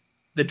that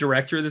the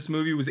director of this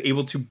movie was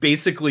able to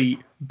basically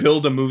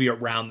build a movie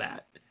around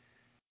that.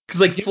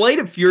 Because like Flight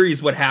of Fury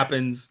is what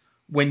happens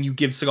when you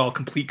give Seagal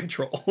complete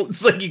control.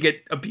 It's like you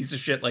get a piece of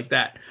shit like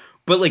that.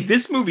 But like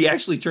this movie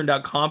actually turned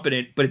out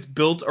competent, but it's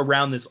built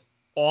around this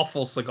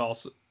awful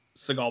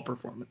Seagal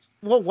performance.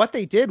 Well, what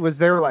they did was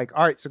they were like,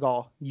 "All right,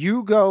 Seagal,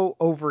 you go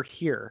over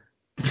here.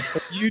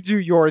 You do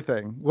your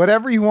thing.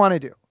 Whatever you want to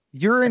do.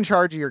 You're in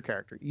charge of your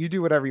character. You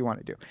do whatever you want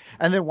to do."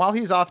 And then while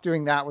he's off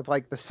doing that with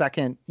like the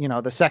second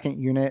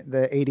unit,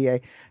 the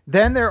ADA,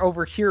 then they're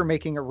over here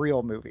making a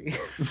real movie.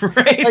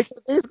 Right. Like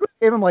they basically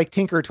gave him like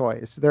Tinker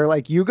Toys. They're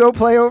like, "You go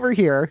play over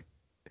here.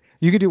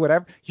 You can do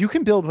whatever. You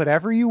can build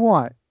whatever you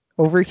want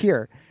over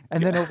here.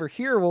 And then over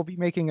here we'll be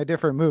making a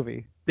different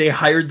movie." They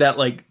hired that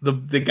like the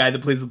guy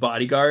that plays the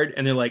bodyguard,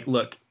 and they're like,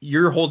 "Look,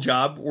 your whole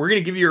job, we're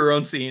gonna give you your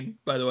own scene,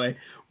 by the way,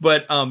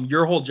 but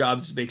your whole job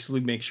is to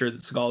basically make sure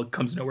that Seagal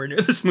comes nowhere near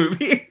this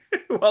movie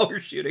while we're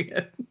shooting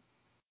it."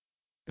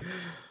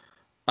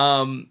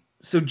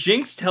 So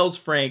Jinx tells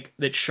Frank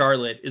that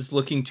Charlotte is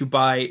looking to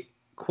buy,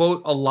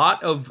 quote, a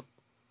lot of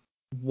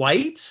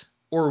white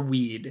or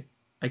weed.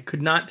 I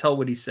could not tell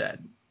what he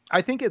said.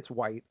 I think it's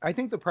white. I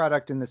think the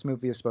product in this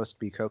movie is supposed to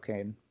be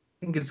cocaine.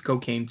 I think it's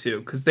cocaine too,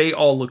 because they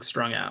all look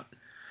strung out.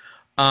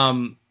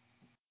 And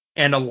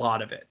a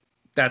lot of it.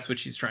 That's what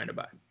she's trying to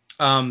buy.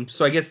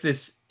 So I guess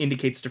this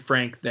indicates to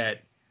Frank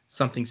that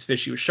something's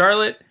fishy with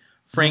Charlotte.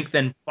 Frank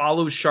then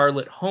follows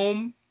Charlotte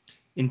home,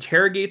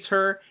 interrogates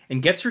her,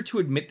 and gets her to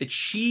admit that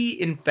she,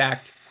 in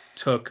fact,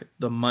 took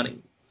the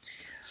money.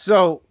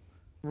 So,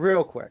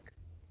 real quick,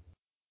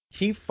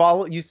 he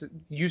followed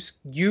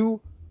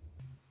you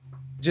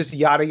just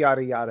yada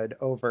yada yada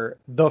over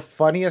the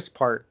funniest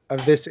part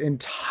of this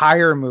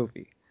entire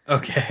movie.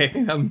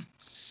 Okay, I'm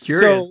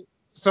curious.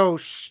 So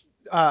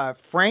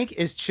Frank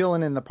is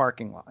chilling in the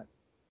parking lot.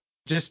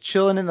 Just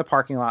chilling in the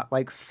parking lot,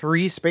 like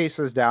 3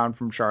 spaces down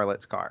from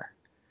Charlotte's car.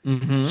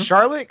 Mm-hmm.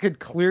 Charlotte could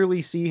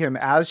clearly see him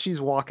as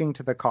she's walking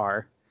to the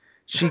car.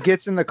 She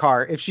gets in the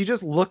car. If she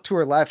just looked to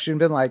her left, she'd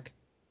been like,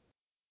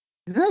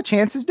 isn't that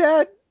Chance's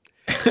dad?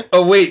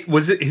 Oh, wait,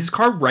 was it his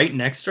car right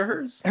next to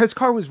hers? His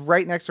car was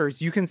right next to hers.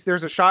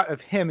 There's a shot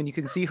of him and you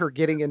can see her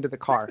getting into the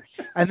car.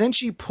 And then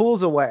she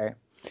pulls away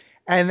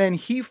and then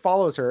he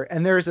follows her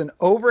and there's an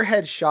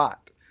overhead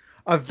shot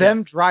of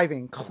them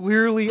driving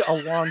clearly a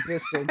long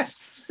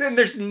distance. And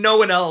there's no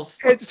one else.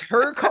 It's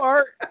her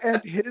car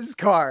and his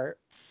car.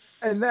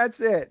 And that's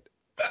it.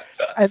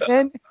 And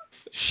then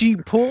she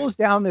pulls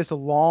down this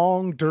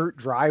long dirt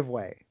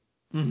driveway.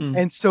 Mm-hmm.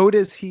 And so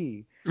does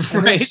he.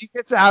 And then she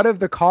gets out of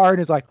the car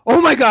and is like,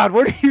 oh my God,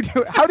 what are you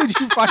doing? How did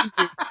you find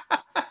me?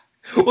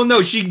 Well,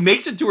 no, she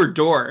makes it to her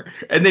door.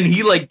 And then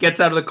he like gets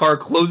out of the car,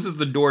 closes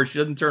the door. She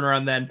doesn't turn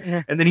around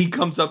then. And then he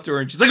comes up to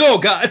her and she's like, oh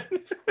God.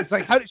 It's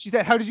like, she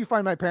said, how did you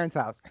find my parents'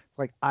 house?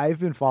 Like, I've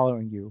been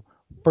following you.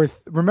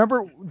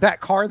 Remember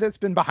that car that's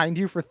been behind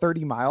you for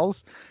 30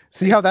 miles?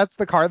 See how that's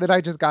the car that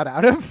I just got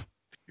out of?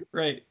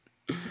 Right.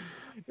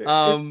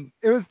 It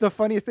was the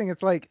funniest thing.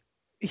 It's like,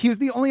 he was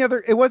the only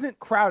other. It wasn't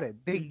crowded.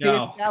 They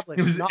established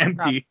it was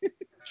empty.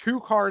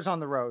 2 cars on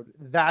the road.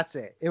 That's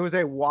it. It was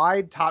a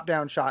wide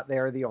top-down shot. They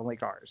are the only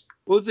cars.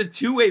 Well, it's a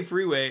 2-way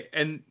freeway,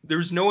 and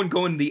there's no one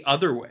going the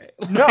other way.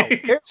 No,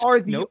 there are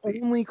the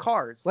only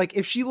cars. Like,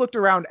 if she looked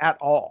around at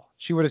all,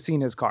 she would have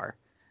seen his car.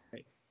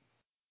 Right.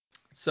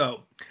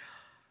 So,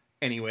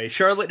 anyway,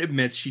 Charlotte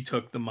admits she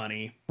took the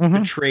money,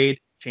 betrayed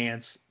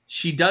Chance.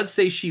 She does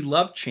say she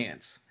loved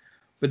Chance,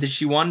 but that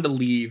she wanted to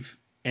leave,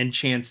 and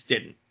Chance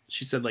didn't.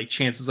 She said, like,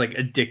 Chance was, like,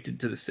 addicted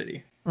to the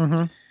city.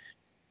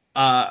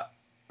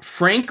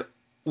 Frank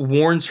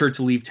warns her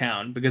to leave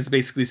town because it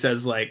basically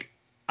says, like,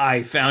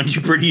 I found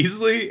you pretty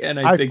easily, and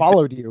I think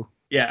followed you.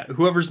 Yeah,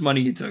 whoever's money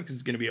you took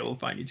is going to be able to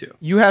find you, too.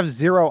 You have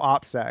 0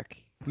 OPSEC.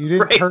 You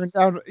didn't turn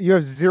down. You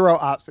have 0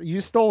 OPSEC.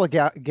 You stole a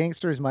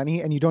gangster's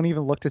money, and you don't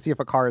even look to see if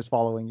a car is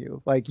following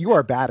you. Like, you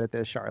are bad at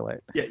this,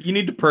 Charlotte. Yeah, you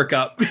need to perk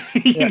up.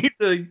 You need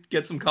to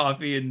get some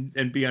coffee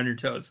and be on your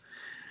toes.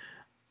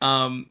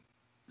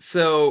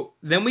 So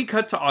then we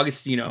cut to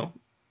Augustino,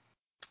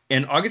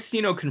 and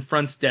Augustino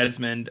confronts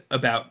Desmond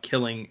about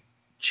killing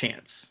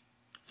Chance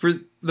for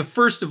the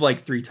first of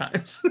like 3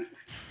 times.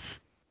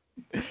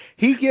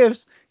 He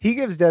gives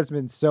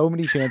Desmond so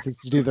many chances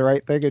to do the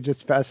right thing and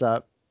just fess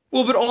up.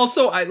 Well, but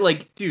also I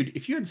like, dude,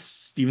 if you had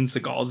Steven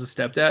Seagal as a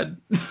stepdad,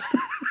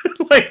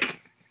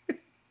 like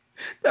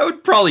that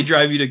would probably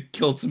drive you to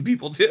kill some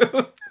people too.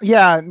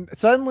 Yeah,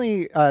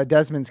 suddenly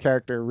Desmond's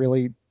character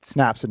really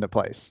snaps into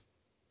place.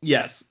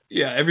 Yes.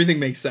 Yeah, everything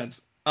makes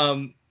sense.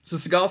 So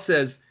Seagal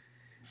says,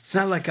 it's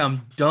not like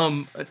I'm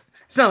dumb.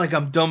 It's not like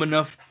I'm dumb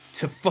enough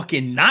to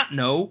fucking not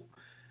know.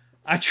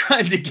 I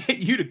tried to get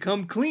you to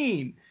come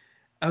clean.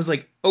 I was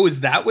like, oh,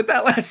 is that what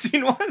that last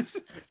scene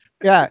was?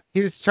 Yeah,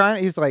 he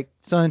was like,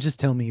 son, just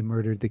tell me you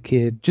murdered the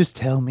kid. Just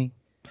tell me.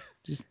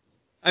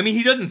 I mean,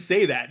 he doesn't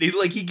say that.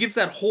 He gives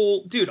that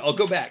whole, dude, I'll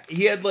go back.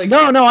 He had like.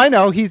 No, I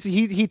know.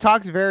 He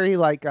talks very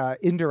like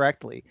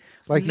indirectly.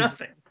 Like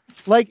nothing.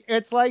 Like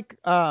it's like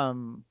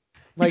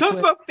he talks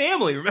about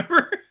family,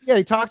 remember? Yeah,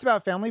 he talks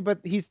about family,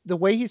 but the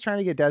way he's trying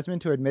to get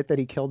Desmond to admit that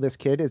he killed this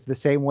kid is the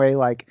same way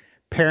like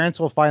parents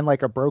will find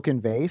like a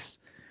broken vase.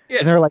 Yeah.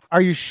 And they're like,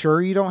 are you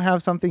sure you don't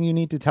have something you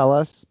need to tell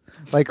us?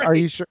 Like, right. Are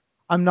you sure?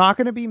 I'm not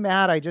going to be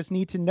mad. I just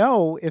need to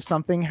know if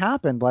something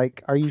happened.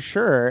 Like, are you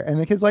sure? And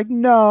the kid's like,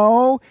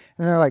 no.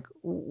 And they're like,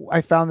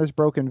 I found this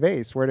broken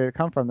vase. Where did it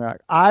come from? They're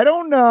like, I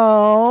don't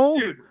know.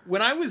 Dude,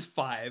 when I was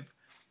 5,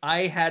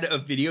 I had a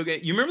video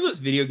game. You remember those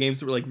video games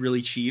that were like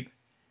really cheap?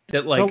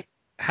 That like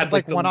had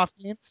like one-off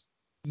games?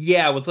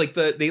 Yeah, with like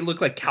they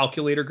look like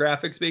calculator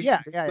graphics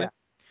basically. Yeah.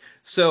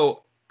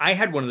 So I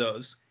had one of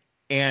those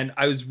and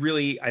I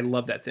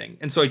loved that thing.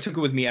 And so I took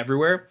it with me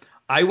everywhere.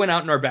 I went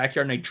out in our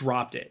backyard and I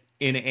dropped it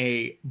in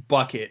a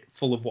bucket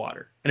full of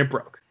water and it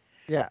broke.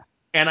 Yeah.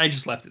 And I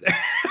just left it there.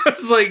 I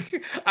was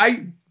like,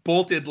 I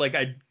bolted like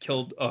I'd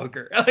killed a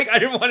hooker. Like I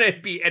didn't want to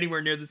be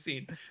anywhere near the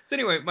scene. So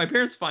anyway, my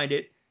parents find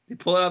it. They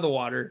pull it out of the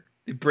water.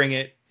 They bring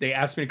it. They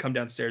ask me to come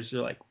downstairs.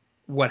 They're like,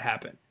 what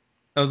happened?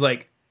 I was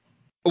like,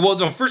 Well,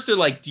 no, first they're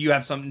like, do you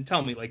have something to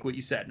tell me? Like what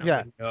you said. And I was Yeah.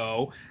 like,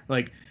 no.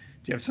 Like, do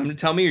you have something to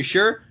tell me? You're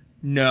sure?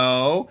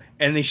 No.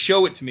 And they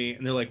show it to me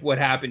and they're like, what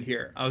happened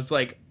here? I was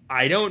like,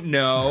 I don't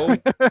know.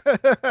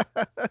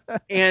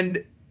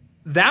 And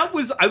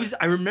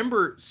I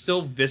remember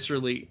still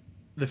viscerally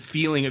the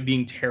feeling of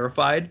being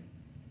terrified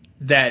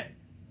that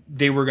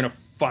they were going to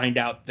find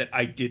out that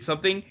I did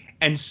something.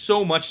 And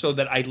so much so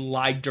that I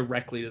lied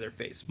directly to their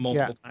face Yeah.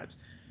 multiple times.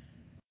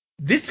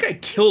 This guy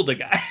killed a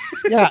guy.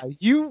 Yeah,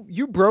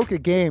 you broke a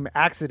game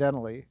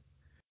accidentally.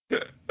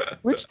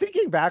 Which,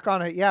 thinking back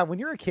on it, yeah, when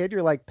you're a kid,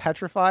 you're like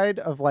petrified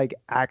of like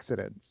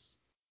accidents.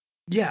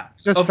 Yeah.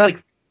 Just Of fe-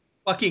 like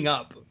fucking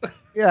up.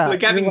 yeah,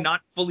 Like having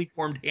not fully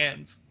formed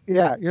hands.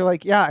 you're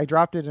like, yeah, I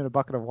dropped it in a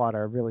bucket of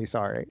water. I'm really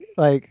sorry.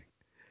 Like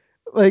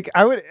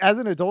I would, as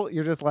an adult,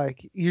 you're just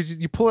like,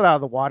 you pull it out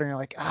of the water and you're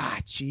like,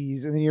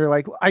 geez, and then you're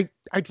like, I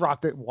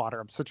dropped it in water.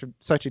 I'm such an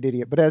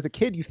idiot. But as a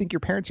kid, you think your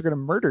parents are gonna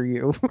murder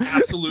you.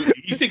 Absolutely.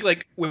 You think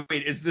like,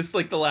 wait, is this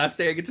like the last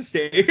day I get to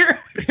stay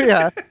here?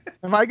 Yeah.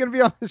 Am I gonna be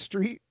on the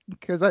street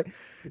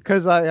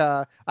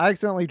I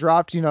accidentally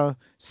dropped,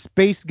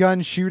 space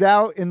gun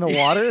shootout in the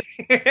water?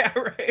 Yeah,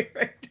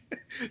 right.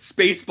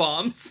 Space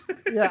bombs.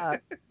 Yeah.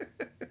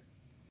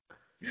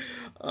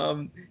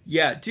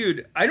 Yeah,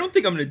 dude, I don't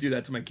think I'm gonna do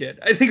that to my kid.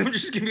 I think I'm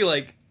just gonna be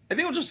like, I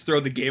think I'll just throw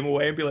the game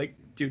away and be like,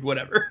 dude,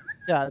 whatever.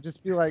 Yeah,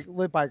 just be like,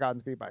 let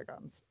bygones be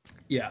bygones.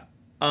 Yeah.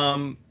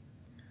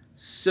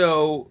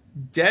 So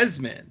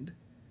Desmond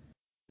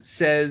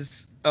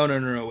says, oh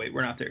no, wait,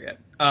 we're not there yet.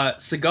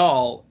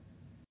 Seagal.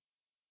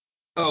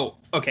 Oh,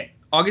 okay.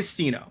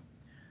 Augustino,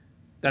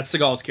 that's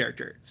Seagal's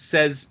character,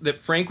 says that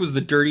Frank was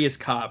the dirtiest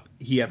cop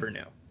he ever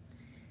knew.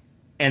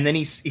 And then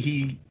he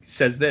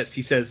says this.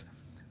 He says,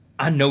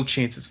 I know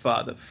Chance's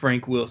father,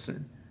 Frank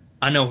Wilson.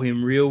 I know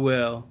him real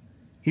well.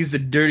 He's the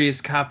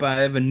dirtiest cop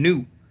I ever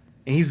knew,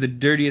 and he's the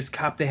dirtiest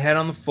cop they had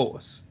on the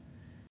force.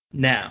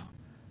 Now,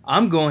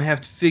 I'm going to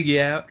have to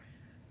figure out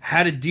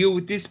how to deal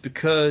with this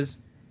because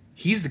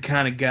he's the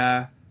kind of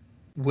guy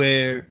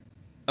where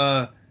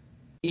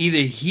either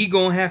he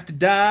going to have to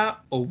die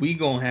or we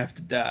going to have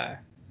to die.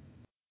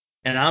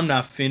 And I'm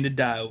not finna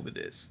die over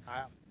this.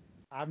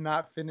 I'm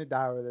not finna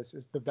die over this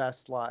is the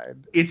best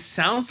line. It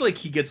sounds like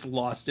he gets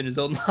lost in his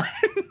own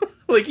line.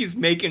 Like he's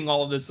making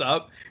all of this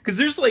up. Because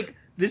there's like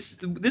this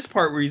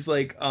part where he's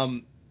like,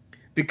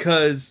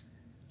 because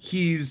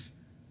he's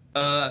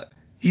the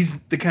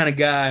kind of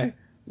guy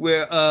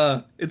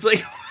where it's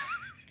like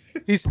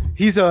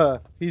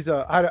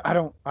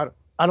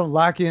I don't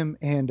like him,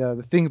 and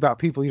the thing about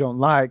people you don't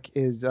like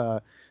is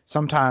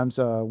sometimes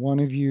one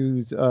of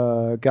you's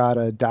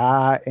gotta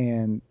die,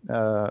 and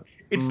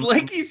it's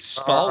like he's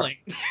stalling.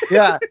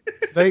 yeah,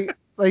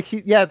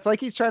 it's like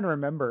he's trying to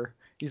remember.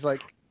 He's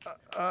like,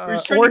 Or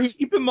he's trying to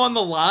keep him on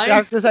the line. Yeah, I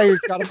was gonna say he's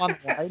got him on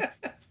the line.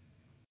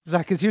 It's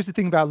like, because here's the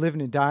thing about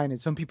living and dying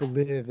is some people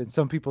live and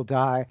some people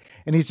die,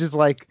 and he's just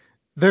like,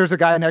 there's a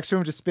guy next to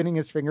him just spinning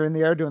his finger in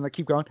the air, doing like,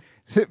 keep going,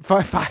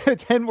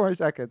 10 more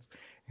seconds.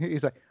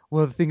 He's like,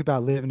 well, the thing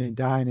about living and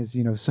dying is,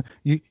 so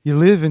you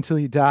live until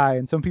you die,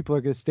 and some people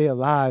are gonna stay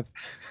alive,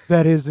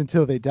 that is,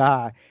 until they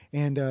die,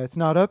 and it's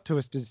not up to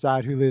us to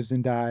decide who lives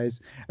and dies.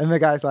 And the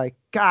guy's like,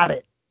 got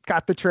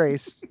the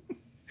trace.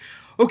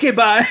 Okay,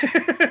 bye.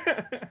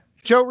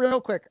 Joe, real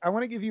quick, I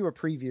want to give you a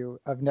preview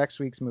of next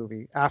week's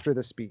movie after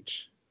the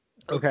speech.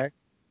 Okay.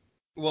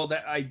 Well,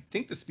 I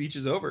think the speech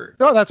is over.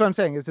 No, that's what I'm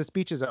saying, is the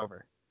speech is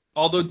over.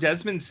 Although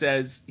Desmond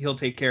says he'll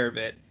take care of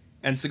it,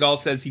 and Seagal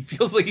says he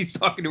feels like he's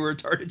talking to a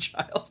retarded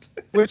child.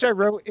 Which I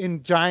wrote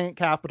in giant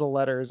capital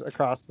letters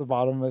across the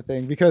bottom of the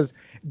thing, because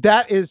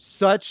that is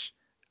such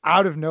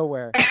out of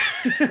nowhere.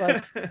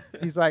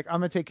 He's like,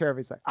 I'm going to take care of it.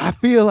 He's like, I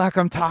feel like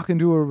I'm talking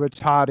to a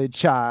retarded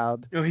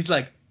child. He's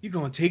like, you're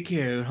going to take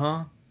care of it,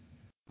 huh?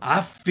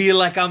 I feel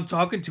like I'm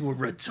talking to a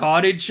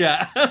retarded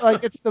child.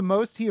 Like, it's the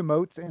most he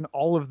emotes in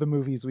all of the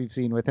movies we've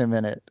seen with him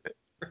in it.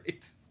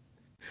 Right.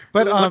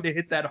 But really wanted to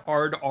hit that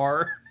hard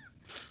R.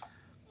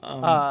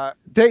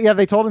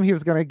 They told him he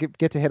was going to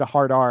get to hit a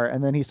hard R,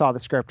 and then he saw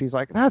the script. He's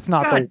like, that's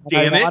not God the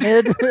damn one I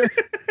wanted.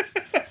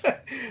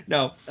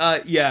 No.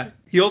 Yeah.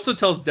 He also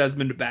tells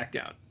Desmond to back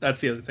down. That's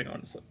the other thing,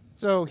 honestly.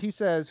 So he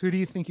says, who do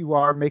you think you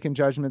are, making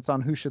judgments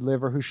on who should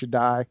live or who should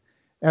die?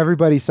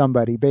 Everybody's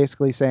somebody,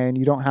 basically saying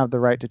you don't have the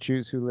right to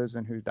choose who lives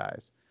and who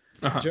dies.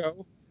 Uh-huh.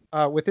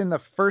 Joe, within the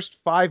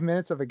first 5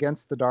 minutes of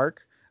Against the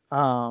Dark,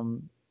 Steven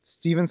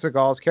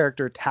Seagal's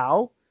character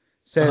Tao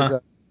says,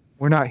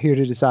 we're not here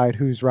to decide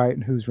who's right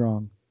and who's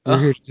wrong. We're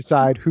here to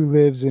decide who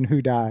lives and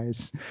who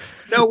dies.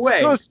 No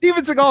way. So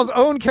Steven Seagal's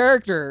own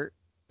character.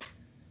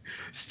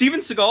 Steven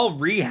Seagal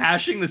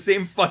rehashing the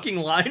same fucking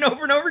line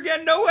over and over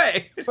again? No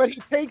way. But he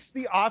takes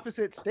the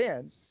opposite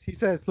stance. He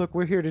says, look,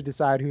 we're here to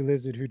decide who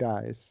lives and who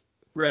dies.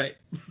 Right.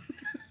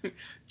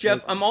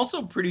 Jeff, I'm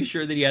also pretty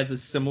sure that he has a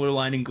similar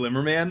line in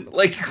Glimmerman,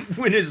 like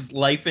when his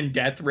life and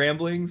death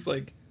ramblings,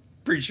 like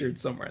pretty sure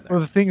it's somewhere in there. Well,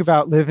 the thing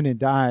about living and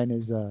dying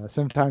is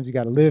sometimes you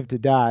got to live to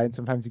die, and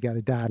sometimes you got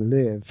to die to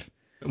live.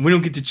 And we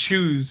don't get to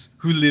choose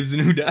who lives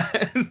and who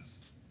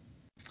dies.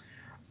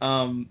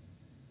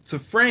 So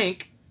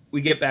Frank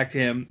we get back to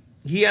him.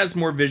 He has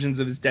more visions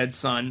of his dead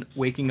son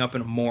waking up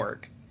in a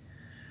morgue.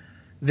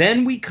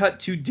 Then we cut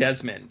to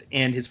Desmond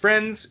and his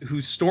friends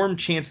who storm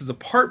Chance's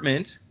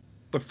apartment,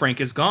 but Frank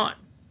is gone.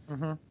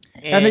 Mm-hmm.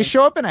 And they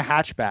show up in a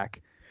hatchback.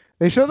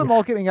 They show them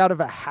all getting out of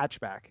a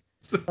hatchback.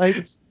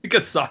 Like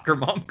a soccer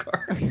mom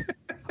car.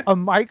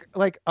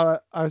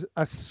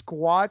 A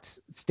squat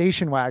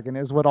station wagon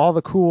is what all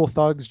the cool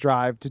thugs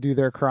drive to do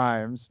their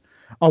crimes.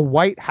 A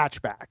white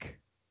hatchback.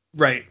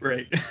 Right.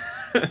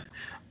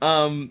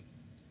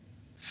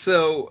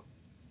 So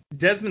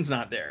Desmond's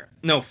not there.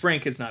 No,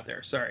 Frank is not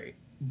there. Sorry.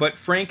 But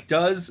Frank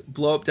does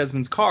blow up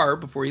Desmond's car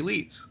before he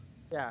leaves.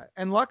 Yeah,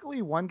 and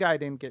luckily one guy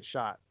didn't get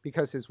shot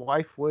because his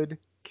wife would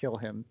kill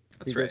him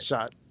if he gets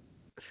shot.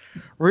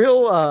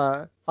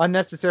 Real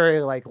unnecessary,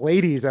 like,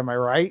 ladies, am I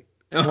right?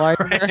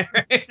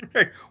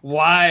 Right.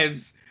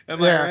 Wives,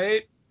 am I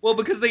right? Well,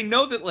 because they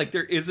know that, like,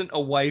 there isn't a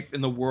wife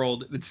in the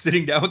world that's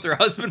sitting down with her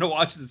husband to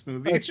watch this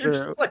movie. That's true.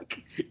 Just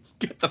like,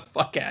 get the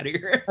fuck out of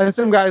here. And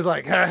some guy's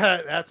like,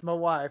 that's my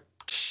wife.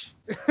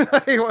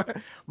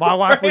 My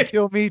wife would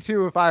kill me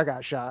too if I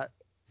got shot.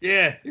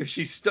 Yeah, if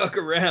she stuck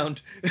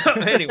around.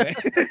 Anyway.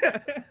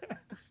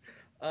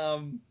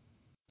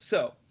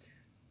 So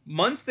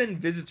Muntz then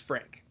visits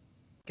Frank.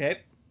 Okay.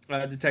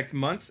 Detective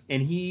Muntz.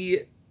 And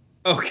here's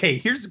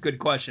a good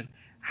question.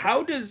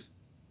 How does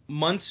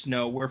Muntz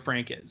know where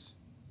Frank is?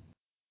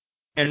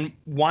 And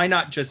why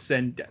not just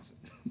send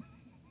Desmond?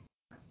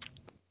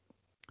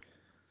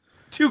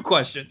 Two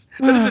questions.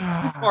 That is a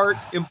two-part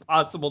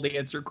impossible to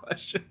answer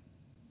question.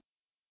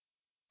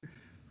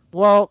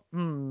 Well,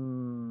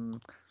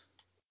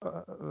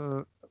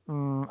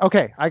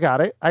 okay, I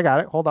got it.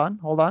 Hold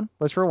on.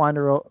 Let's rewind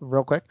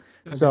real quick.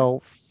 Okay. So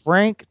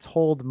Frank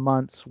told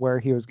Muntz where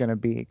he was going to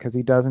be because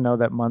he doesn't know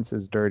that Muntz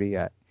is dirty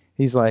yet.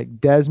 He's like,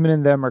 Desmond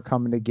and them are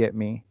coming to get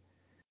me.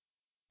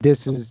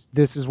 This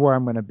is where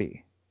I'm going to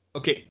be.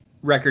 Okay,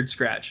 record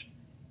scratch.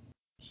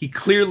 He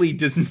clearly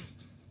does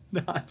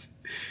not.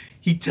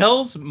 He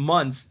tells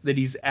Muntz that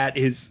he's at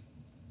his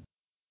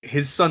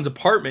son's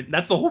apartment.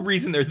 That's the whole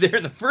reason they're there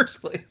in the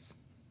first place.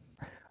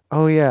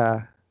 Oh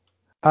yeah.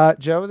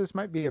 Joe, this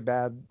might be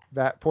a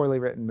poorly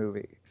written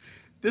movie.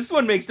 This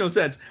one makes no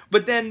sense.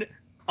 But then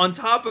on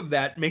top of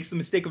that, makes the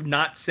mistake of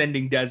not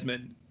sending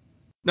Desmond.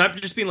 Not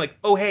just being like,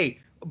 oh hey,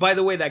 by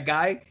the way, that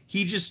guy,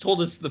 he just told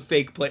us the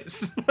fake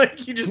place.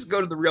 Like, you just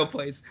go to the real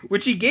place,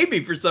 which he gave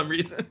me for some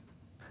reason.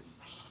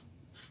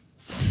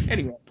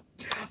 Anyway.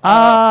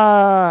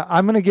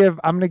 I'm gonna give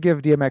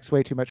DMX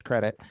way too much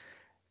credit.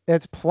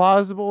 It's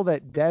plausible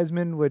that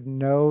Desmond would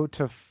know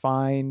to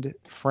find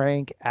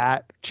Frank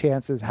at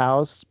Chance's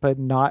house, but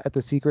not at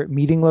the secret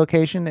meeting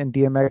location, and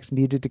DMX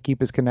needed to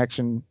keep his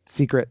connection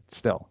secret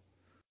still.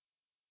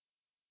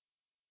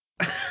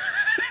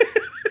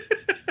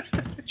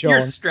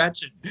 You're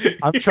stretching.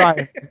 I'm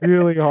trying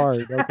really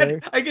hard,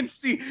 okay? I can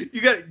see.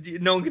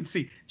 No one can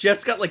see.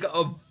 Jeff's got like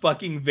a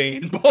fucking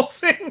vein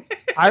pulsing.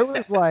 I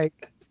was like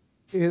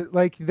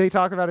they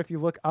talk about if you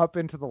look up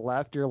and to the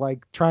left, you're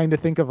like trying to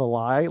think of a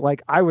lie.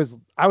 Like I was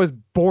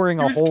boring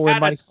a hole in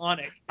my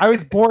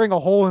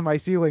my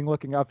ceiling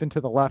looking up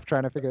into the left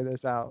trying to figure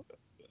this out.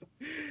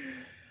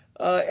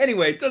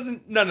 Anyway,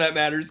 none of that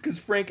matters because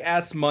Frank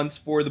asks Muntz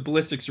for the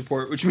ballistics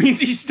report, which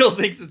means he still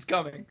thinks it's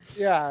coming.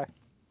 Yeah.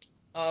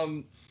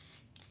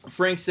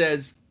 Frank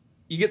says,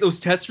 "You get those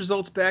test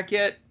results back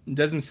yet?" And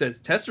Desmond says,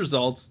 "Test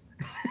results,"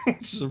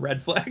 which is a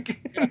red flag.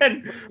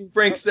 And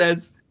Frank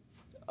says,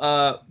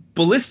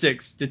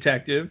 "Ballistics,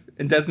 detective."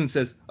 And Desmond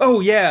says, "Oh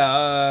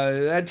yeah,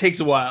 that takes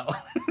a while.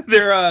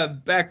 They're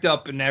backed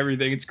up and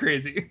everything. It's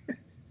crazy."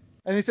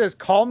 And he says,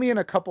 "Call me in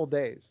a couple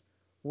days."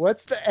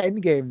 What's the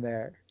end game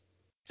there?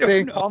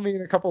 Saying, "Call me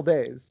in a couple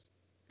days."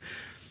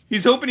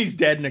 He's hoping he's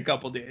dead in a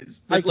couple days.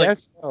 But, I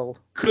guess so.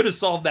 Could have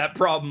solved that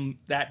problem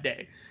that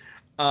day.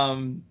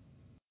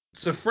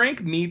 So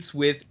Frank meets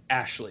with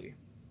Ashley.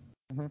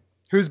 Mm-hmm.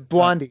 Who's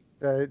Blondie,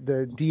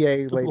 the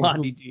DA lady.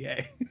 Blondie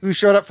DA. Who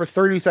showed up for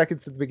 30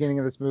 seconds at the beginning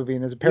of this movie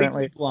and is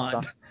apparently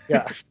blonde.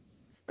 Yeah.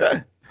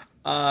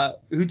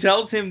 Who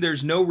tells him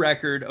there's no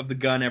record of the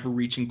gun ever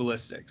reaching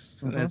ballistics.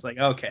 Mm-hmm. And it's like,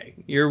 okay,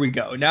 here we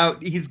go. Now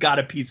he's got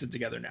to piece it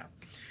together now.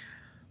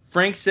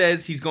 Frank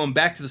says he's going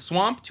back to the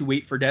swamp to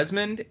wait for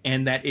Desmond,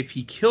 and that if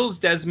he kills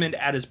Desmond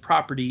at his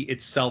property,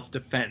 it's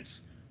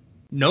self-defense.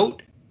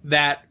 Note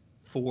that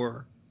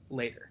for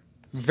later.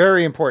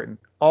 Very important.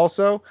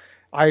 Also,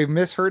 I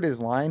misheard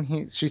his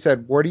line. She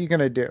said, "What are you going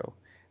to do?"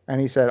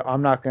 And he said,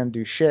 "I'm not going to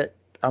do shit.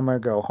 I'm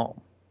going to go home."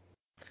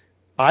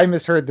 I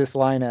misheard this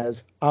line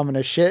as, "I'm going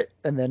to shit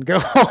and then go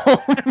home."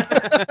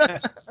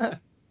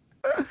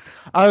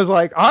 I was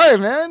like, all right,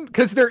 man,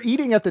 because they're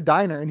eating at the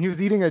diner and he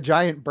was eating a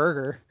giant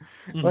burger.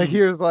 Mm-hmm. Like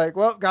he was like,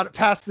 well, got to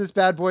pass this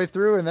bad boy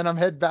through and then I'm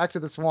headed back to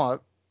the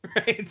swamp.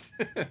 Right.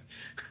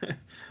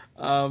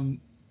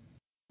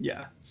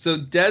 Yeah. So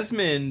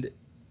Desmond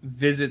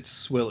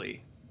visits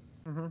Swilly.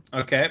 Mm-hmm.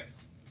 Okay.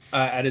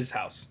 At his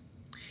house.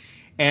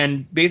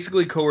 And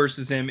basically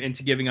coerces him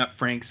into giving up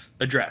Frank's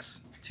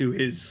address to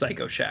his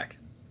Psycho Shack.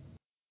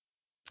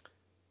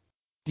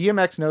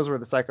 DMX knows where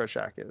the Psycho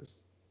Shack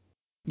is.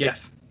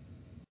 Yes.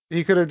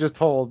 He could have just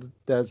told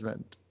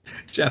Desmond.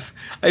 Jeff,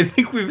 I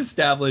think we've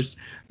established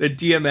that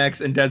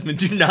DMX and Desmond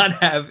do not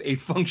have a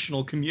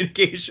functional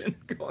communication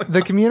going on.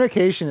 The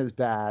communication is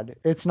bad.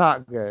 It's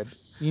not good.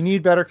 You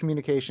need better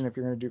communication if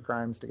you're going to do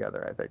crimes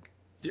together, I think.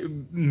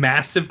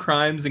 Massive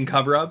crimes and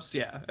cover-ups?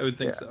 Yeah, I would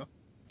think so.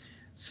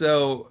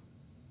 So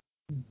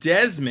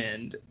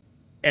Desmond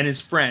and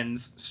his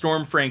friends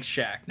storm Frank's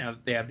shack now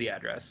that they have the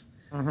address.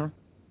 Mm-hmm.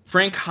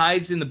 Frank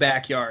hides in the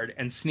backyard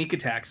and sneak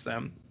attacks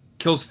them,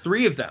 kills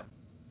 3 of them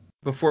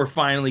before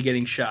finally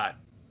getting shot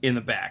in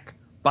the back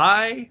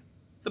by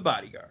the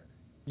bodyguard.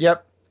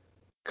 Yep.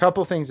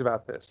 Couple things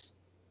about this.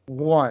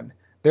 One,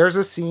 there's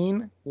a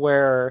scene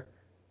where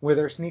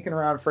they're sneaking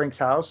around Frank's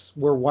house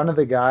where one of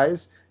the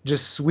guys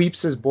just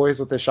sweeps his boys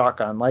with a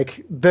shotgun.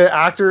 Like the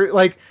actor,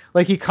 like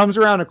he comes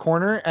around a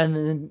corner and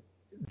then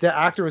the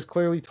actor was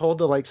clearly told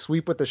to like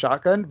sweep with the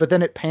shotgun, but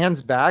then it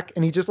pans back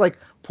and he just like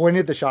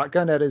pointed the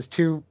shotgun at his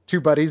two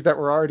buddies that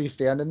were already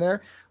standing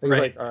there. He's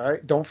like, all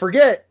right, don't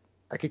forget,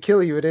 I could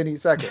kill you at any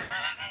second.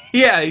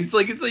 Yeah, he's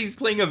like, it's like he's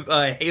playing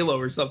a Halo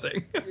or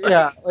something.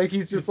 Yeah, like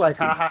he's just like,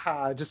 ha ha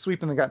ha, just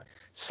sweeping the gun.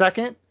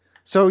 Second,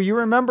 so you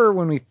remember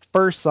when we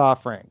first saw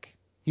Frank,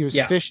 he was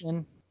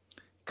fishing,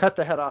 cut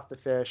the head off the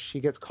fish. He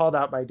gets called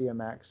out by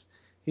DMX.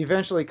 He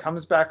eventually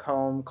comes back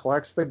home,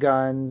 collects the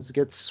guns,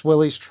 gets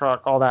Swilly's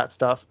truck, all that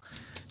stuff,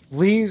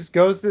 leaves,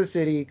 goes to the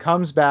city,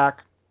 comes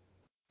back,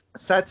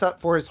 sets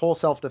up for his whole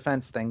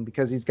self-defense thing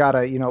because he's got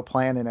a,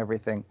 plan and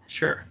everything.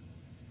 Sure.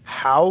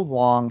 How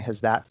long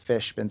has that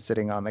fish been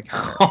sitting on the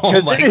counter?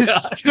 Oh my God.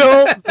 God. It's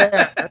still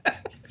there.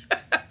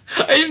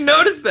 I didn't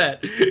notice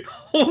that.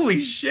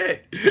 Holy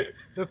shit.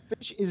 The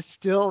fish is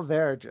still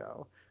there,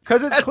 Joe.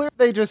 Because it's clear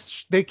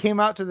they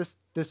came out to this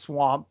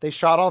swamp. They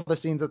shot all the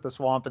scenes at the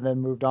swamp and then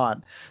moved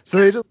on. So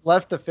they just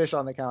left the fish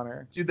on the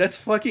counter. Dude, that's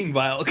fucking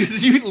vile.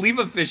 Because you leave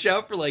a fish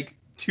out for like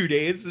 2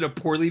 days in a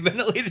poorly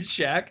ventilated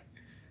shack.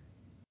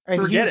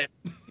 And forget it.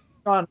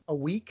 On a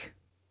week.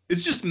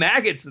 It's just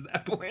maggots at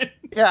that point.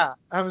 Yeah,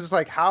 I was just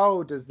like,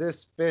 how does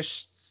this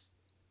fish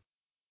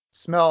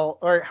smell?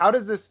 Or how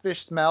does this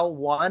fish smell?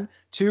 1,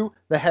 2,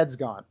 the head's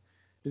gone.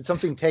 Did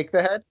something take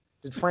the head?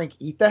 Did Frank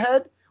eat the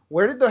head?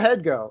 Where did the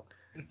head go?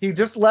 He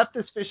just left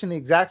this fish in the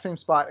exact same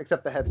spot,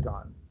 except the head's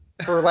gone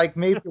for like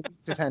maybe a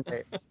week to 10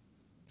 days.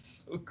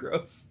 So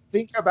gross.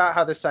 Think about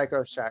how the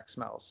Psycho Shack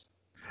smells.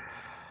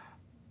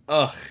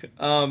 Ugh.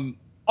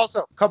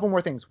 Also, a couple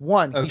more things.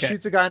 1, okay. He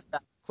shoots a guy in the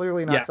back.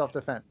 Clearly not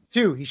self-defense.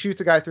 2, he shoots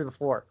a guy through the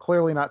floor.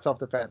 Clearly not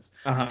self-defense.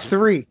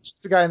 3,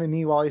 shoots a guy in the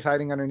knee while he's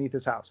hiding underneath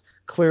his house.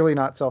 Clearly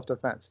not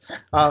self-defense.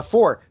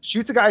 4,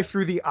 shoots a guy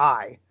through the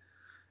eye.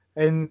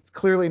 And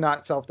clearly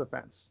not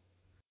self-defense.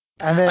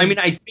 And then, I mean,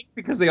 I think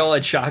because they all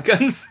had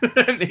shotguns,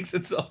 that makes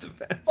it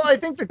self-defense. Well, I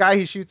think the guy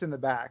he shoots in the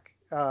back.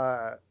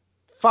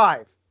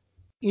 5,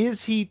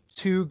 is he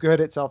too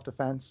good at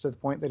self-defense to the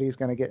point that he's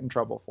going to get in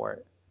trouble for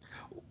it?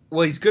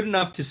 Well, he's good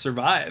enough to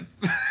survive.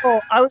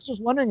 Well, I was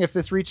just wondering if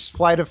this reaches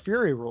Flight of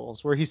Fury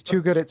rules, where he's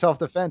too good at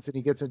self-defense and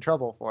he gets in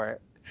trouble for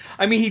it.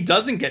 I mean, he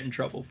doesn't get in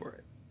trouble for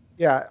it.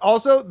 Yeah.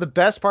 Also, the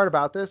best part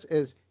about this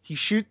is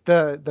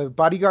the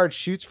bodyguard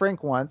shoots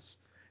Frank once.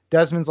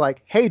 Desmond's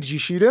like, hey, did you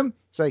shoot him?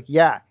 He's like,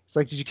 yeah. He's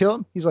like, did you kill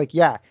him? He's like,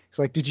 yeah. He's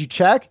like, did you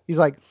check? He's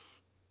like,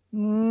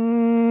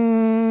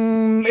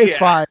 it's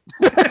fine.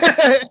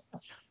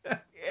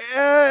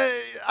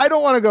 I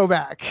don't want to go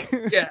back.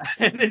 Yeah.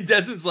 And then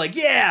Desmond's like,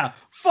 yeah,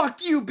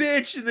 fuck you,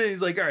 bitch. And then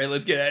he's like, all right,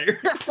 let's get out of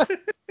here.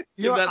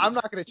 You know what? I'm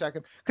not going to check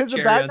him. Because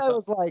the bad guy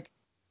was like,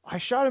 I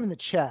shot him in the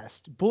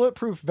chest.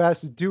 Bulletproof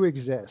vests do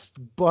exist,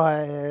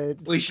 but...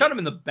 Well, he shot him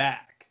in the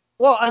back.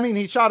 Well, I mean,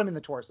 he shot him in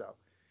the torso.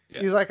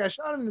 Yeah. He's like, I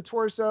shot him in the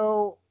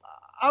torso.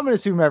 I'm going to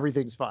assume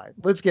everything's fine.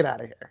 Let's get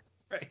out of here.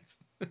 Right.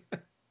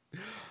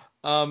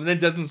 And then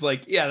Desmond's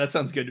like, yeah, that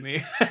sounds good to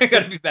me. I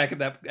got to be back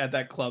at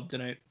that club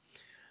tonight.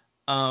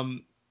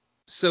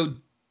 So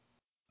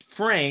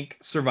Frank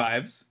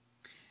survives.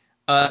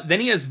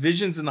 Then he has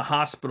visions in the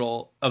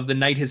hospital of the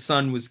night his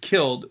son was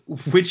killed,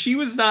 which he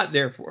was not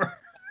there for.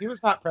 He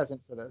was not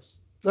present for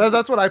this. So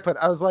that's what I put.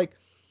 I was like,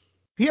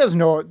 he has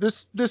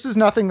this is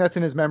nothing that's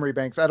in his memory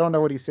banks. I don't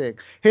know what he's seeing.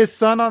 His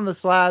son on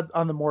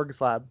the morgue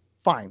slab,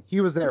 fine. He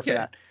was there for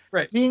that.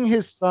 Right. Seeing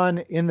his son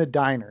in the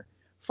diner,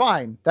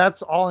 fine.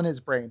 That's all in his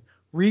brain.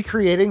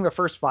 Recreating the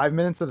first 5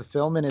 minutes of the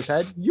film in his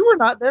head, you were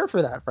not there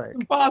for that, Frank.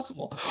 It's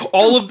impossible.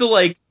 All of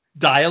the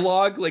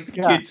dialogue, the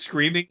kid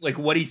screaming,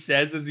 what he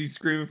says as he's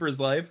screaming for his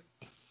life.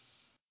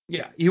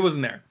 Yeah, he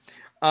wasn't there.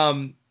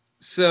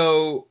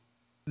 So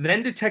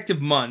then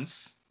Detective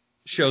Muntz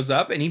shows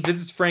up and he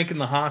visits Frank in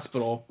the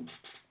hospital.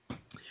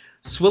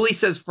 Swilly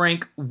says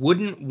Frank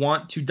wouldn't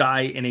want to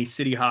die in a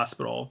city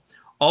hospital.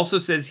 Also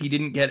says he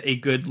didn't get a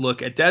good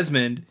look at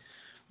Desmond,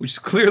 which is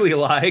clearly a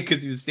lie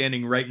because he was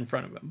standing right in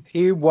front of him.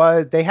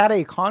 They had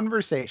a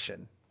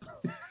conversation.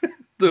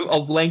 A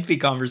lengthy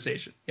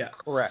conversation. Yeah.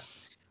 Correct.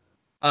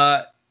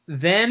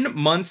 Then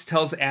Muntz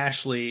tells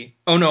Ashley,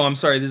 oh no, I'm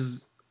sorry, this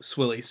is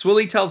Swilly.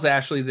 Swilly tells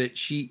Ashley that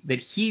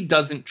he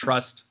doesn't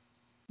trust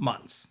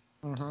Muntz.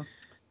 Mm-hmm.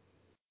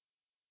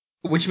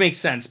 Which Which makes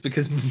sense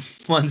because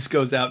Muntz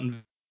goes out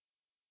and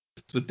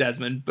with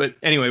Desmond. But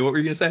anyway, what were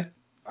you gonna say?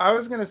 I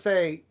was gonna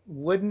say,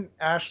 wouldn't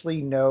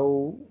Ashley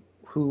know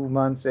who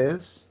Muntz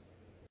is?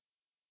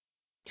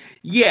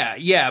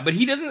 Yeah, but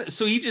he doesn't.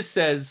 So he just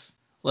says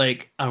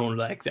like, I don't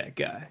like that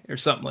guy or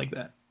something like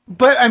that.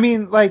 But I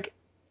mean, like,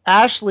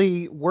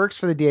 Ashley works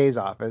for the DA's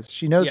office.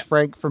 She knows Yeah.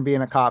 Frank from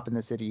being a cop in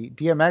the city.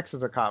 DMX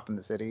is a cop in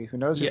the city. Who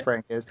knows who Yeah.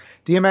 Frank is?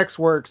 DMX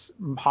works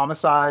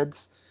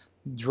homicides,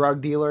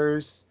 drug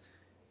dealers.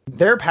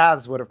 Their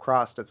paths would have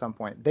crossed at some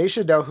point. They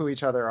should know who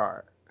each other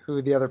are,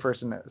 who the other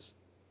person is.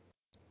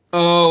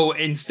 Oh,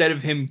 instead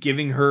of him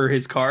giving her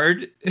his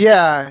card.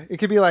 Yeah, it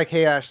could be like,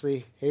 hey,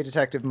 Ashley, hey,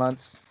 Detective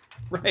Muntz.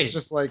 Right. It's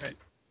just like, right.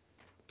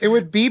 It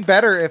would be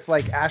better if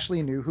like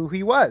Ashley knew who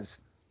he was.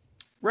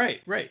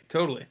 Right,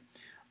 totally.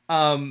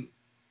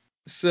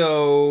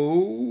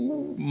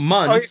 So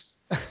Muntz.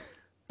 Oh,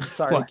 yeah.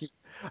 Sorry.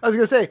 I was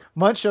gonna say,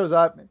 Muntz shows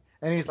up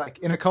and he's like,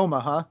 in a coma,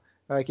 huh?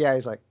 Like, yeah.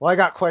 He's like, well, I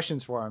got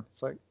questions for him.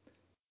 It's like,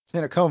 it's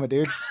in a coma,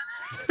 dude.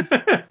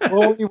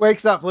 Well, when he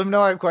wakes up, let him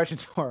know I have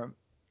questions for him.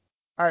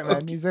 All right, man.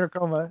 Okay. He's in a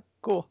coma.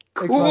 Cool.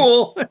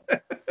 Cool.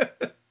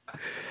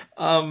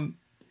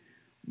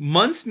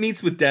 Muntz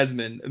meets with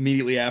Desmond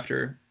immediately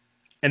after,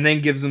 and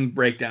then gives him a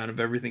breakdown of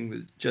everything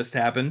that just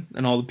happened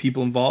and all the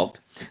people involved.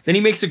 Then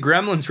he makes a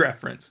Gremlins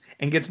reference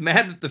and gets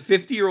mad that the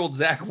 50-year-old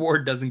Zach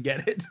Ward doesn't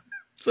get it.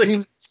 It's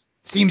like,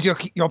 seems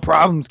your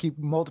problems keep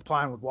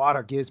multiplying with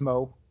water,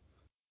 Gizmo.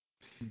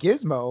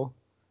 Gizmo?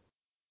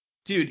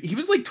 Dude, he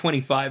was like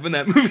 25 when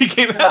that movie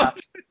came out.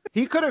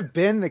 He could have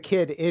been the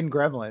kid in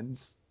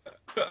Gremlins.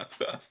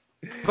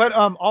 But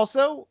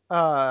also,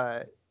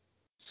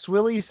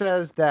 Swilly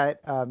says that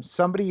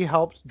somebody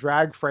helped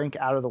drag Frank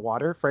out of the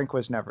water. Frank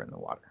was never in the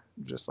water.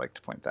 I'd just like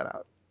to point that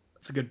out.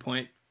 That's a good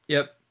point.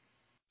 Yep.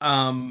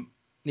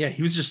 Yeah,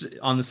 he was just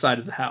on the side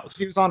of the house.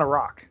 He was on a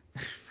rock.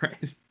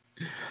 Right.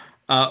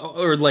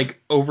 Or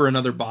like over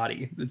another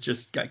body that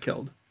just got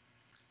killed.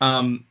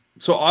 So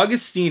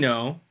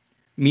Augustino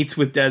meets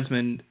with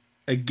Desmond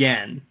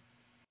again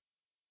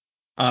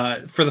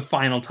for the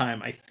final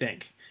time, I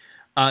think.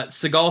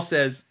 Seagal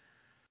says,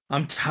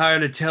 I'm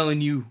tired of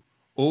telling you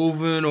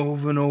over and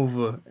over and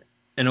over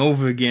and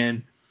over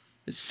again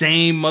the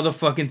same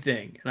motherfucking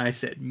thing. And I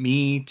said,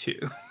 me too.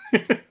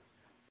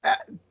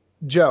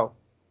 Joe,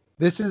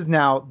 this is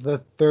now the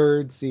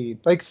third scene.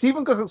 Like,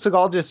 Steven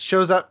Seagal just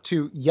shows up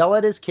to yell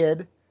at his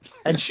kid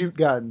and shoot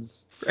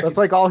guns. Right. That's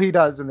like all he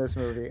does in this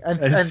movie. And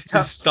his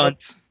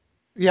stunts.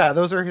 Yeah,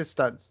 those are his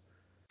stunts.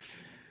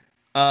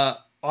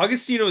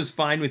 Augustino is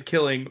fine with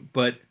killing,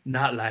 but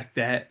not like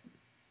that.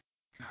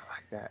 Not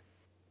like that.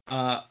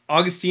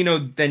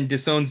 Augustino then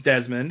disowns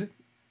Desmond.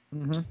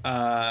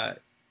 Mm-hmm.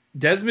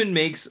 Desmond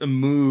makes a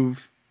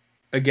move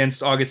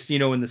against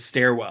Augustino in the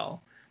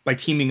stairwell by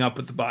teaming up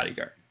with the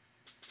bodyguard.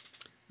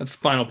 That's the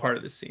final part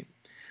of this scene.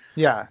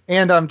 Yeah,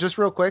 and just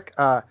real quick,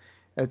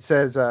 it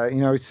says,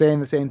 he's saying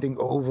the same thing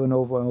over and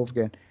over and over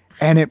again,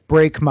 and it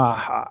break my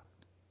heart.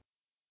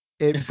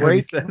 It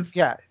breaks.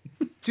 Yeah,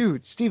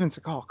 dude, Steven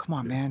Seagal, come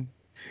on, man.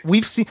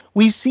 We've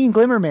seen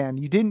Glimmer Man.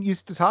 You didn't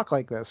used to talk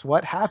like this.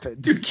 What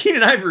happened? Dude,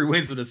 Keenan Ivory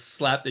Wayans would have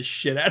slapped the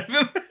shit out of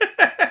him.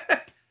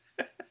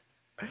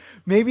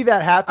 Maybe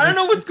that happened. I don't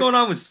know what's going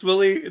on with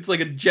Swilly. It's like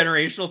a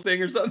generational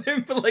thing or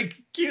something, but like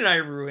Keenan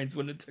Ivory Wayans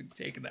wouldn't have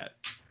taken that.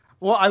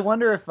 Well, I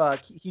wonder if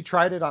he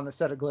tried it on the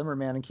set of Glimmer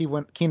Man, and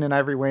Keenan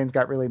Ivory Wayans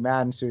got really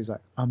mad, and so he's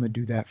like, I'm going to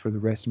do that for the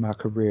rest of my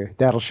career.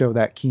 That'll show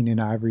that Keenan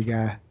Ivory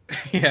guy.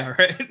 Yeah,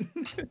 right?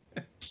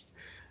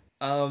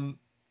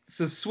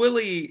 So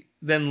Swilly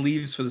then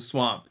leaves for the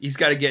swamp. He's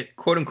got to get,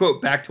 quote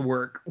unquote, back to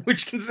work,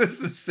 which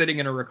consists of sitting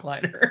in a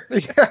recliner.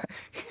 Yeah,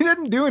 he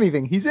didn't do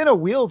anything. He's in a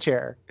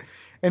wheelchair.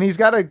 And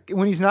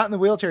when he's not in the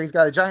wheelchair, he's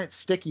got a giant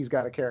stick he's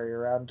got to carry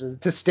around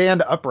to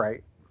stand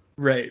upright.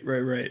 Right.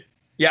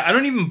 Yeah, I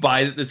don't even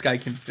buy that this guy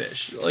can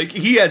fish. Like,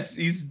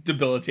 he's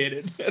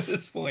debilitated at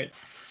this point.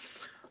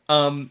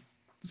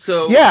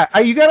 So yeah,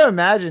 you got to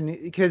imagine,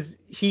 because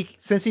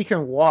since he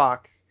can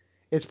walk,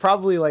 it's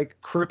probably like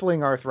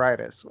crippling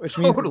arthritis, which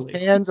means his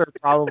hands are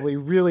probably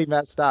really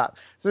messed up.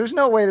 So there's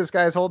no way this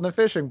guy's holding a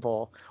fishing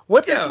pole.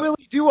 What does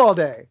Willie do all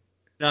day?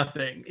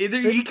 Nothing.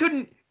 He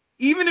couldn't,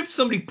 even if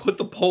somebody put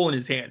the pole in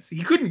his hands,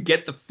 he couldn't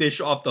get the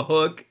fish off the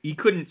hook. He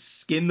couldn't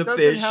skin the fish.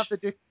 He doesn't have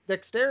the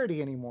dexterity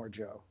anymore,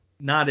 Joe.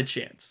 Not a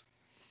chance.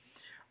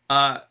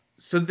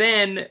 So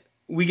then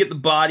we get the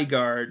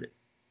bodyguard.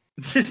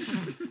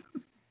 This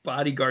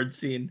bodyguard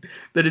scene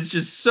that is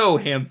just so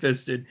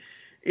ham-fisted.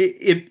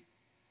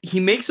 He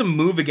makes a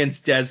move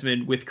against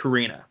Desmond with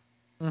Karina,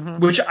 mm-hmm.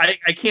 which I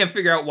can't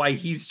figure out why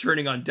he's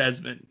turning on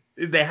Desmond.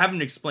 They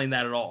haven't explained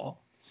that at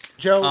all.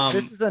 Joe,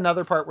 this is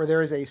another part where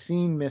there is a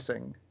scene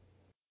missing.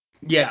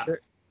 Yeah.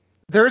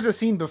 There's a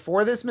scene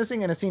before this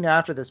missing and a scene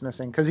after this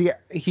missing, because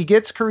he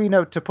gets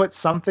Karina to put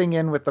something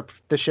in with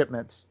the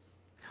shipments.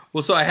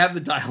 Well, so I have the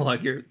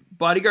dialogue here.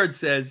 Bodyguard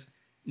says,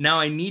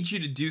 now I need you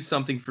to do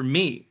something for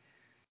me.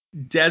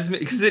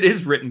 Desmond, because it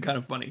is written kind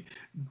of funny.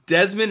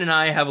 Desmond and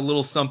I have a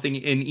little something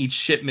in each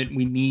shipment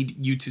we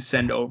need you to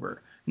send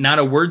over. Not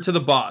a word to the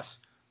boss.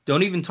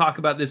 Don't even talk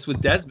about this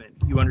with Desmond.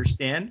 You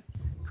understand?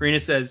 Karina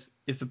says,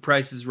 if the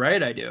price is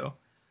right, I do.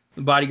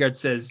 The bodyguard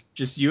says,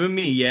 just you and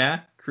me,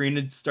 yeah?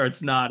 Karina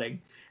starts nodding.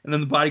 And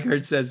then the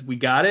bodyguard says, we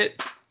got it?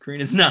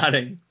 Karina's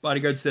nodding.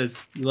 Bodyguard says,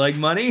 you like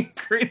money?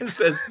 Karina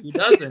says, who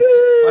doesn't?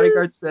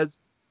 Bodyguard says,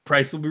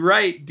 price will be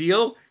right.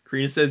 Deal?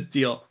 Karina says,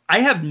 deal. I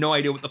have no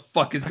idea what the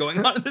fuck is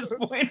going on at this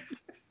point.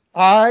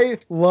 I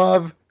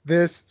love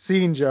this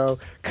scene, Joe,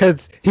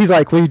 because he's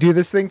like, will you do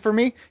this thing for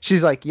me?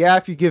 She's like, yeah,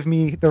 if you give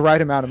me the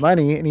right amount of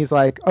money. And he's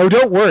like, oh,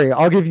 don't worry,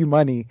 I'll give you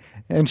money.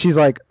 And she's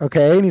like,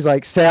 okay. And he's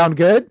like, sound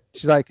good?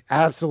 She's like,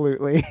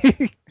 absolutely.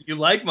 You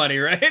like money,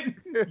 right?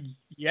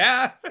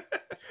 Yeah.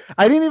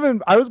 I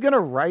was going to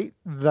write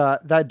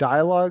that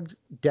dialogue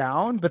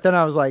down, but then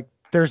I was like,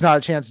 there's not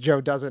a chance Joe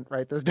doesn't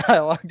write this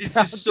dialogue It's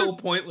down. just so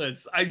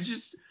pointless. I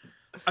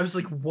was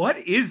like, what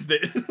is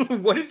this?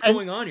 What is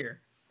going on here?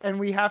 And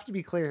we have to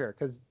be clear here,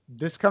 because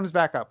this comes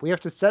back up. We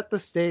have to set the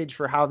stage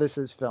for how this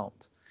is filmed.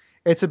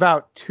 It's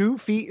about 2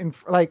 feet and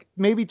like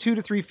maybe 2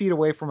 to 3 feet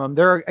away from them.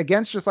 They're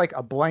against just like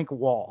a blank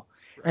wall,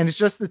 and it's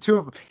just the two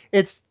of them.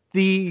 It's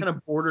the kind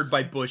of bordered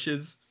by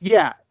bushes.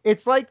 Yeah,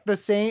 it's like the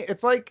same.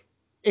 It's like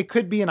it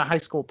could be in a high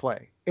school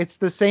play. It's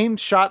the same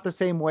shot, the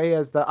same way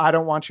as the "I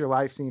Don't Want Your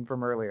Life" scene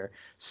from earlier.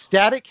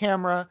 Static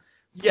camera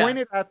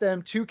pointed at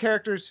them, 2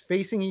 characters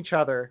facing each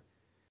other.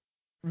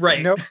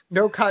 Right.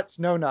 No cuts,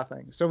 no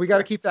nothing. So we got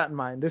to keep that in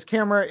mind. This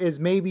camera is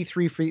maybe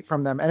 3 feet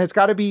from them, and it's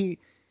got to be.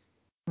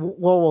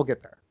 Well, we'll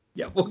get there.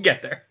 Yeah, we'll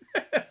get there.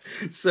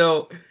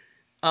 So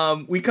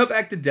we cut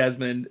back to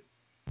Desmond.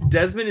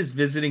 Desmond is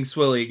visiting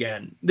Swilly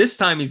again. This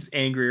time he's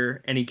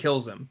angrier and he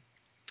kills him.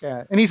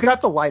 Yeah, and he's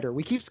got the lighter.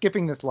 We keep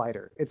skipping this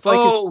lighter. It's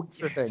like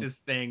it's his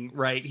thing,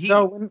 right?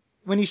 So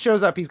when he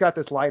shows up, he's got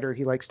this lighter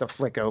he likes to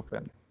flick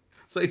open.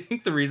 So I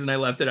think the reason I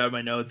left it out of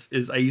my notes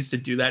is I used to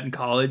do that in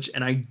college,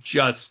 and I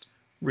just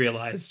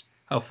realized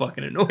how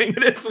fucking annoying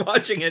it is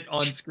watching it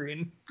on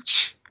screen.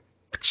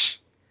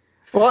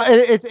 Well,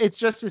 it's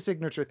just a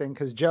signature thing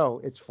because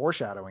Joe, it's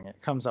foreshadowing. It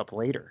comes up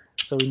later,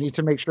 so we need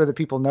to make sure that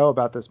people know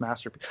about this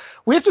masterpiece.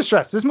 We have to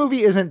stress this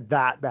movie isn't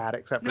that bad,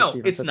 except for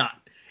Steven. No, it's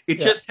not. It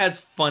just has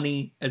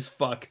funny as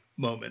fuck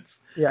moments.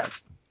 Yeah.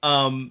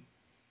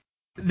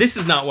 This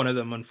is not one of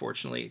them,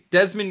 unfortunately.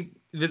 Desmond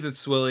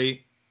visits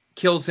Swilly,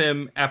 kills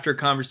him after a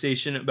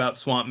conversation about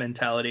swamp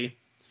mentality,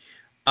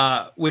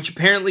 which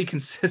apparently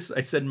consists,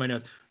 I said in my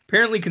notes,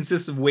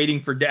 of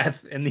waiting for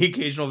death and the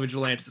occasional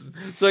vigilantism.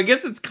 So I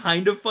guess it's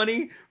kind of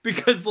funny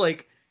because,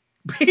 like,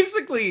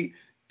 basically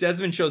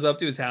Desmond shows up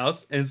to his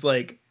house and is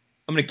like,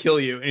 I'm going to kill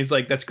you. And he's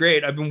like, that's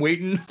great. I've been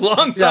waiting a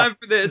long time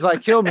for this. He's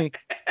like, kill me.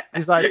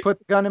 He's like, put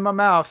the gun in my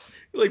mouth.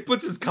 He, like,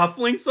 puts his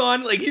cufflinks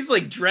on. Like, he's,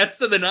 like, dressed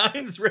to the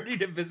nines, ready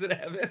to visit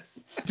heaven.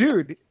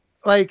 Dude,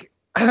 like,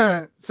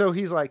 so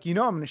he's like, I'm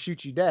going to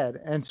shoot you dead.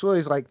 And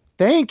Swilly's like,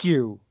 thank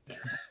you.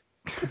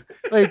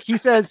 Like, he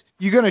says,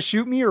 you going to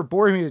shoot me or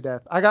bore me to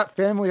death? I got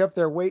family up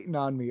there waiting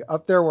on me,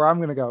 up there where I'm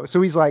going to go.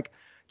 So he's like,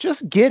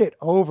 just get it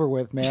over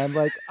with, man.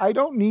 Like, I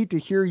don't need to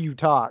hear you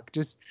talk.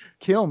 Just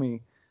kill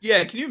me.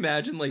 Yeah, can you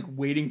imagine, like,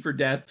 waiting for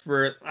death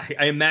for,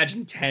 I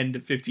imagine, 10 to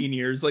 15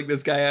 years like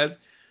this guy has?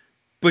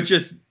 But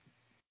just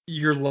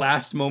your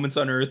last moments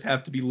on Earth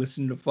have to be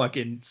listening to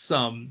fucking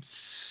some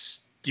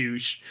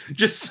douche.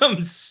 Just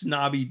some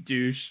snobby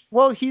douche.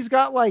 Well, he's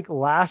got, like,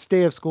 last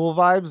day of school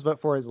vibes, but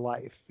for his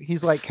life.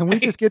 He's like, can we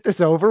just get this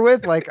over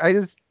with? Like, I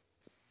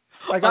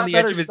got on the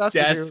edge of his stuff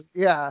desk. to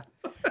do. Yeah.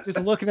 Just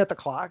looking at the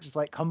clock, just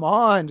like, come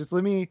on, just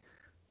let me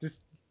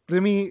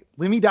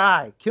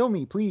die. Kill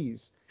me,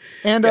 please.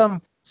 And, yeah.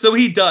 So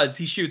he does.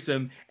 He shoots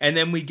him, and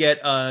then we get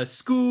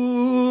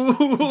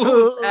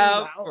school's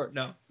out. Or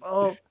no.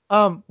 Oh,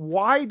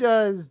 why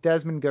does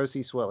Desmond go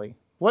see Swilly?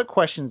 What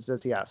questions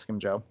does he ask him,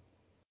 Joe?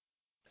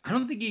 I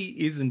don't think he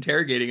is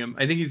interrogating him.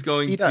 I think he's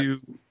going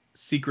to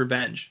seek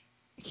revenge.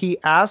 He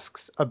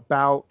asks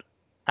about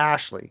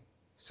Ashley.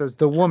 Says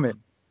the woman.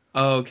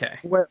 Oh, okay.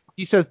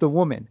 He says the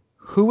woman.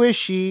 Who is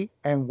she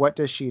and what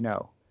does she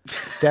know?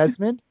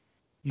 Desmond,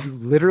 you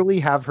literally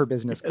have her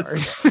business card.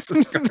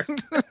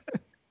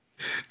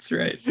 That's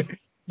right.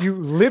 You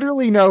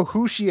literally know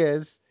who she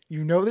is.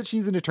 You know that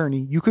she's an attorney.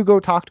 You could go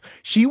talk to.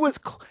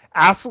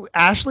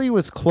 Ashley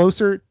was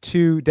closer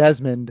to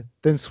Desmond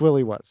than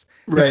Swilly was.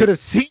 Right. You could have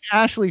seen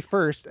Ashley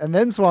first and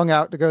then swung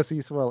out to go see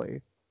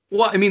Swilly.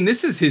 Well, I mean,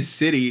 this is his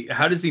city.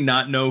 How does he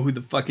not know who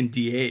the fucking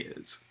DA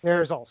is?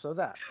 There's also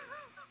that.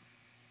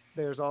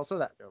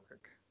 Joker.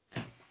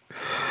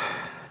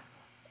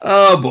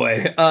 Oh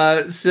boy.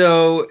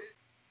 So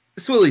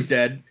Swilly's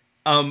dead.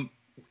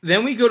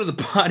 Then we go to the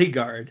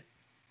bodyguard,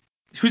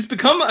 who's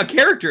become a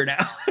character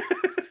now.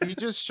 He's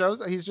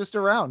just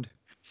around.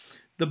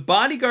 The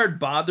bodyguard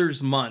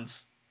bothers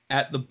Muntz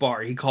at the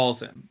bar. He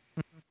calls him.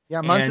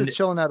 Yeah, Muntz is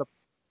chilling out.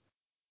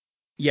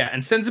 Yeah,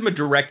 and sends him a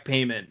direct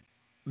payment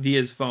via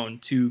his phone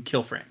to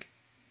kill Frank.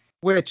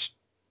 Which,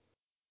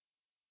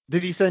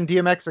 did he send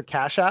DMX a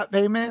Cash App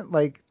payment?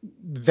 Like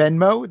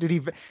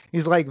Venmo?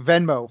 He's like,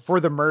 Venmo for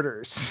the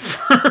murders.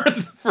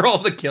 for all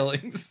the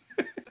killings.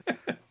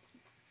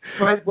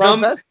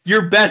 Well,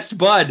 your best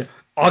bud,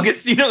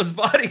 Augustino's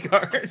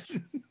bodyguard.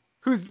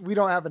 We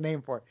don't have a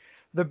name for.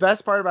 The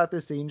best part about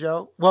this scene,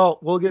 Joe, well,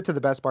 we'll get to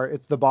the best part.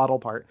 It's the bottle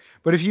part.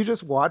 But if you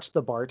just watch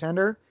the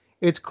bartender,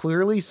 it's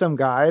clearly some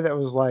guy that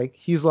was like,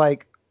 he's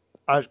like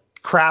a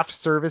craft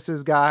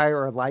services guy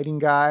or a lighting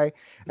guy.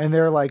 And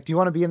they're like, do you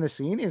want to be in the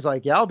scene? He's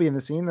like, yeah, I'll be in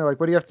the scene. They're like,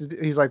 what do you have to do?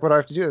 He's like, what do I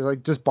have to do? They're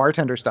like, just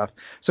bartender stuff.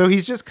 So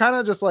he's just kind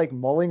of just like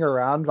mulling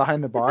around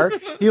behind the bar.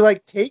 He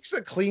like takes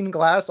a clean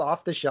glass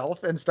off the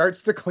shelf and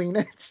starts to clean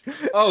it.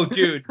 Oh,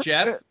 dude,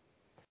 Jeff,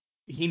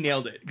 he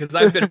nailed it because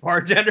I've been a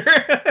bartender.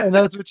 And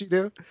that's what you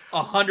do?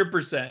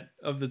 100%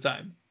 of the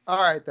time.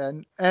 All right,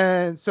 then.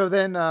 And so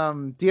then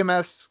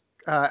DMS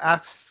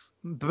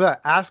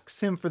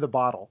asks him for the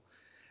bottle.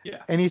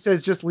 Yeah. And he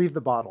says, just leave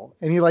the bottle.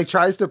 And he like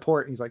tries to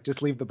pour it. And he's like,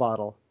 just leave the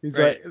bottle. He's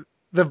right.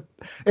 like,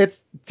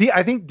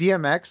 I think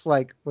DMX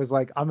like was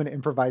like, I'm going to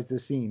improvise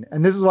this scene.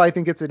 And this is why I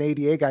think it's an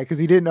ADA guy, because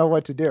he didn't know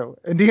what to do.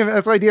 And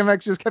that's why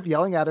DMX just kept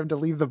yelling at him to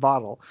leave the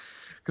bottle.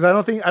 Because I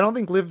don't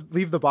think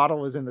leave the bottle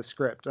was in the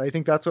script. I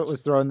think that's what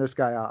was throwing this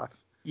guy off.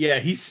 Yeah,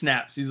 he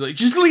snaps. He's like,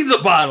 just leave the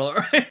bottle,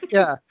 right?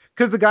 Yeah,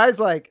 because the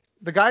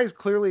guy's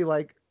clearly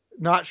like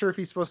not sure if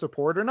he's supposed to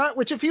pour it or not.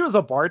 Which if he was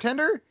a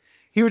bartender,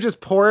 he would just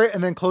pour it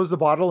and then close the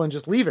bottle and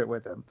just leave it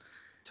with him.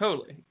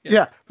 Totally.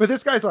 Yeah, but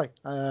this guy's like,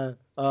 do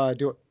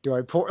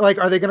I pour? Like,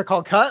 are they gonna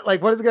call cut?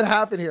 Like, what is gonna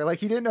happen here? Like,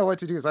 he didn't know what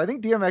to do. So I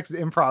think DMX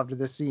improv'd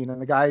this scene,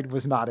 and the guy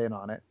was not in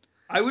on it.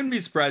 I wouldn't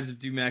be surprised if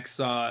DMX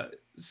saw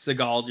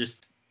Seagal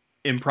just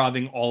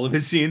improving all of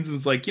his scenes and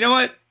was like, you know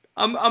what?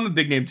 I'm a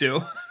big name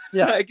too.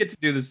 Yeah. I get to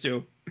do this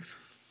too.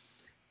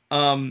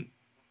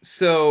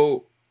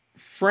 So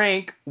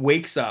Frank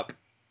wakes up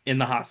in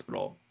the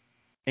hospital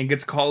and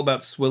gets a call about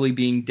Swilly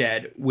being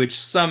dead, which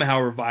somehow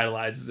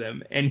revitalizes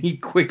him, and he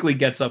quickly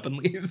gets up and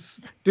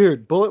leaves.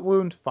 Dude, bullet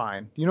wound,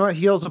 fine. You know what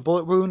heals a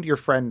bullet wound? Your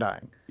friend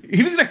dying.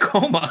 He was in a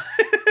coma.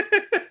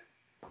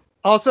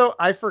 Also,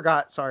 I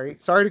forgot. Sorry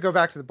to go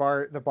back to the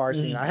bar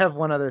scene. I have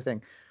one other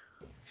thing.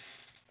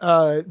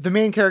 The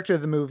main character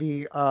of the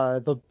movie,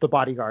 the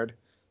bodyguard,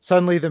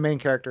 suddenly the main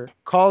character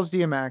calls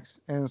DMX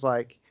and is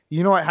like,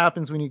 you know what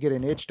happens when you get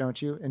an itch, don't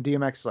you? And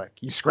DMX is like,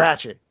 you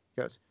scratch it.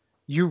 He goes,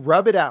 you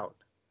rub it out.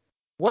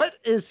 What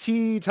is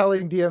he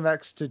telling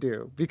DMX to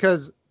do?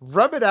 Because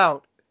rub it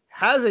out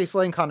has a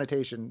slang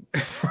connotation.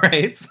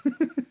 Right.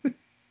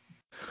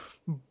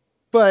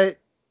 But,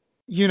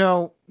 you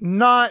know,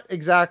 not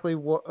exactly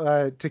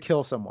to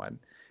kill someone.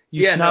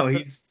 He's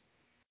telling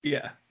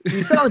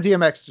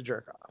DMX to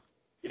jerk off.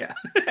 Yeah,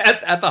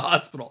 at the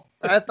hospital.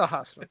 At the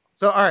hospital.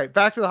 So, all right,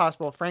 back to the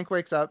hospital. Frank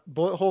wakes up,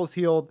 bullet hole's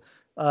healed,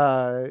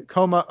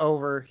 coma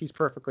over. He's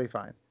perfectly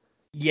fine.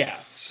 Yeah.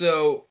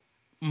 So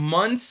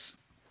months.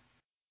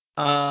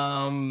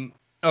 Oh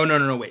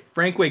no, wait.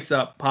 Frank wakes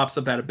up, pops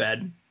up out of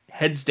bed,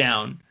 heads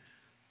down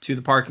to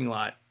the parking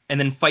lot, and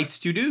then fights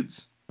two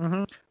dudes.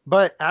 Mm-hmm.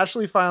 But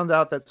Ashley found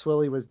out that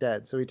Swilly was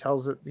dead, so he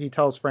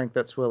tells Frank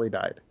that Swilly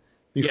died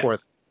before.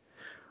 Yes.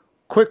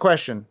 Quick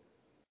question.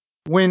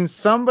 When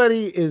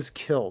somebody is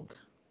killed,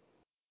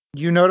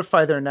 you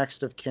notify their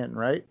next of kin,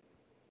 right?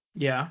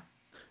 Yeah.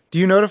 Do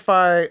you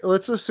notify,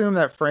 let's assume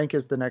that Frank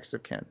is the next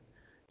of kin.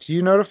 Do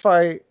you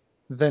notify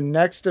the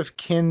next of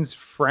kin's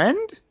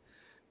friend?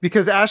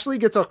 Because Ashley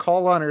gets a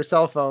call on her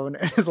cell phone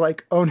and is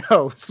like, oh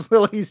no,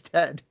 Swilly's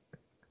dead.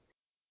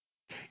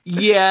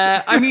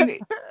 Yeah, I mean,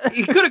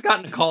 he could have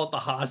gotten a call at the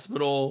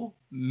hospital,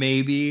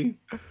 maybe.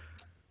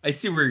 I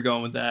see where you're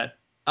going with that.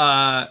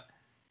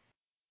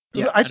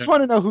 Yeah, I just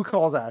want to know who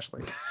calls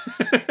Ashley.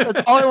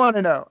 That's all I want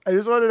to know. I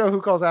just want to know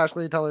who calls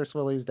Ashley and tell her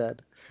Swilly's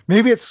dead.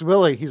 Maybe it's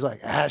Swilly. He's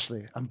like,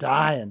 Ashley, I'm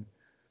dying.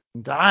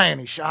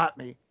 He shot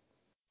me.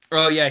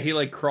 Oh, yeah, he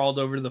like crawled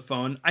over to the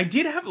phone. I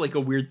did have like a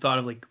weird thought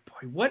of like,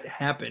 boy, what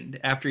happened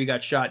after he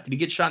got shot? Did he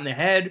get shot in the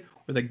head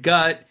or the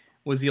gut?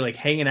 Was he like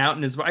hanging out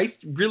in his... I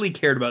really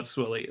cared about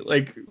Swilly.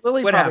 Like,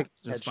 Swilly what happened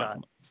in his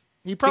final?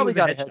 He probably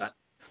got a headshot.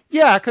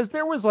 Yeah, because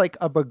there was like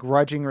a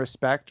begrudging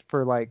respect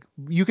for like,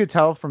 you could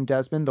tell from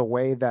Desmond the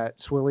way that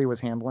Swilly was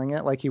handling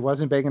it. Like, he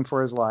wasn't begging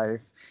for his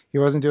life. He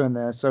wasn't doing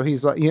this. So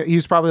he's like,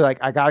 he's probably like,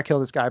 I gotta kill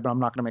this guy, but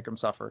I'm not gonna make him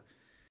suffer.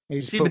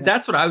 See, but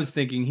that's what I was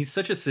thinking. He's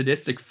such a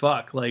sadistic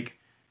fuck. Like,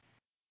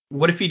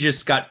 what if he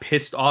just got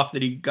pissed off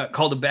that he got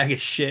called a bag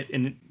of shit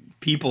and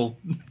people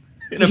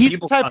in a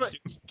people costume?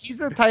 He's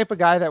the type of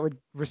guy that would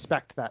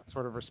respect that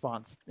sort of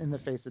response in the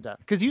face of death.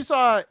 Because you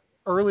saw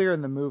earlier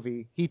in the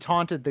movie, he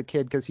taunted the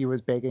kid because he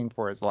was begging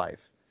for his life.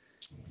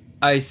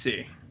 I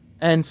see.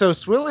 And so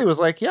Swilly was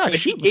like, yeah, but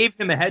he gave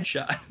him a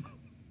headshot.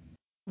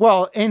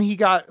 Well, and he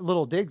got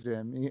little digs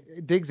in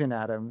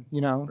at him,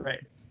 you know.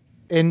 Right.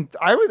 And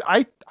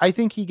I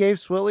think he gave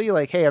Swilly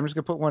like, hey, I'm just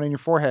gonna put one in your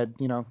forehead,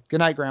 you know. Good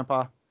night,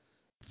 Grandpa.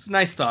 It's a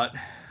nice thought.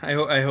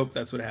 I hope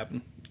that's what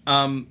happened.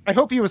 I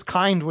hope he was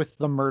kind with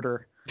the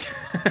murder.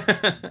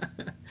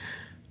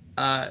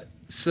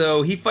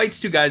 So he fights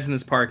two guys in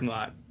this parking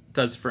lot,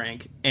 does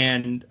Frank,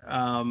 and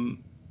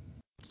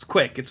it's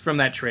quick. It's from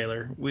that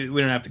trailer. We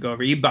don't have to go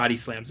over. He body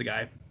slams a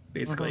guy,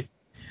 basically.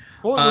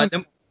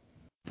 Bullet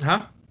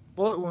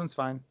Bullet wound's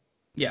fine.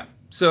 Yeah.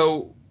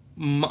 So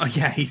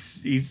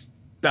he's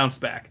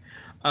bounced back.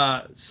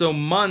 So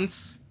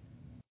months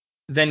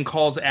then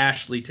calls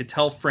Ashley to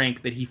tell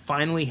Frank that he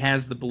finally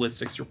has the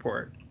ballistics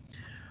report.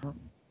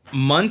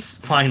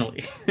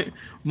 Finally,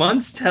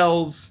 Muntz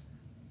tells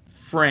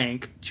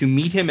Frank to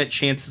meet him at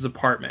Chance's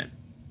apartment,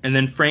 and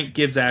then Frank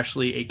gives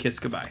Ashley a kiss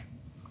goodbye.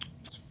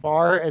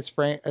 As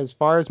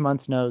far as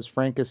Muntz knows,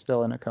 Frank is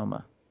still in a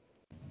coma.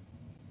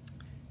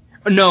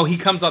 No, he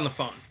comes on the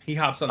phone. He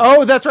hops on the phone.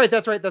 Oh, that's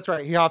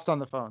right. He hops on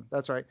the phone.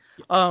 That's right.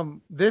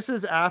 This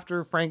is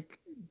after Frank,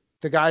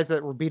 the guys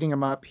that were beating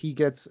him up, he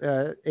gets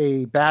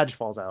a badge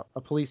falls out,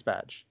 a police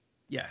badge.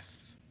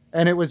 Yes.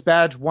 And it was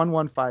badge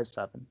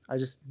 1157. I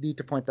just need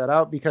to point that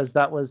out because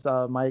that was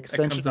my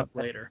extension. That comes up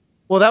later.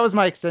 Well, that was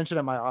my extension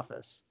at my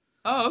office.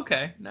 Oh,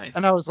 okay. Nice.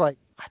 And I was like,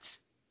 what?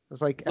 I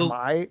was like,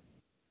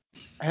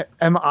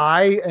 am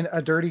I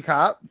a dirty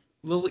cop?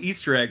 Little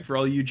Easter egg for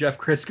all you Jeff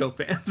Crisco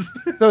fans.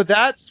 So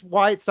that's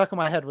why it stuck in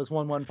my head was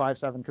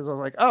 1157 because I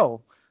was like,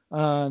 oh,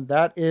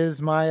 that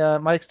is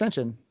my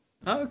extension.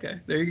 Oh, okay.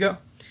 There you go.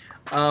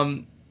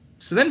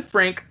 So then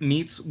Frank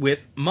meets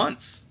with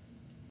Muntz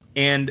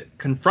and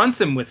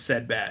confronts him with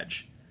said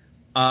badge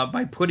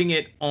by putting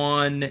it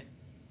on.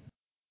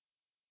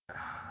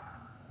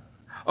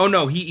 Oh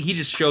no, he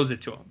just shows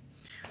it to him.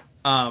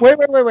 Wait.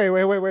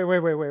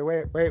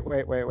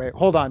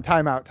 Hold on.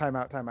 Time out.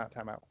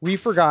 We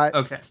forgot.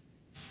 Okay.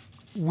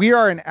 We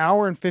are an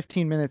hour and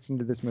 15 minutes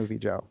into this movie,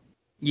 Joe.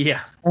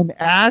 Yeah. And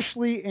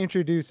Ashley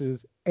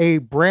introduces a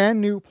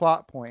brand new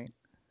plot point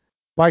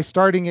by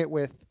starting it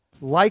with,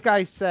 like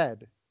I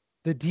said,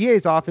 the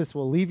DA's office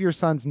will leave your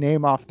son's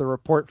name off the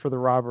report for the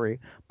robbery,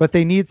 but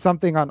they need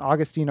something on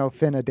Agostino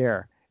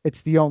Finadere.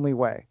 It's the only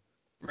way.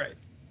 Right.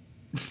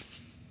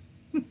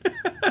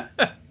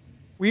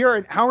 We are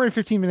an hour and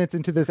 15 minutes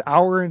into this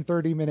hour and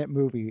 30-minute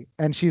movie,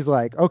 and she's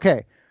like,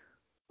 okay,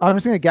 I'm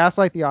just going to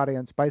gaslight the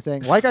audience by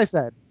saying, like I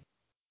said,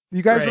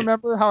 you guys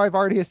remember how I've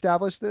already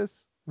established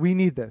this? We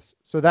need this.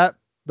 So that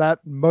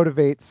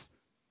motivates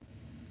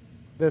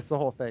the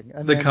whole thing.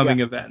 And the coming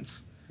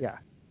events. Yeah.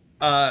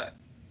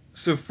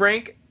 So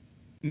Frank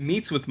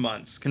meets with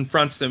Muntz,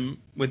 confronts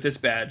him with this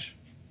badge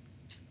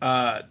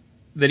that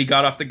he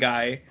got off the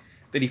guy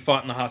that he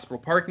fought in the hospital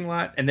parking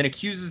lot, and then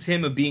accuses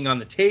him of being on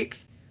the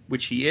take,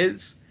 which he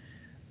is.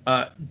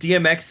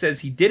 DMX says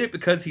he did it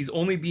because he's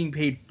only being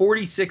paid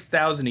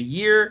 $46,000 a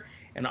year,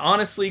 and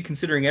honestly,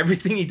 considering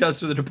everything he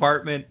does for the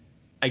department,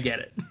 I get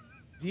it.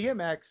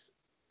 DMX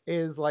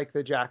is like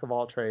the jack of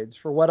all trades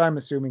for what I'm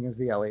assuming is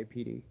the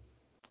LAPD.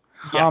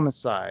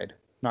 Homicide,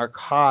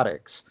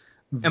 narcotics,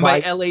 and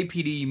by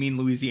LAPD, you mean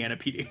Louisiana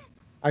PD.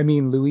 I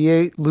mean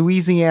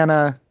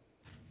Louisiana,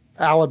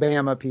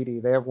 Alabama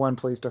PD. They have one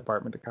police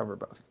department to cover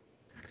both.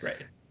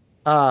 Right.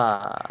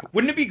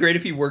 Wouldn't it be great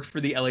if he worked for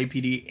the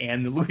LAPD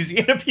and the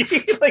Louisiana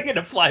PD, like in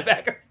a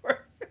flyback and forth?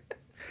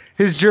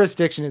 His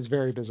jurisdiction is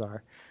very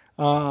bizarre.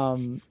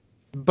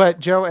 But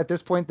Joe, at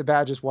this point, the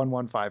badge is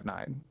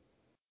 1159.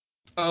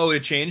 Oh,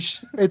 it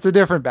changed? It's a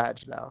different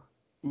badge now.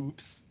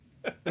 Oops.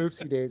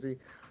 Oopsie daisy.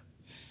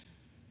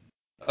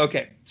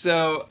 Okay,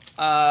 so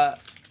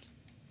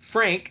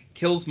Frank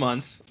kills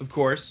Muntz, of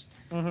course,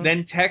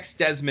 then texts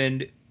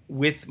Desmond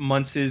with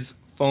Muntz's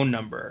phone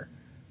number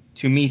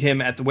to meet him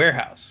at the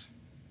warehouse.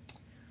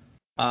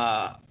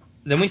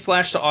 Then we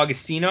flash to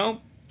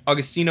Agostino.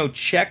 Agostino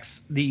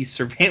checks the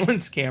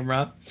surveillance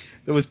camera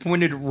that was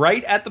pointed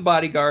right at the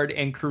bodyguard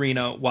and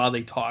Karina while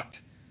they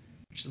talked,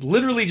 which is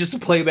literally just a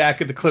playback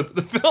of the clip of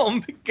the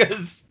film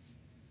because...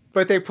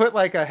 But they put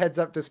like a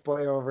heads-up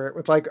display over it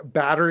with like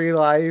battery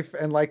life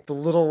and like the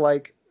little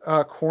like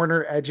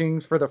corner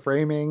edgings for the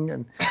framing.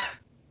 And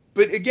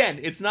But again,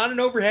 it's not an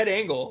overhead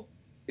angle.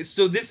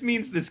 So this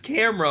means this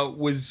camera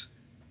was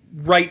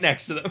right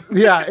next to them.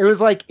 Yeah, it was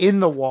like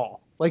in the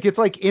wall. Like it's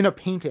like in a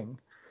painting.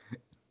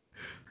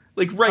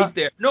 Like right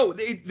there. No,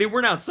 they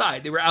weren't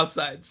outside. They were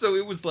outside. So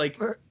it was like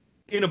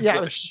in a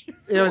bush.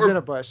 It was in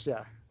a bush,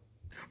 yeah.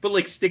 But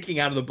like sticking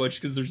out of the bush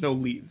because there's no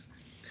leaves.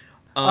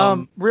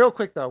 Real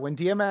quick though, when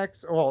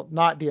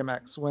not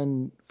DMX,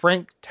 when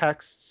Frank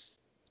texts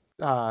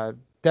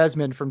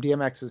Desmond from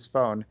DMX's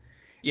phone,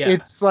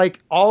 it's like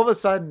all of a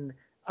sudden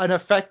an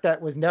effect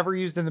that was never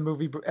used in the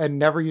movie and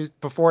never used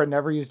before and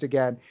never used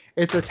again.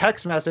 It's a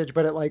text message,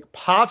 but it like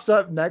pops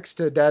up next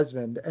to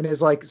Desmond and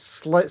is like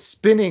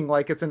spinning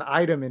like it's an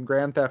item in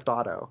Grand Theft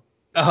Auto.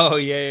 Oh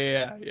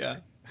yeah.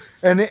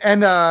 And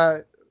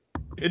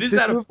it is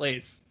out of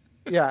place.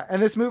 Yeah,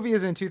 and this movie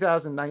is in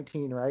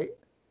 2019, right?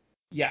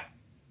 Yeah.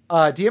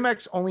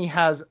 Desmond only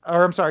has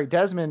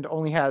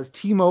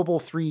T-Mobile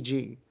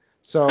 3G.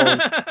 So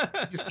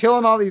he's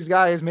killing all these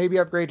guys. Maybe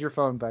upgrade your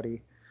phone,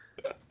 buddy.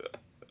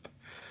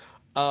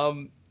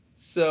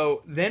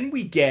 So then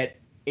we get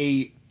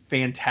a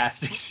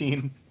fantastic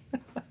scene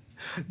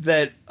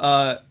that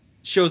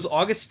shows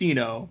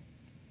Agostino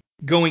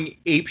going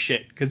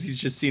apeshit because he's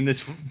just seen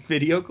this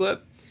video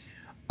clip.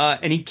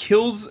 And he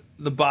kills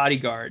the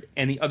bodyguard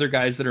and the other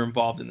guys that are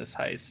involved in this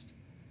heist.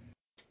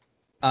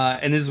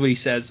 And this is what he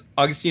says.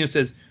 Agostino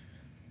says,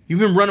 "You've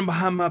been running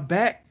behind my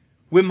back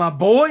with my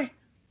boy?"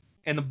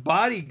 And the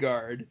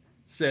bodyguard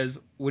says,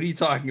 "What are you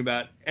talking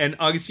about?" And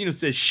Agostino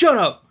says, "Shut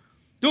up.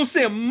 Don't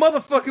say a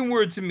motherfucking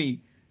word to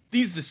me.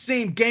 These the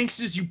same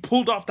gangsters you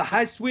pulled off the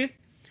heist with,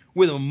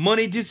 where the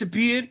money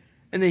disappeared,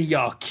 and then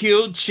y'all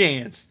killed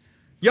Chance.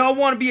 Y'all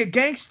want to be a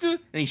gangster?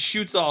 And he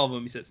shoots all of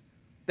them. He says,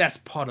 that's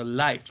part of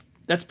life.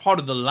 That's part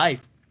of the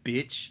life,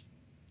 bitch.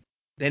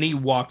 Then he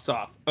walks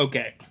off.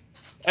 Okay.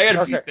 I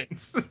got a few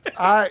things.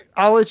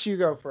 I'll let you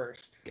go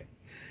first.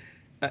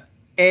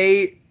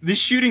 Okay. This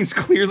shooting's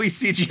clearly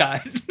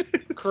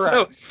CGI'd.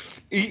 Correct. So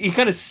he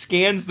kind of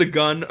scans the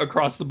gun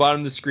across the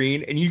bottom of the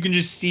screen, and you can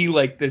just see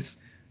like this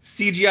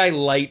CGI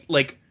light,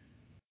 like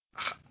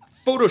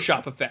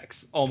Photoshop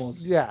effects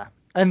almost. Yeah,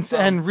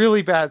 and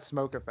really bad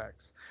smoke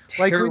effects.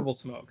 Terrible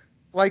smoke.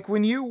 Like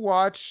when you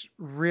watch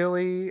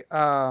really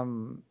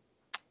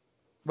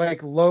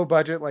like low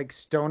budget like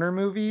stoner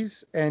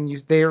movies and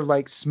they're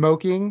like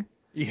smoking,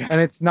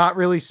 and it's not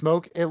really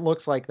smoke, it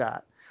looks like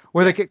that.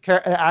 Where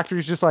the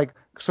actors just like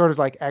sort of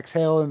like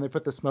exhale and they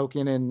put the smoke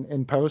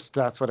in post.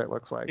 That's what it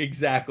looks like.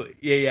 Exactly.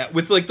 Yeah.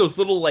 With like those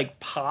little like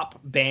pop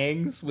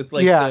bangs with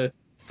like the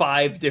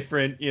 5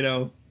 different,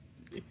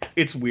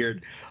 it's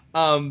weird.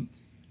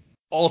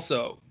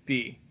 Also,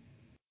 B.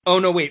 Oh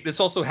no, wait. This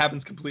also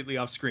happens completely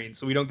off screen,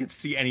 so we don't get to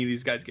see any of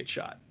these guys get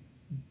shot.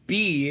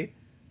 B.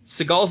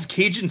 Seagal's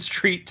Cajun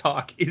street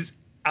talk is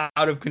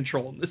out of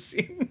control in this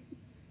scene.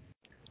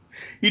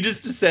 He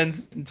just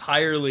descends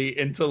entirely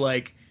into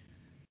like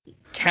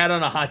cat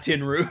on a hot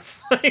tin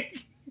roof,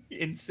 like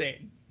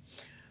insane.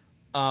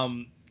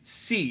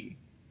 C.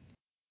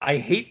 I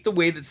hate the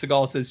way that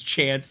Seagal says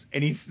Chance,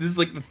 and this is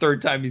like the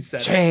 3rd time he's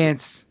said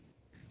Chance.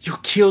 It. You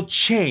killed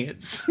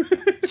Chance.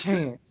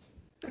 Chance.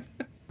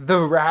 The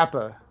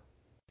rapper.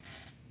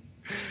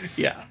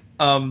 Yeah.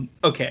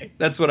 Okay,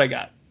 that's what I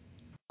got.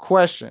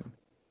 Question.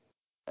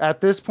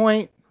 At this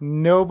point,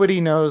 nobody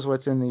knows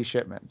what's in these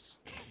shipments.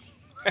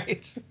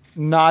 Right.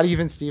 Not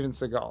even Steven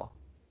Seagal.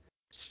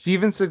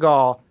 Steven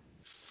Seagal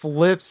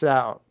flips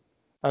out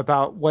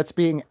about what's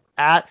being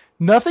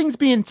nothing's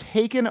being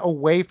taken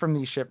away from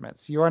these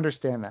shipments. You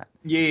understand that?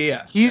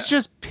 Yeah. He's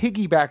just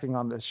piggybacking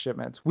on these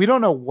shipments. We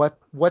don't know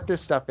what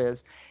this stuff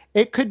is.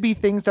 It could be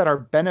things that are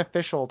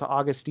beneficial to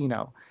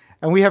Agostino,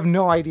 and we have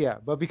no idea.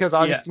 But because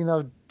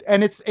Agostino,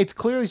 and it's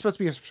clearly supposed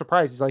to be a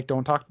surprise. He's like,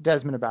 don't talk to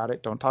Desmond about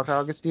it. Don't talk to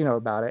Agostino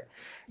about it.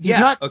 He's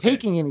not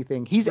taking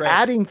anything. He's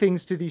adding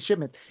things to these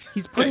shipments.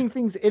 He's putting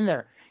things in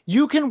there.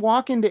 You can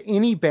walk into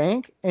any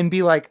bank and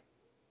be like,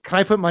 can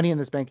I put money in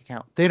this bank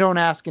account? They don't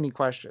ask any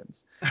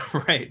questions.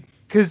 Right.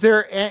 Because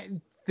you're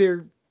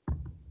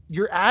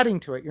adding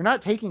to it. You're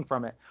not taking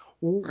from it.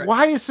 Right.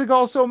 Why is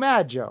Seagal so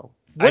mad, Joe?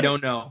 I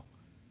don't know.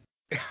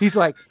 He's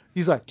like,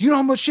 do you know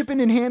how much shipping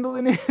and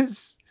handling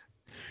is?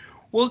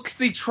 Well, because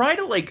they try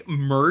to like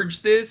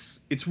merge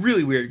this. It's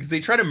really weird because they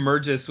try to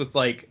merge this with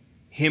like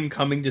him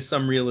coming to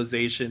some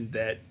realization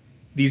that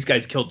these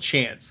guys killed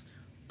Chance.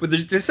 But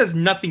this has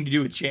nothing to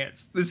do with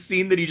Chance. This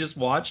scene that he just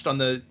watched on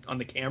the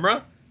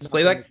camera, this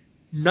playback,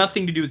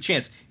 nothing to do with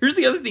Chance. Here's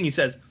the other thing he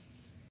says.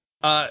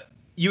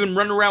 You can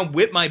run around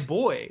with my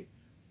boy.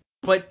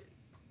 But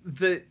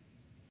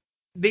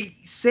they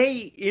say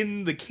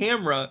in the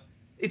camera,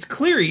 it's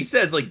clear he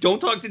says, like, don't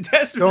talk to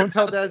Desmond. Don't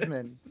tell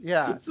Desmond.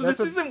 Yeah. So this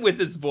isn't with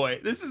his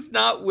boy. This is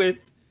not with...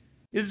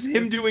 This is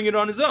him doing it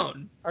on his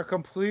own. A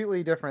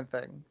completely different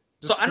thing.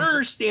 So I don't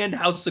understand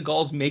how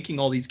Seagal's making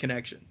all these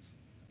connections.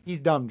 He's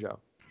dumb, Joe.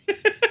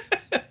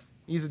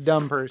 He's a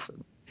dumb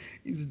person.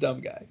 He's a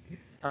dumb guy.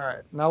 All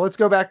right. Now let's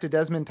go back to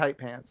Desmond Tight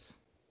Pants.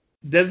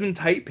 Desmond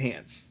Tight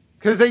Pants.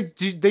 Because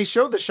they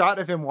show the shot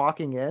of him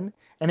walking in,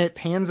 and it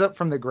pans up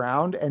from the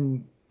ground,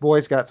 and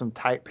boy's got some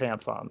tight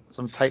pants on.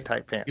 Some tight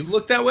pants. You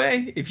look that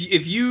way?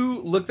 If you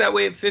look that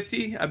way at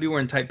 50, I'd be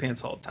wearing tight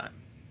pants all the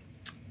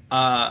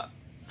time.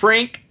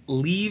 Frank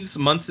leaves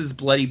Muntz's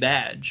bloody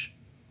badge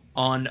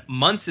on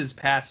Muntz's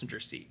passenger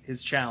seat,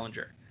 his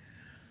Challenger,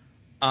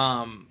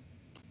 to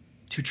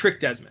trick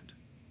Desmond.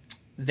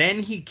 Then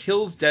he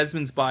kills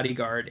Desmond's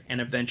bodyguard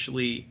and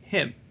eventually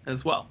him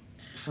as well.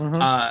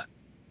 Mm-hmm.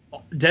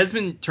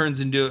 Desmond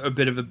turns into a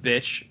bit of a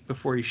bitch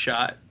before he's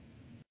shot.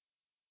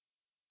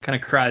 Kind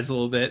of cries a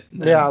little bit.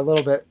 Yeah, a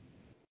little bit.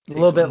 A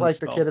little bit like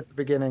the kid at the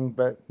beginning,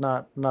 but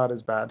not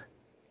as bad.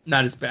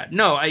 Not as bad.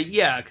 No,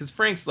 because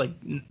Frank's like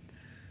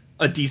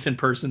a decent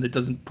person that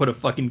doesn't put a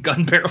fucking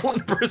gun barrel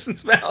in a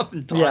person's mouth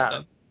and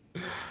taunt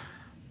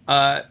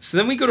them. So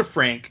then we go to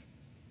Frank.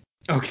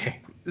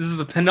 Okay, this is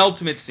the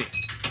penultimate scene.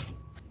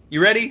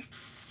 You ready?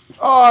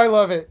 Oh, I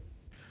love it.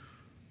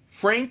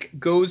 Frank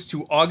goes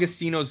to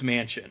Augustino's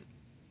mansion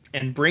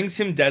and brings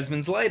him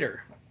Desmond's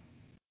lighter,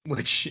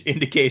 which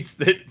indicates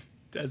that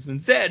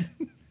Desmond's dead,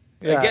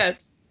 I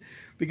guess.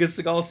 Because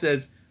Seagal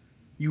says,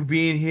 you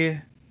being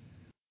here,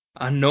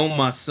 I know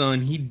my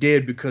son, he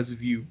dead because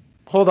of you.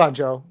 Hold on,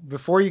 Joe.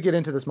 Before you get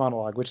into this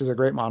monologue, which is a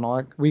great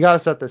monologue, we got to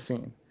set the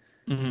scene.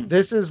 Mm-hmm.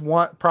 This is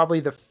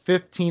probably the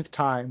 15th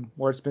time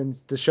where it's been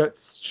the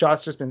shot's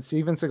just been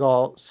Steven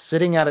Seagal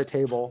sitting at a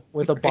table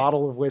with a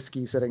bottle of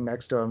whiskey sitting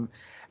next to him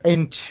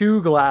and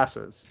 2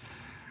 glasses.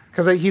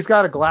 Because he's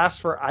got a glass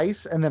for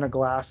ice and then a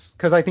glass.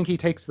 Because I think he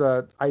takes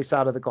the ice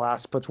out of the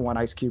glass, puts 1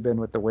 ice cube in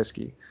with the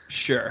whiskey.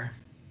 Sure.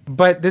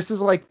 But this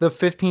is like the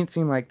 15th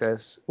scene like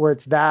this, where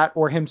it's that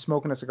or him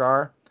smoking a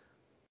cigar.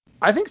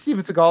 I think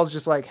Steven Seagal is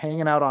just like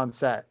hanging out on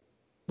set.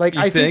 Like,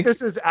 You I think think?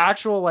 this is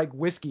actual like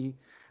whiskey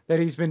that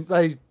he's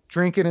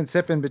drinking and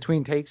sipping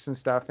between takes and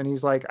stuff. And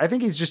he's like, I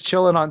think he's just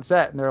chilling on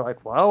set. And they're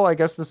like, well, I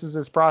guess this is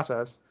his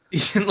process.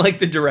 Like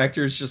the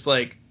director's just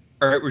like,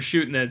 all right, we're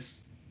shooting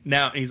this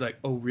now. And he's like,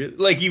 oh, really?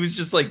 Like he was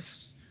just like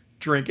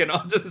drinking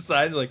off to the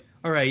side. Like,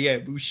 all right, yeah,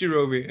 we shoot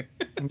over here.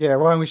 Yeah,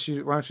 why don't we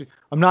shoot? Why don't you?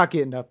 I'm not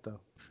getting up though.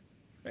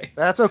 Right.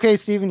 That's okay,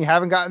 Steven. You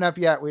haven't gotten up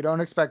yet. We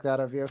don't expect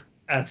that of you.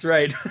 That's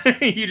right.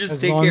 You just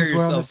As take long care as of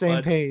we're on the yourself, same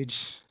bud.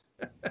 page.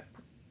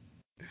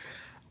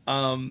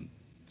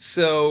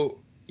 So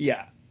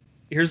yeah,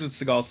 here's what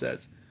Seagal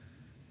says.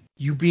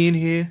 You being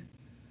here,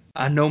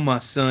 I know my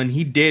son,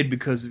 he dead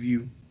because of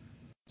you.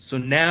 So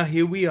now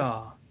here we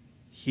are.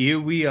 Here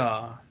we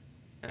are.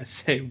 I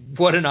say,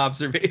 what an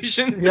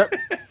observation.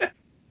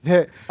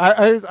 Yep.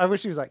 I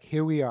wish he was like,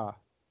 here we are.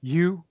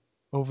 You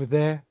over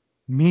there,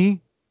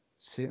 me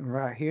sitting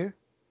right here.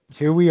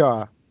 Here we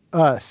are.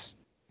 Us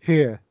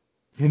here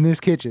in this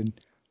kitchen.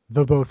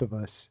 The both of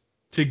us.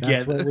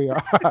 That's where Together we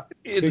are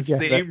in the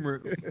together. same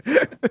room.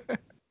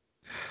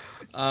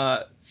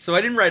 So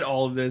I didn't write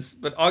all of this,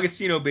 but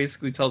Augustino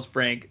basically tells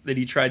Frank that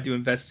he tried to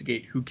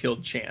investigate who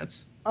killed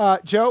Chance.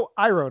 Joe,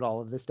 I wrote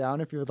all of this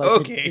down if you would like me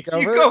to Okay, take you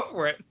over. go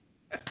for it.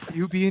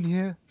 You being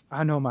here,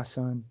 I know my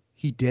son.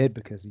 He dead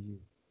because of you.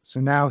 So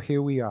now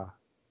here we are.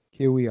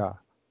 Here we are.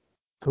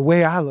 The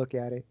way I look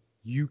at it,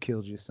 you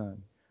killed your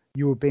son.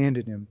 You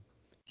abandoned him.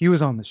 He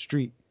was on the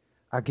street.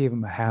 I gave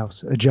him a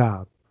house, a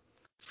job,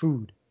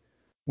 food.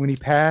 When he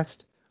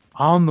passed,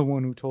 I'm the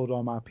one who told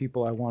all my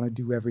people I want to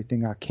do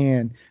everything I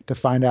can to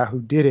find out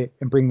who did it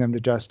and bring them to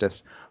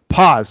justice.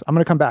 Pause. I'm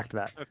going to come back to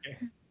that. Okay.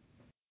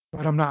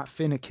 But I'm not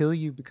finna kill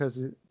you because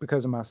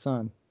of my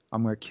son.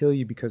 I'm going to kill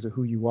you because of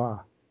who you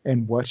are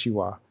and what you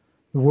are.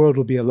 The world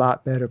will be a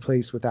lot better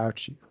place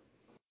without you.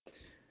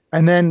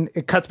 And then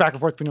it cuts back and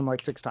forth between them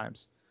like 6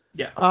 times.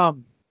 Yeah.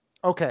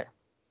 Okay.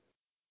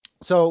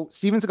 So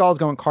Steven Seagal is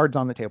going cards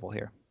on the table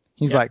here.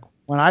 He's Yeah. like,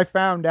 when I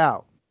found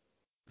out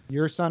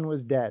your son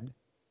was dead,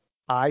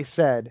 I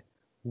said,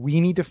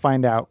 we need to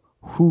find out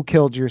who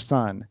killed your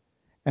son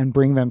and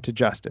bring them to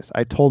justice.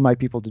 I told my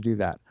people to do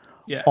that.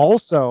 Yeah.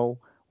 Also,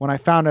 when I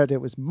found out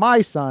it was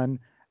my son,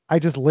 I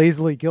just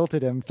lazily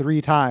guilted him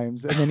 3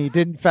 times and then he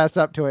didn't fess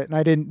up to it and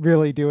I didn't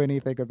really do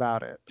anything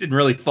about it. Didn't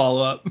really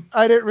follow up.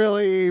 I didn't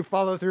really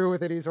follow through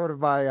with any sort of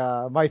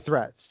my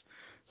threats.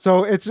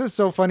 So it's just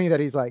so funny that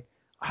he's like,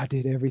 I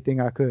did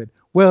everything I could.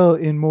 Well,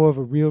 in more of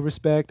a real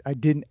respect, I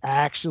didn't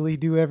actually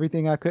do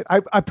everything I could.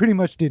 I pretty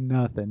much did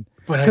nothing.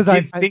 But I Because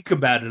did think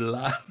about it a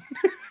lot.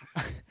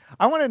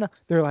 I want to know.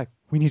 They're like,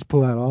 we need to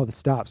pull out all the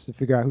stops to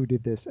figure out who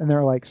did this. And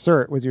they're like,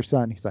 sir, it was your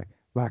son. He's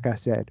like I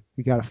said,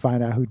 we got to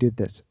find out who did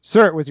this.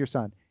 Sir, it was your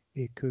son.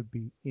 It could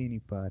be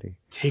anybody.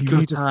 Take You your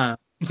need to time.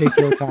 take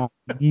your time.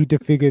 You need to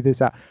figure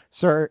this out.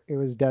 Sir, it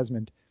was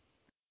Desmond.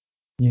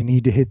 You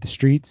need to hit the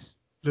streets.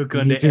 Look You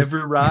under need to-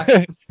 every rock.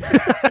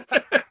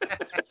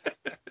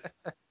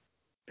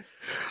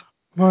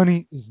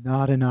 Money is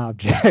not an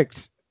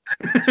object.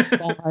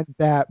 Find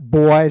that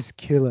boy's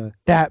killer.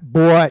 That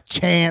boy,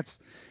 Chance.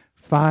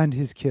 Find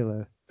his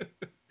killer.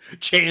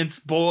 Chance,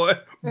 boy.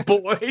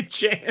 Boy,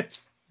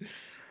 Chance.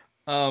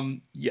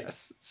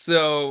 Yes.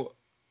 So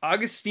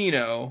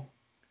Agostino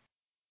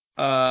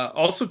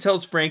also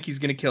tells Frank he's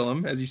going to kill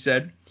him, as he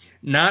said,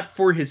 not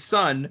for his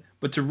son,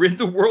 but to rid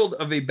the world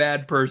of a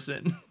bad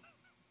person.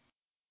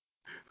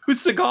 Who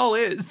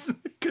Seagal is.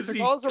 Because he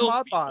Seagal's a kills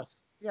mob people. boss.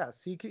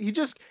 Yes, he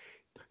just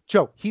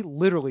Joe. He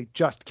literally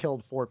just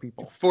killed 4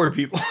 people. 4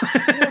 people.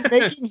 They're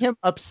making him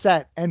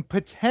upset and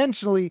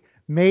potentially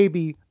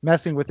maybe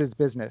messing with his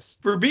business.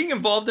 For being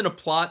involved in a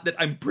plot that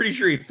I'm pretty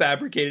sure he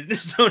fabricated in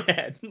his own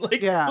head.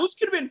 Like, Yeah. those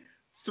could have been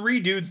 3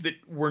 dudes that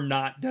were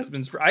not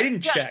Desmond's friends. I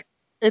didn't check.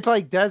 It's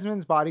like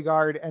Desmond's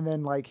bodyguard and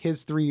then like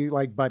his 3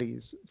 like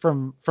buddies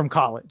from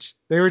college.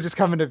 They were just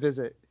coming to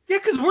visit. Yeah,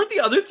 because weren't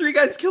the other 3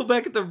 guys killed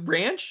back at the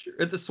ranch?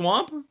 At the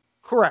swamp?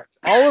 Correct.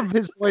 All of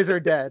his boys are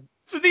dead.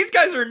 So these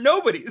guys are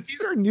nobodies.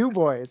 These are new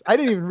boys. I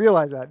didn't even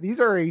realize that. These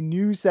are a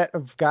new set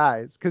of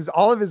guys because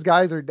all of his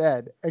guys are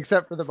dead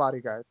except for the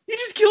bodyguard. He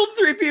just killed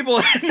 3 people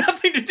and had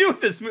nothing to do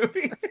with this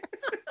movie.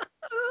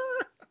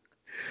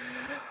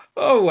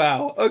 Oh,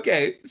 wow.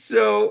 Okay,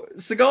 so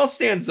Seagal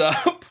stands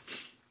up.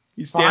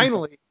 He stands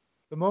Finally,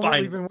 the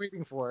moment we've been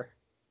waiting for.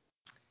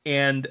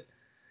 And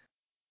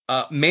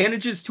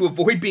manages to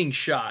avoid being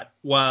shot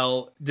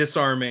while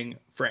disarming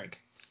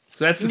Frank.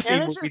 So that's the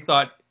scene where we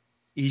thought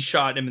he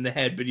shot him in the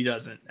head, but he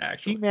doesn't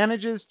actually. He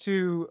manages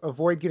to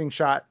avoid getting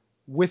shot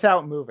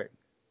without moving,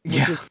 which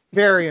Yeah. is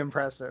very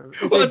impressive.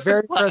 It's Well, a it's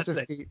very classic.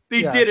 impressive feat.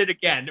 They Yeah. did it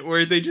again,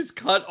 where they just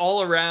cut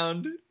all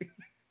around,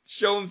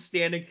 show him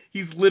standing.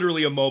 He's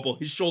literally immobile.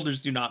 His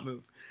shoulders do not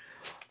move.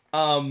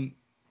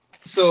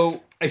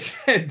 So I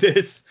said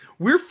this.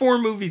 We're 4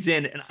 movies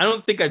in, and I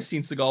don't think I've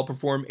seen Seagal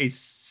perform a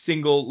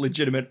single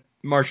legitimate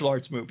martial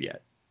arts move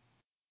yet.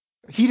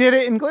 He did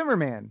it in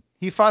Glimmerman.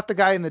 He fought the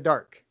guy in the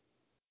dark.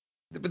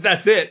 But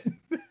that's it.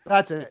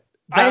 That's it.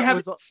 I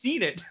haven't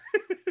seen it.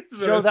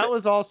 Joe, that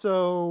was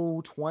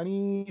also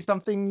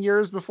 20-something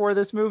years before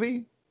this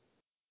movie.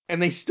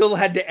 And they still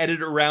had to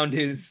edit around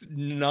his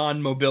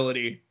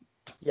non-mobility.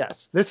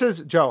 Yes. This is,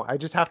 Joe, I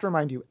just have to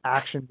remind you,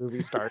 action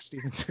movie star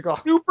Steven Seagal.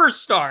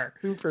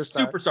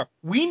 Superstar.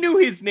 We knew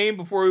his name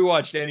before we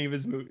watched any of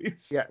his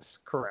movies. Yes,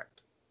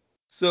 correct.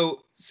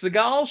 So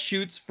Seagal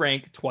shoots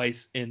Frank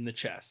twice in the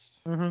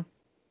chest. Mm-hmm.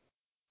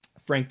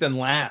 Frank then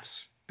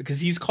laughs because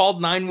he's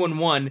called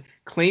 911,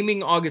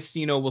 claiming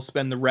Augustino will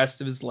spend the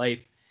rest of his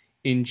life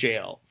in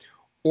jail.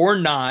 Or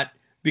not,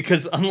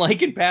 because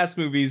unlike in past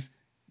movies,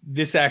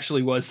 this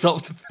actually was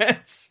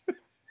self-defense.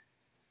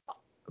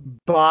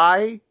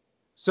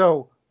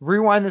 So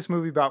rewind this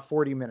movie about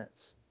 40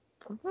 minutes.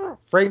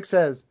 Frank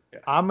says,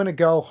 I'm going to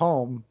go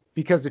home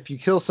because if you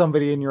kill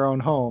somebody in your own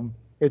home,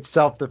 it's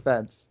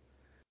self-defense.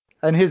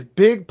 And his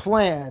big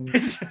plan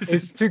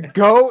is to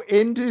go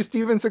into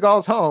Steven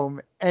Seagal's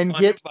home and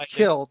get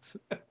killed.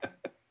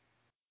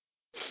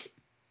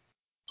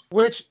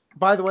 Which,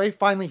 by the way,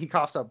 finally he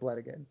coughs up blood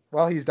again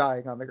while he's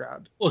dying on the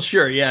ground. Well,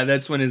 sure, yeah,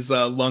 that's when his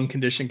lung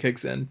condition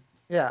kicks in.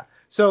 Yeah,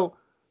 so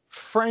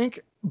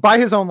Frank, by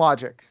his own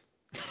logic,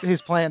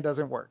 his plan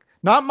doesn't work.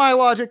 Not my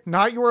logic,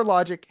 not your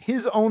logic,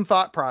 his own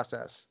thought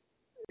process.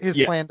 His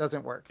plan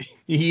doesn't work.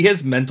 He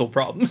has mental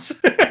problems.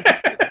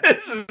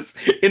 This is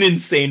an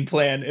insane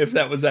plan if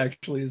that was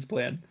actually his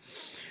plan.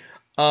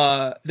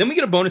 Then we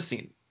get a bonus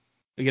scene.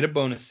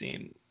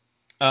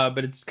 But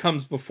it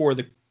comes before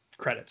the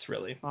credits,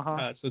 really.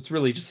 So it's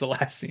really just the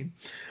last scene.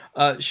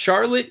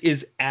 Charlotte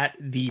is at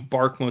the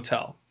Bark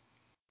Motel.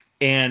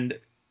 And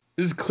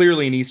this is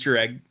clearly an Easter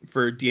egg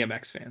for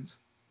DMX fans.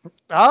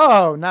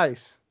 Oh,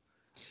 nice.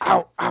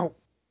 Ow.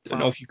 Don't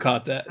know if you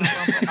caught that.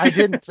 I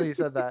didn't until you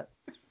said that.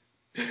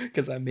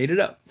 Because I made it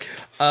up.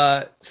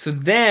 So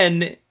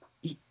then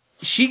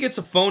she gets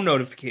a phone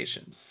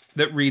notification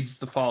that reads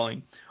the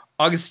following.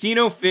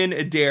 Augustino Finn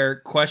Adair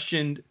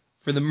questioned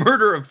for the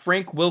murder of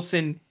Frank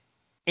Wilson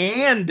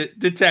and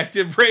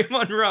Detective Ray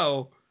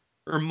Monroe,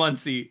 or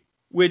Muncie,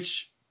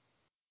 which...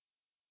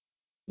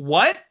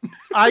 What?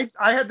 I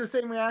had the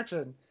same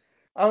reaction.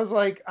 I was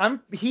like,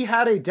 he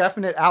had a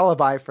definite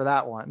alibi for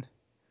that one.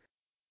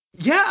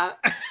 Yeah.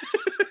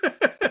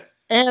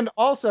 And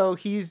also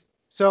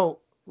so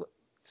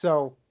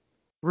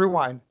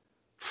rewind.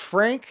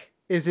 Frank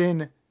is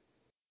in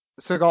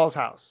Seagal's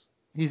house.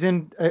 He's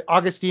in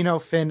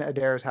Augustino Finn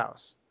Adair's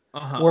house.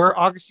 Where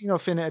Augustino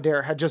Finn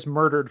Adair had just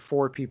murdered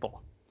 4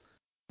 people.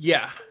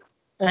 Yeah.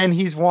 And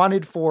he's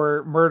wanted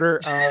for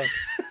murder of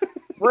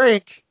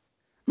Frank,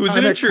 who's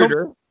an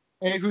intruder.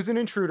 Who's an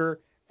intruder,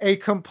 a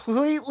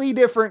completely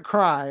different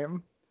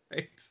crime.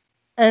 Right.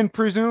 And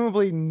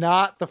presumably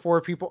not the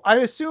 4 people. I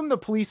assume the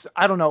police,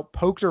 I don't know,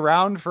 poked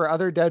around for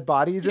other dead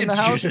bodies in the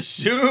house. You'd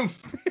assume.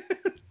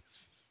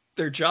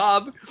 Their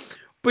job.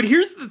 But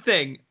here's the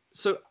thing.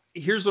 So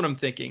here's what I'm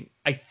thinking.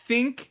 I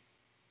think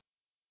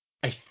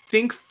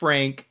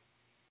Frank,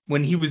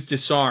 when he was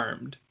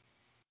disarmed,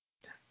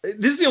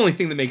 this is the only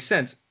thing that makes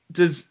sense.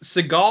 Does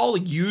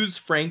Seagal use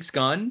Frank's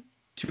gun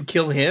to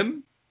kill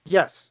him?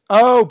 Yes.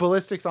 Oh,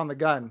 ballistics on the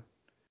gun.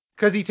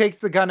 Because he takes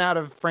the gun out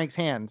of Frank's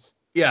hands.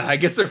 Yeah, I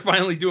guess they're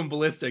finally doing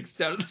ballistics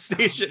down at the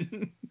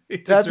station.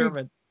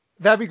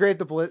 That'd be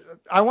great.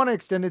 I want an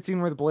extended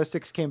scene where the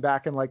ballistics came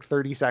back in like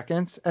 30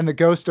 seconds, and the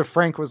ghost of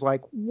Frank was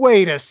like,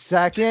 wait a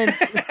second.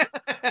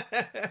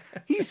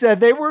 He said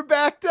they were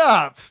backed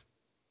up.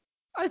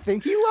 I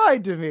think he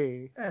lied to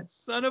me. That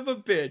son of a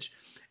bitch.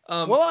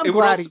 Well, I'm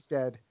glad he's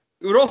dead.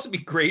 It would also be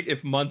great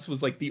if Muntz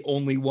was like the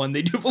only one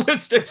they do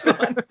ballistics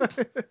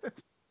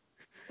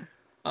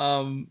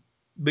on.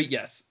 But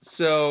yes,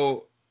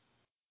 so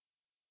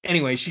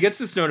anyway, she gets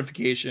this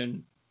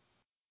notification.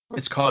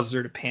 This causes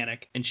her to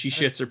panic, and she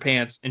shits her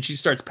pants, and she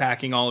starts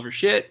packing all of her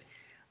shit.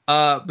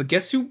 But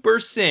guess who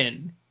bursts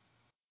in?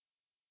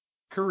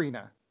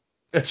 Karina.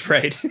 That's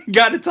right.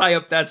 Got to tie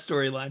up that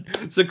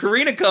storyline. So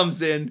Karina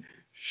comes in,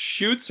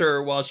 shoots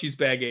her while she's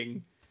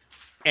begging.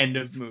 End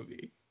of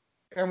movie.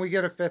 And we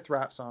get a 5th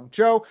rap song.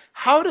 Joe,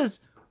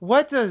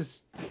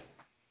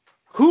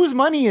 whose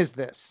money is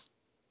this?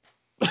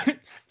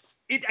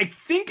 I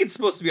think it's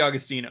supposed to be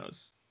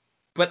Augustino's,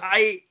 but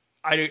I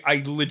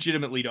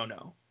legitimately don't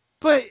know.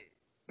 But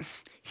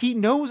he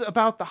knows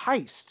about the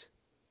heist.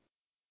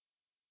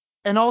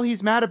 And all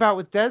he's mad about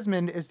with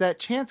Desmond is that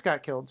Chance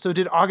got killed. So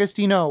did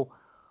Augustino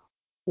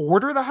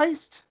order the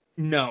heist?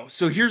 No.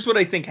 So here's what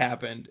I think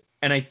happened.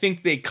 And I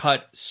think they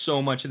cut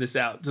so much of this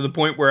out to the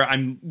point where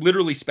I'm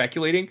literally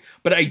speculating.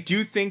 But I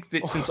do think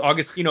that since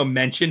Augustino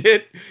mentioned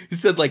it, he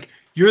said, like,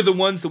 you're the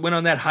ones that went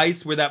on that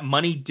heist where that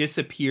money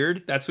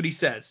disappeared. That's what he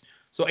says.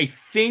 So I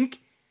think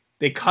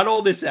they cut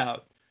all this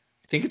out.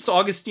 I think it's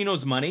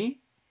Augustino's money.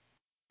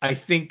 I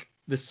think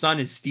the son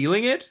is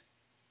stealing it.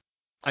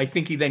 I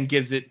think he then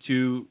gives it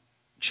to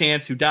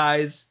Chance, who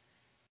dies.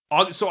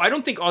 So I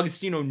don't think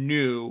Augustino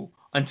knew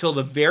until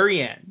the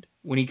very end,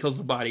 when he kills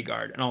the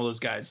bodyguard and all those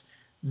guys,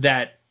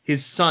 that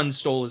his son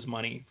stole his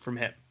money from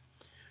him.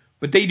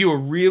 But they do a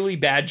really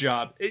bad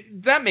job.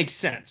 That makes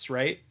sense,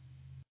 right?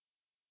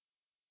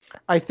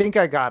 I think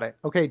I got it.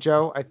 Okay,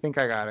 Joe, I think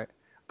I got it.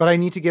 But I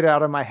need to get it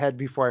out of my head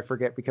before I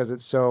forget because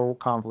it's so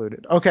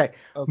convoluted. Okay,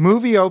 Okay.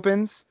 movie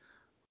opens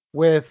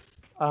with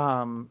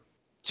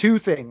two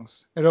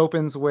things. It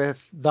opens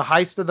with the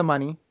heist of the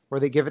money, where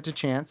they give it to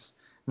Chance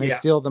and they Yeah.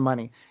 steal the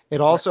money. It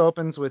Right. also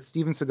opens with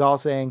Steven Seagal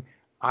saying,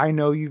 "I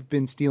know you've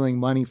been stealing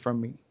money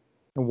from me,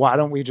 and why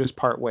don't we just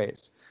part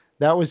ways?"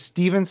 That was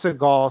Steven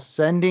Seagal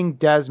sending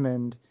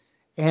Desmond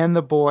and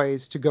the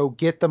boys to go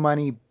get the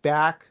money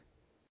back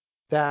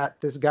that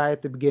this guy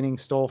at the beginning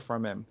stole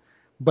from him.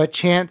 But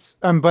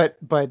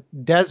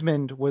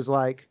Desmond was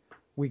like,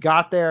 "We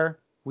got there,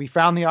 we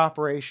found the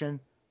operation,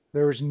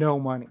 there was no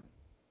money."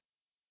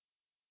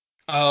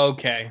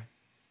 Okay.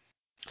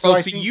 So Oh,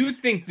 I so think you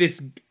think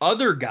this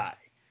other guy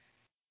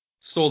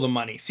stole the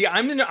money? See,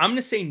 I'm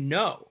gonna say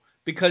no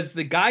because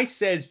the guy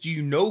says, "Do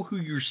you know who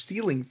you're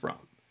stealing from?"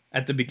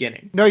 at the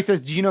beginning. no, he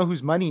says, "Do you know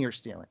whose money you're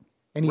stealing?"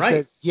 And he Right.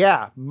 says,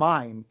 "Yeah,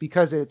 mine,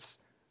 because it's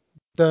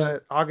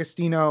the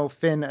Augustino,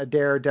 Finn,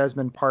 Adair,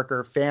 Desmond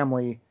Parker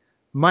family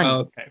money."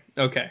 Okay.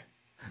 Okay.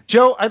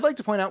 Joe, I'd like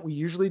to point out we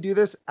usually do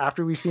this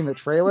after we've seen the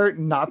trailer,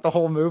 not the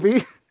whole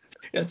movie.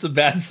 That's a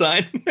bad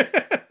sign.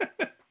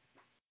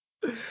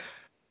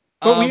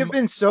 But we have um,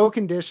 been so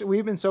conditioned,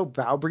 we've been so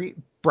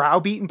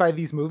browbeaten by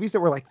these movies that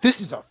we're like, this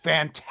is a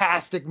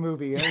fantastic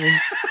movie. I mean,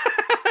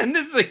 and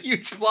this is a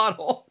huge plot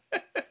hole.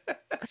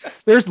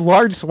 there's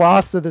large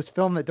swaths of this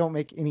film that don't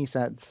make any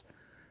sense.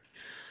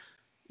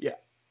 Yeah.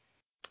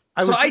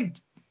 I So was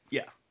just,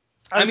 yeah.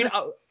 I I was mean,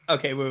 just,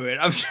 okay, wait.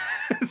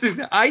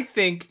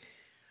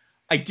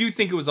 I do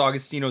think it was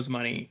Augustino's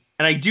money,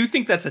 and I do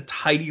think that's a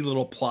tidy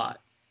little plot.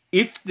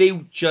 If they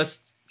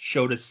just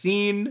showed a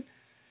scene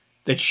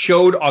that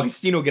showed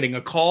Augustino getting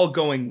a call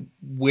going,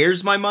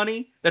 "Where's my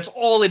money?" That's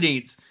all it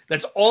needs.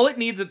 That's all it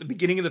needs at the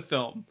beginning of the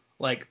film.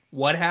 Like,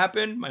 what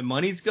happened? My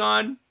money's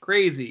gone.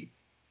 Crazy.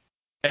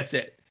 That's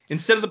it.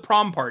 Instead of the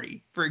prom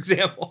party, for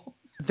example.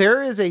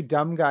 there is a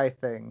dumb guy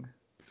thing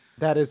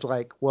that is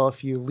like, well,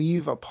 if you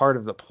leave a part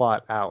of the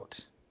plot out,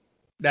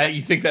 That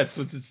you think that's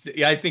what's it's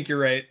yeah, I think you're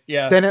right.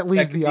 Yeah. then it That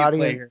leaves could the be a play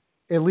audience, here.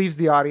 it leaves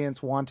the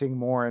audience wanting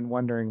more and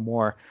wondering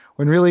more,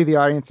 when really the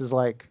audience is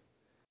like,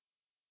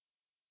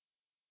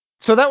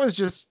 so that was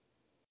just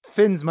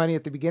Finn's money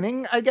at the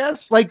beginning, I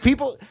guess. Like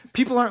people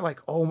aren't like,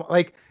 oh,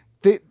 like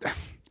they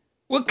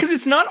Well, because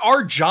it's not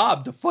our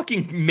job to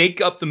fucking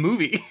make up the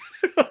movie.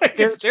 Like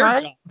they're it's their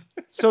trying job.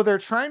 so they're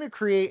trying to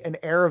create an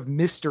air of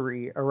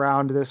mystery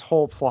around this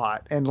whole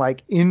plot and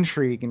like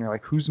intrigue, and you're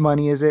like, whose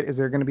money is it? Is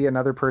there going to be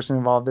another person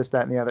involved, this,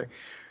 that, and the other?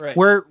 Right.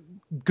 Where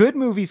good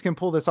movies can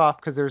pull this off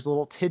because there's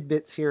little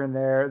tidbits here and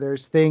there,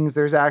 there's things,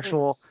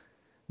 Yes.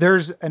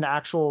 there's an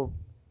actual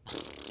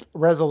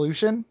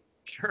resolution.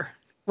 Sure.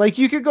 Like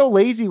you could go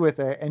lazy with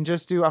it and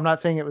just do, I'm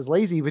not saying it was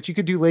lazy, but you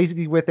could do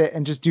lazy with it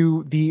and just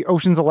do the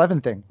Ocean's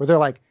 11 thing where they're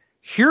like,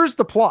 here's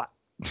the plot,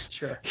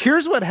 Sure.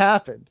 here's what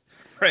happened.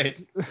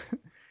 Right.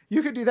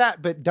 You could do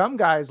that, but dumb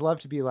guys love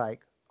to be like,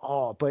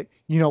 oh, but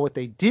you know what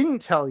they didn't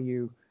tell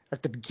you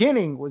at the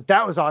beginning was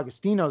that was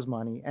Augustino's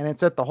money, and it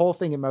set the whole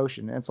thing in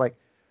motion. And it's like,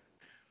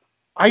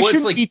 I Well, it's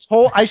shouldn't like be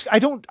told. I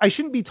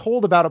shouldn't be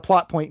told about a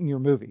plot point in your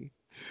movie.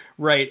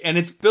 right, and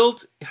it's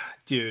built,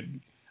 dude.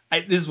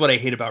 This is what I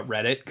hate about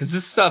Reddit because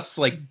this stuff's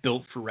like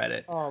built for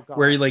Reddit, Oh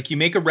where God. you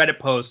make a Reddit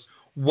post,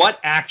 what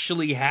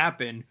actually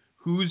happened,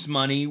 whose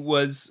money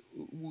was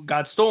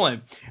got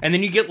stolen, and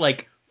then you get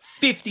like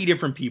 50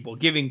 different people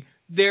giving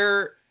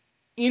their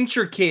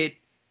intricate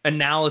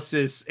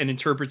analysis and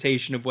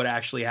interpretation of what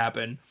actually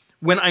happened.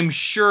 When I'm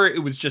sure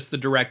it was just the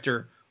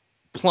director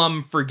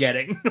plumb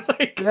forgetting,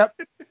 like Yep.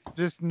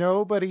 Just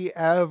nobody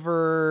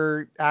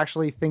ever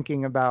actually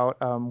thinking about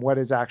what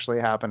is actually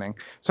happening.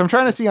 So I'm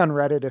trying to see on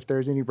Reddit if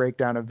there's any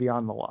breakdown of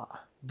Beyond the Law,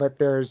 but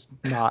there's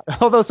not.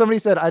 Although somebody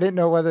said I didn't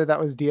know whether that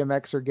was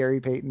DMX or Gary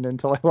Payton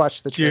until I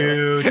watched the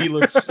trailer. dude, he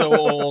looks so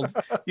old.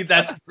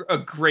 That's a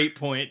great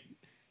point.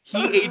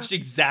 He aged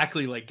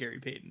exactly like Gary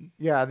Payton.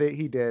 Yeah,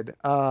 he did.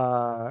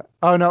 Oh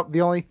no,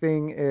 the only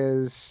thing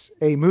is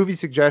a movie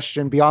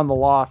suggestion, Beyond the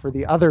Law, for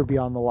the other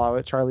Beyond the Law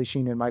with Charlie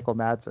Sheen and Michael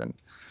Madsen.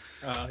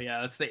 Oh yeah,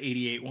 that's the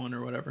 '88 one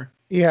or whatever.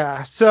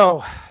 Yeah.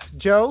 So,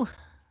 Joe,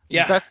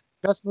 Yeah.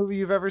 best movie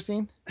you've ever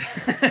seen?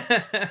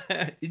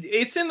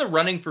 It's in the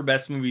running for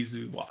best movies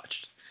we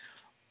watched.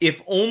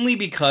 If only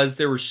because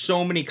there were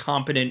so many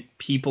competent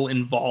people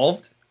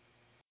involved.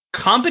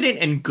 Competent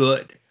and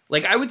good.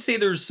 Like I would say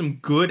there's some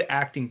good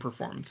acting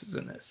performances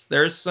in this.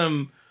 There's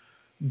some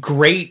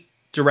great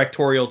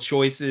directorial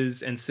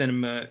choices and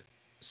cinematographic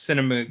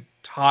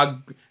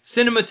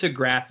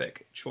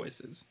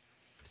choices.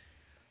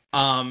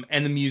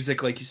 And the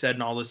music, like you said,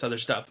 and all this other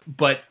stuff.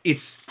 But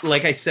it's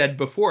like I said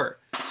before,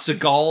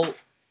 Seagal,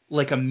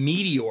 like a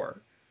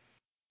meteor,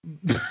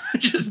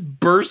 just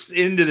bursts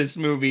into this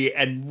movie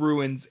and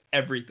ruins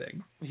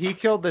everything. He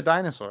killed the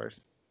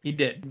dinosaurs. He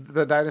did.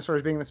 The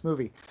dinosaurs being this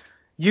movie.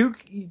 You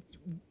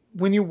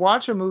when you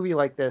watch a movie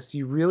like this,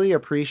 you really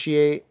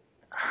appreciate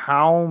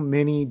how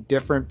many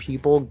different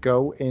people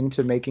go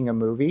into making a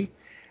movie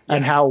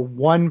and Yeah. how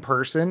one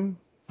person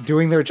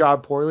doing their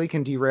job poorly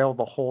can derail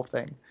the whole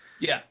thing.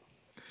 Yeah.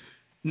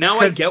 Now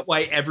I get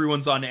why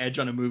everyone's on edge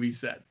on a movie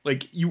set.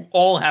 Like, you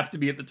all have to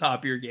be at the top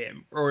of your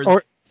game,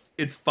 or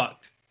it's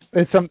fucked.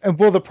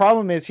 Well, the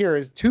problem is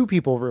two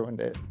people ruined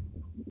it.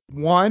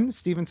 One,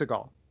 Steven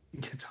Seagal.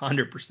 It's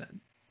 100%.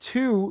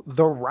 Two,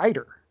 the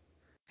writer.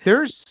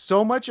 There's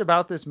so much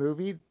about this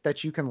movie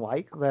that you can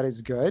like that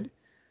is good,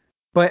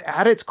 but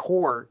at its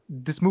core,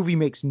 this movie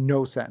makes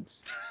no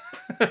sense.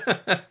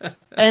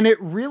 And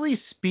it really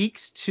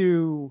speaks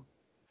to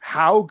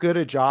how good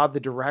a job the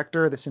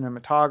director, the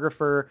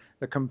cinematographer,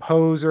 the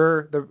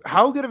composer,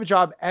 how good of a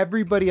job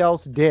everybody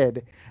else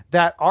did,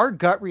 that our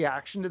gut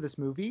reaction to this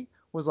movie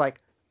was like,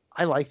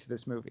 I liked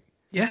this movie.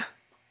 Yeah.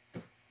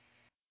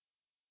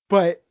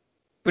 But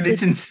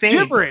it's insane.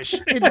 Gibberish.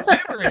 It's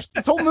gibberish.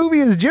 This whole movie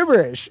is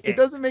gibberish. It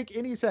doesn't make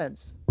any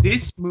sense.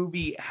 This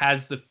movie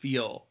has the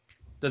feel,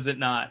 does it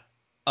not,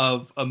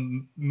 of a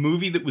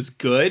movie that was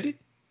good,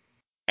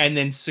 and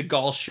then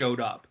Seagal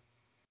showed up.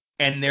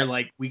 And they're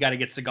like, we got to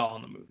get Seagal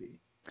in the movie.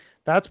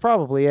 That's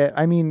probably it.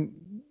 I mean,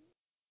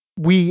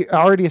 we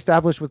already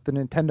established with the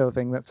Nintendo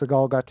thing that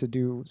Seagal got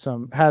to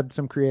had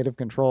some creative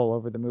control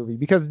over the movie,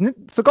 because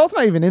Seagal's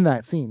not even in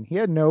that scene. He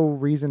had no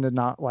reason to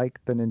not like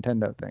the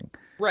Nintendo thing.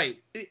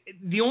 Right.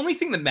 The only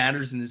thing that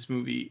matters in this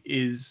movie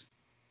is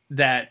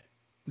that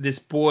this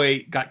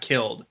boy got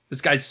killed.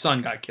 This guy's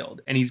son got killed,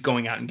 and he's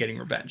going out and getting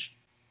revenge.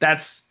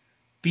 That's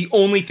the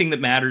only thing that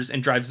matters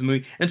and drives the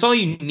movie. And it's all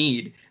you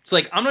need. It's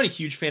like, I'm not a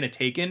huge fan of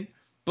Taken,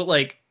 but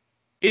like,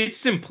 its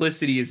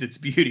simplicity is its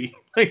beauty.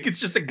 Like,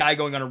 it's just a guy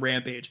going on a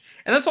rampage.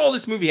 And that's all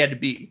this movie had to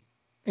be.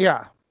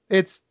 Yeah.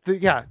 If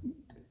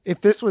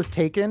this was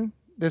Taken,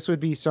 this would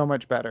be so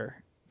much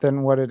better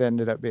than what it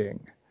ended up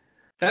being.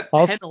 That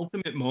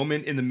penultimate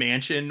moment in the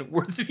mansion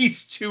where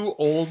these two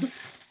old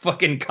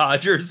fucking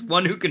codgers,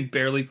 one who can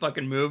barely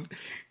fucking move,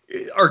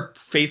 are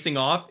facing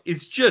off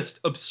is just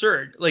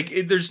absurd.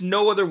 Like, there's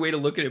no other way to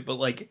look at it but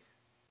like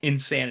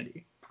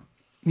insanity.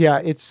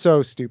 Yeah, it's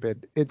so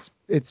stupid.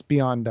 It's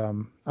beyond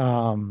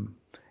dumb.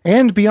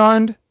 And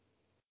beyond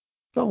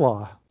the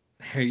law.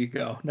 There you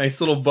go. Nice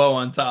little bow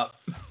on top.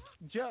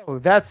 Joe,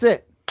 that's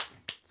it.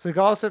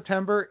 Seagal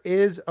September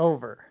is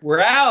over. We're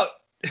out.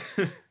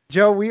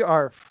 Joe, we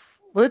are.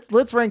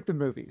 Let's rank the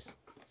movies.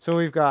 So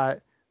we've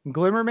got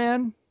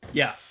Glimmerman.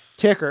 Yeah.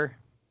 Ticker.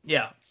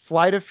 Yeah.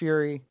 Flight of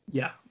Fury.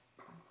 Yeah.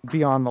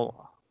 Beyond the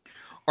Law.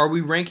 Are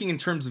we ranking in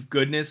terms of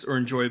goodness or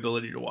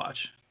enjoyability to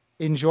watch?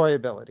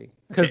 Enjoyability.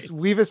 Because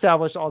we've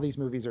established all these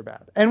movies are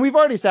bad. And we've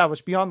already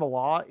established Beyond the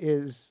Law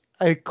is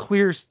a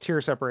clear tier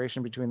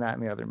separation between that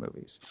and the other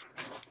movies.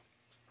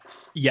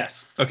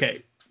 Yes.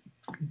 Okay.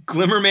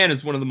 Glimmerman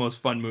is one of the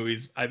most fun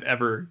movies I've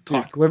ever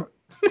talked about.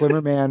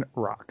 Glimmerman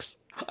rocks.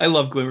 I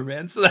love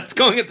Glimmerman, so that's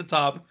going at the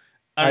top.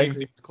 I don't even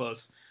think it's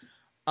close.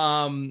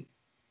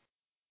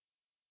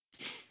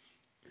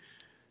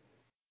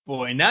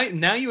 Boy,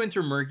 now you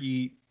enter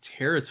murky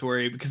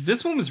territory, because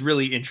this one was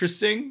really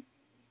interesting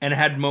and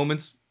had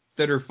moments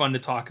that are fun to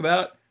talk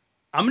about.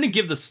 I'm going to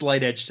give the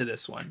slight edge to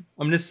this one.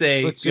 I'm going to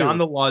say Beyond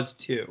the Laws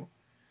 2.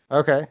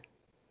 Okay.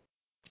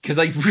 Because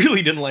I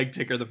really didn't like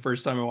Ticker the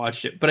first time I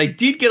watched it, but I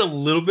did get a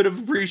little bit of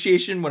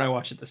appreciation when I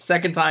watched it the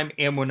second time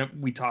and when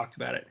we talked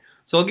about it.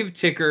 So I'll give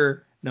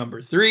Ticker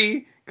number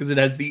 3 because it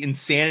has the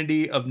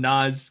insanity of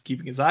Nas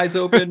keeping his eyes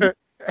open.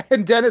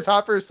 And Dennis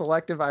Hopper's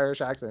selective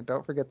Irish accent.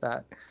 Don't forget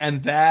that.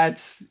 And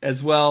that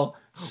as well.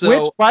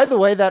 So, which, by the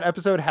way, that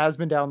episode has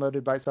been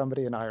downloaded by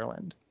somebody in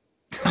Ireland.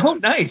 Oh,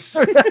 nice.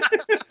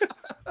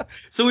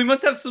 So we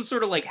must have some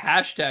sort of like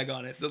hashtag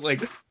on it that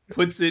like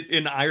puts it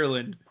in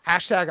Ireland.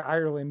 Hashtag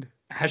Ireland.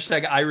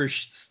 Hashtag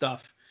Irish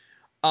stuff.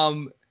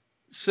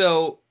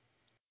 So,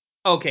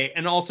 okay.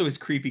 And also his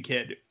creepy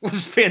kid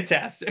was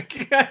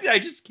fantastic. I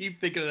just keep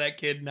thinking of that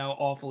kid and how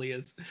awful he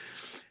is.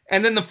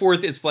 And then the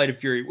fourth is Flight of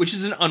Fury, which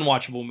is an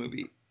unwatchable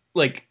movie,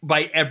 like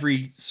by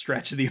every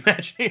stretch of the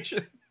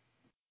imagination.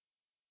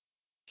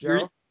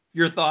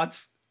 Your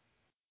thoughts?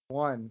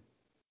 1,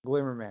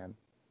 Glimmerman.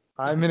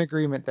 I'm in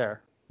agreement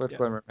there with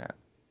Glimmerman.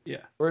 Yeah.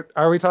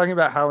 Are we talking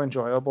about how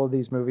enjoyable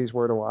these movies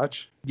were to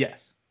watch?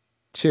 Yes.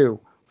 2,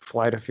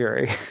 Flight of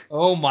Fury.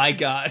 Oh my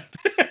God.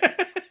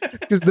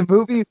 Because the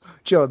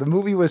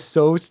movie was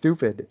so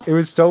stupid. It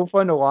was so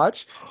fun to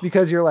watch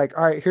because you're like,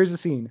 all right, here's a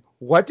scene.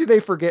 What do they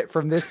forget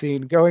from this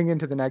scene going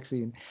into the next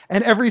scene?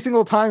 And every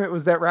single time it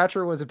was that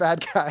Ratcher was a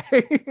bad guy.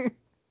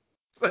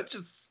 Such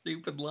a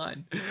stupid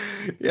line.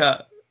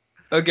 Yeah.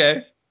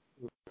 Okay.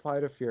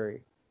 Flight of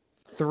Fury.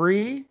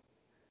 3,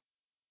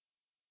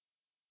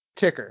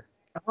 Ticker.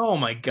 Oh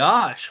my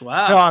gosh.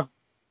 Wow.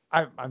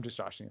 No, I'm just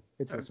joshing you.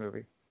 It's this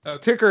movie.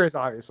 Okay. Ticker is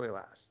obviously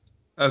last.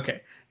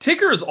 Okay.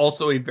 Ticker is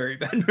also a very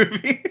bad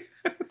movie.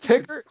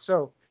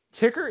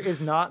 Ticker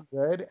is not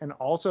good and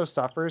also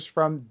suffers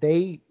from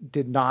we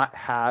didn't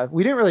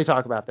really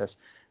talk about this.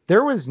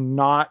 There was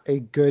not a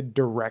good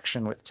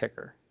direction with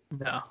Ticker.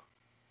 No.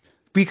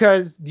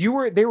 Because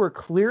they were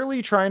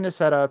clearly trying to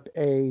set up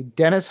a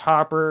Dennis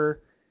Hopper,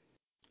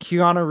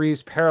 Keanu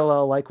Reeves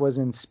parallel like was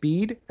in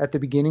Speed at the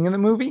beginning of the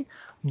movie,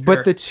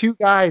 but the two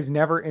guys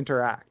never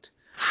interact.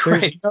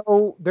 Right.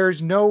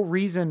 There's no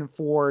reason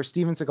for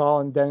Steven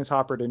Seagal and Dennis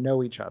Hopper to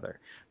know each other.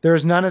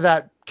 There's none of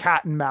that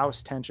cat and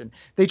mouse tension.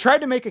 They tried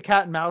to make a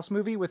cat and mouse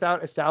movie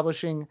without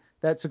establishing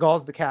that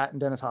Seagal's the cat and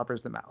Dennis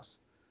Hopper's the mouse.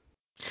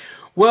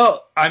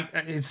 Well,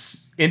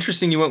 it's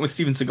interesting you went with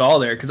Steven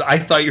Seagal there, because I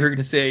thought you were going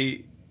to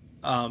say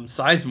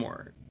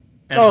Sizemore.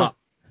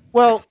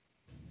 Well,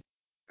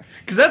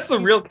 because that's the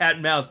real cat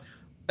and mouse.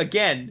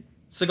 Again,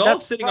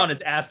 Seagal's sitting on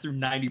his ass through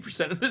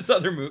 90% of this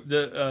other movie,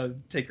 the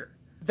Ticker.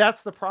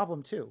 That's the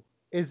problem too.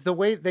 Is the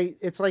way they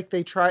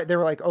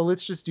were like, oh,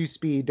 let's just do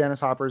speed. Dennis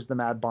Hopper's the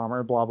mad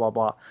bomber, blah, blah,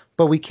 blah.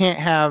 But we can't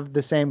have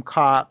the same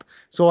cop.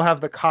 So we'll have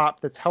the cop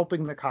that's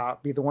helping the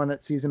cop be the one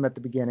that sees him at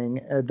the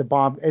beginning. The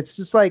bomb. It's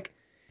just like.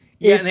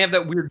 And they have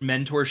that weird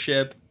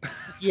mentorship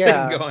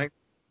thing going.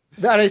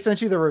 That I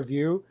sent you the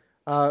review.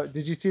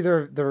 Did you see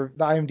the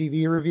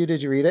IMDb review?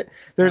 Did you read it?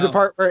 There's a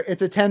part where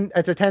it's a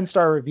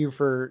 10-star review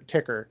for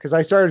Ticker, because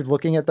I started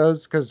looking at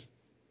those because,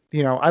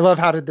 I love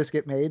How Did This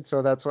Get Made,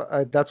 so that's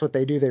what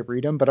they do. They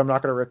read them, but I'm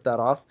not going to rip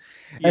that off.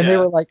 Yeah. And they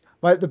were like,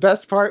 the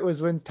best part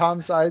was when Tom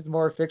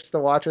Sizemore fixed the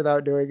watch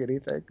without doing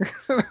anything.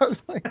 I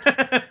was like,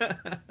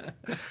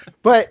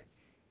 but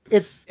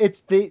it's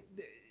the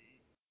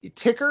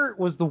Ticker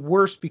was the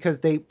worst because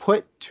they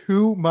put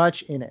too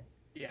much in it.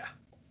 Yeah.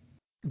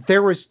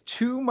 There was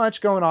too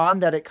much going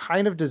on that it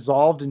kind of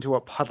dissolved into a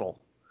puddle.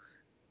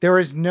 There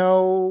was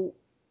no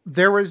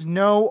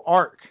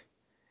arc.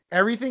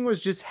 Everything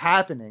was just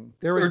happening.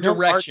 There was no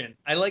direction. Arc.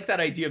 I like that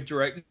idea of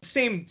direct.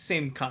 Same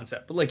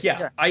concept, but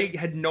I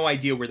had no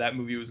idea where that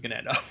movie was going to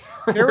end up.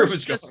 Going.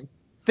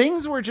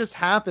 Things were just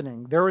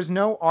happening. There was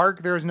no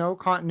arc. There was no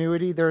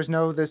continuity. There was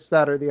no this,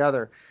 that, or the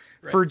other.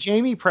 Right. For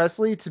Jamie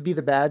Presley to be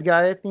the bad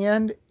guy at the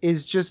end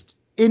is just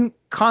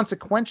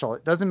inconsequential.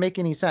 It doesn't make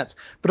any sense.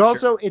 But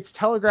also, it's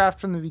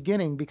telegraphed from the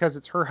beginning because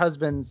it's her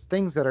husband's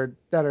things that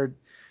are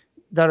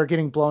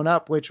getting blown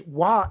up. It's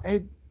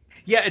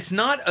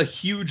not a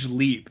huge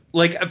leap.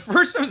 Like, at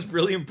first I was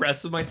really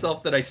impressed with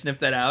myself that I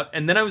sniffed that out,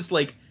 and then I was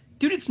like,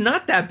 dude, it's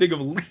not that big of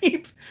a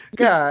leap.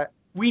 Yeah.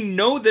 We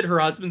know that her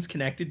husband's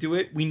connected to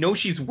it. We know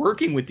she's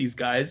working with these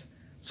guys.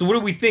 So what do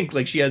we think?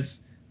 Like, she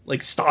has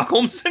like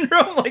Stockholm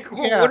syndrome? Like,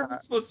 what are we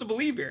supposed to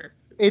believe here?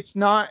 It's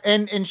not,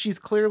 and she's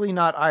clearly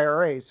not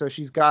IRA, so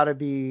she's got to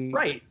be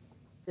right.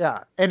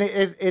 Yeah, and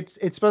it's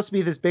supposed to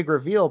be this big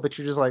reveal, but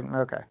you're just like,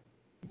 okay,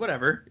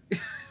 whatever.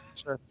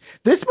 Sure.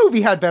 This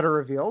movie had better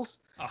reveals.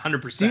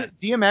 100%.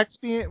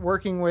 DMX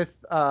working with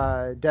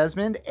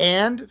Desmond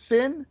and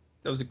Finn.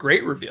 That was a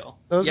great reveal.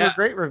 Those were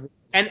great reveals.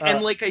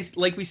 And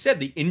like we said,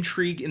 the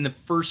intrigue in the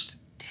first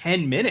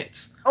 10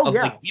 minutes.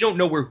 We don't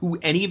know who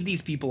any of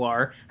these people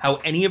are, how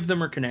any of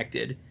them are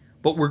connected,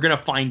 but we're gonna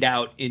find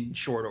out in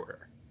short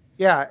order.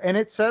 Yeah, and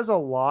it says a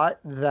lot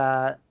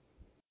that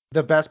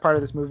the best part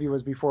of this movie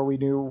was before we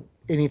knew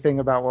anything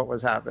about what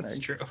was happening. That's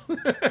true.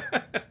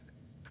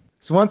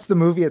 So once the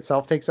movie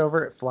itself takes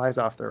over, it flies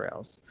off the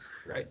rails.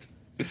 Right.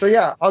 So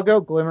yeah, I'll go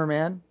Glimmer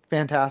Man.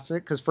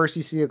 Fantastic, because first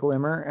you see a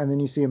glimmer and then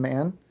you see a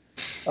man.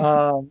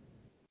 What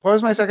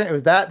was my second? It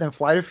was that, then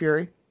Flight of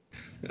Fury.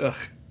 Ugh.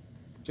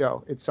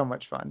 Joe, it's so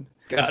much fun.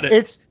 Got it.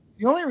 It's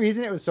the only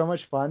reason it was so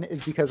much fun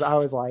is because I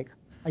was like,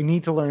 I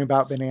need to learn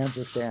about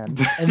Bonanza Stan.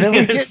 And then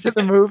we get to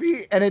the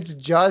movie and it's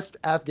just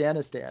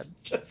Afghanistan. It's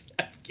just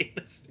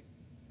Afghanistan.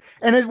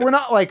 And we're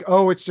not like,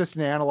 oh, it's just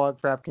an analog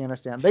for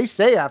Afghanistan. They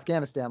say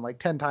Afghanistan like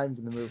 10 times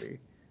in the movie.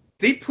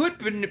 They put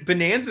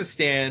Bonanza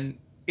Stan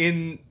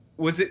in,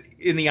 was it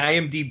in the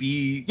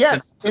IMDb?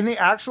 Yes, in the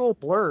actual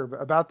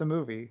blurb about the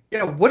movie.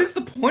 Yeah, what is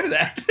the point of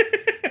that?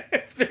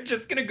 If they're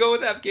just going to go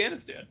with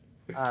Afghanistan.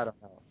 I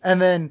don't know.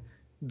 And then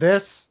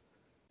this,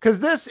 because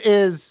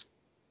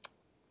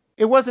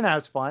it wasn't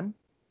as fun.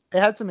 It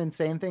had some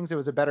insane things. It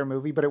was a better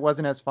movie, but it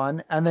wasn't as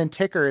fun. And then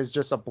Ticker is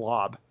just a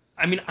blob.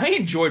 I mean, I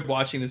enjoyed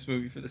watching this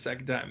movie for the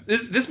second time.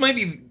 This might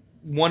be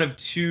one of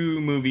two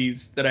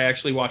movies that I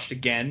actually watched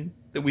again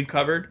that we've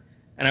covered,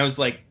 and I was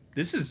like,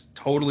 this is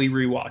totally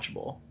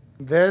rewatchable.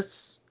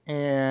 This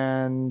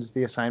and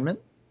The Assignment.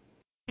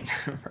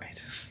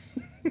 Right.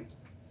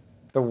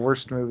 The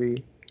worst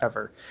movie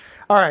ever.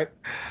 All right.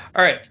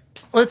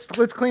 Let's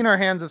clean our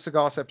hands of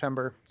Seagal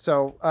September.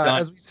 So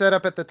as we set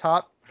up at the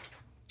top,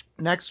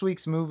 next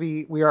week's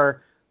movie, we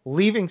are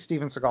leaving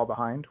Steven Seagal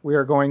behind. We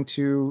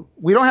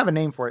don't have a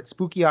name for it.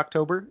 Spooky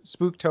October?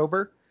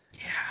 Spooktober?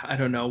 Yeah, I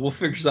don't know. We'll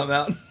figure something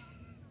out.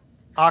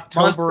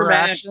 October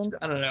Action?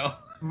 I don't know.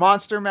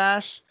 Monster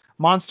Mash?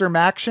 Monster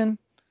Maction?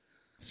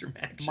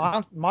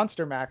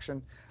 Monster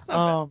Maction.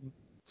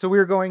 So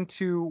we're going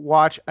to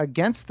watch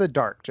Against the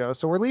Dark, Joe.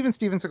 So we're leaving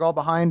Steven Seagal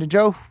behind. And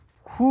Joe,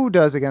 who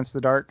does Against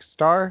the Dark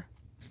star?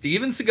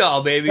 Steven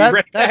Seagal, baby.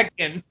 Right back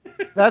in.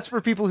 That's for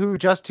people who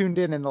just tuned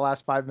in the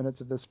last 5 minutes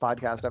of this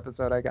podcast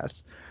episode, I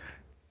guess.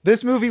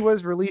 This movie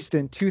was released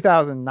in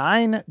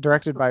 2009,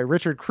 directed by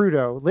Richard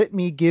Crudo. Let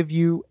me give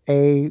you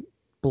a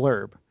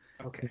blurb.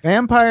 Okay.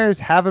 Vampires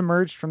have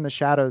emerged from the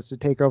shadows to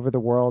take over the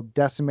world,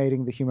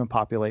 decimating the human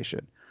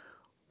population.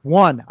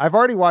 1. I've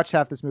already watched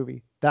half this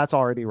movie. That's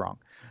already wrong.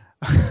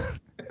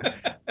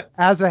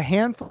 As a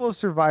handful of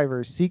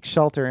survivors seek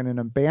shelter in an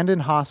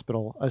abandoned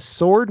hospital, a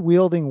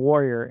sword-wielding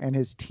warrior and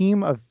his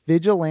team of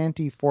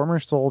vigilante former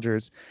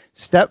soldiers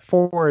step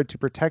forward to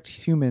protect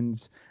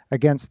humans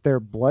against their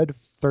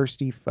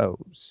bloodthirsty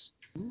foes.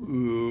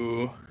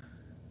 Ooh.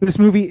 This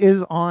movie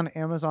is on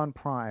Amazon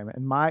Prime,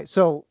 and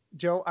so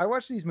Joe, I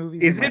watch these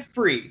movies. Is it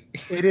free?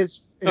 It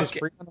is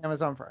free on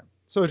Amazon Prime.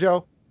 So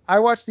Joe, I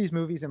watch these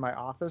movies in my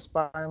office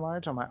by and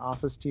large on my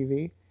office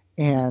TV,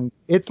 and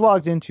it's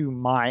logged into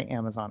my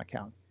Amazon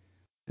account.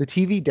 The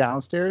TV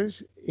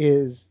downstairs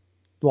is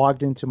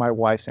logged into my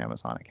wife's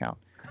Amazon account.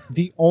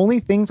 The only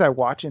things I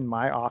watch in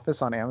my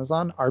office on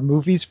Amazon are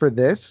movies for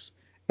this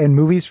and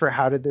movies for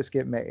How Did This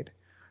Get Made.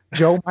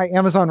 Joe, my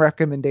Amazon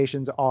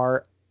recommendations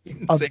are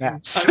a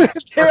mess.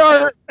 They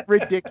are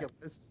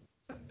ridiculous.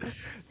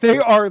 They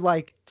are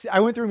like,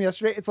 I went through them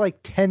yesterday. It's like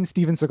 10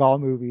 Steven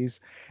Seagal movies.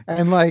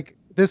 And like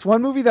this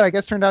one movie that I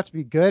guess turned out to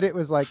be good, it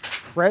was like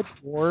Fred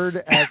Ward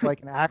as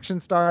like an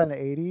action star in the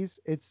 80s.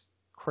 It's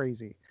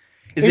crazy.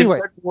 Is it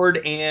Fred Ward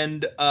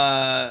and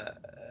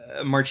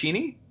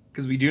Marcini?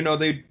 Because we do know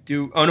they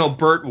do. Oh no,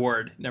 Burt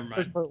Ward. Never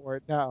mind. It's Burt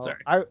Ward. No,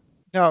 sorry.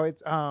 No,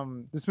 it's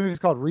this movie's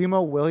called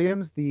Remo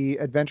Williams: The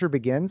Adventure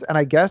Begins, and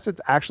I guess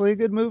it's actually a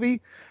good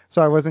movie.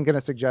 So I wasn't going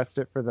to suggest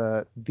it for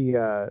the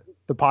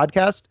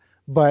podcast,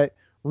 but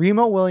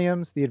Remo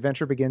Williams: The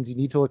Adventure Begins. You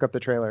need to look up the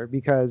trailer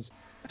because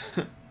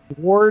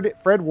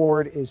Fred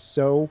Ward is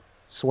so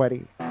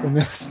sweaty in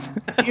this.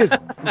 He is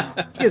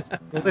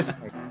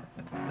glistening.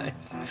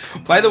 Nice.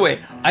 By the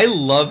way, I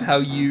love how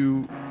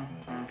you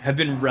have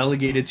been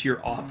relegated to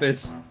your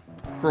office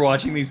for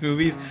watching these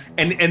movies,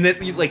 and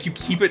that you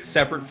keep it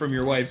separate from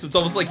your wife, so it's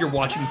almost like you're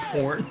watching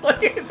porn.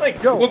 It's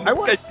like, yo, what I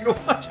watch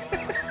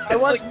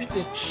these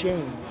in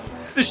shame.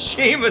 The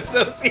shame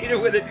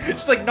associated with it.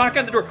 Just like knock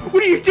on the door.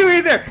 What are you doing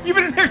in there? You've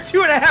been in there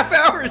 2.5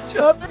 hours.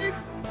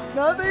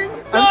 Nothing.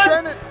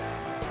 Done.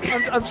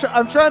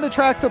 I'm trying to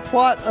track the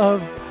plot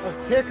of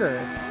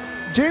Ticker.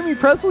 Jamie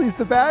Presley's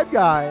the bad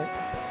guy.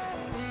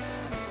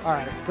 All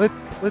right,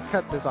 let's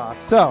cut this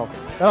off. So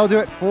that'll do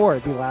it for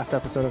the last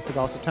episode of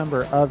Seagal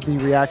September of the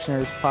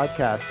Reactionaries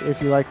podcast.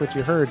 If you like what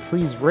you heard,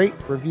 please rate,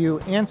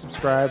 review, and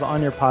subscribe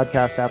on your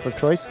podcast app of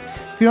choice.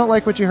 If you don't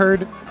like what you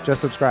heard,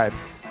 just subscribe.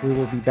 We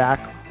will be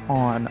back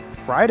on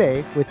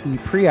Friday with the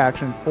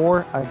pre-action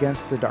for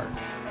Against the Dark.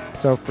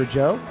 So for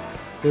Joe,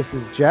 this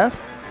is Jeff,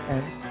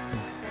 and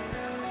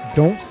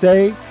don't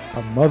say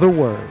a mother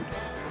word.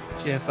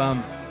 Jeff,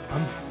 I'm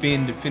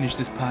fin to finish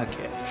this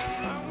podcast.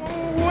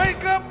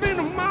 Wake up in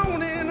the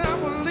morning, I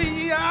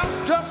believe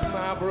I'll dust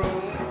my broom.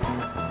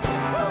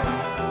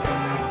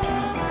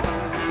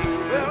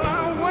 Well,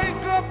 I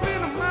wake up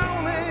in the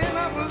morning,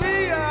 I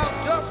believe I'll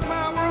dust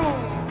my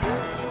broom.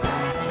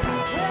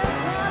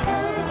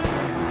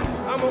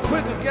 I'm gonna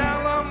quit the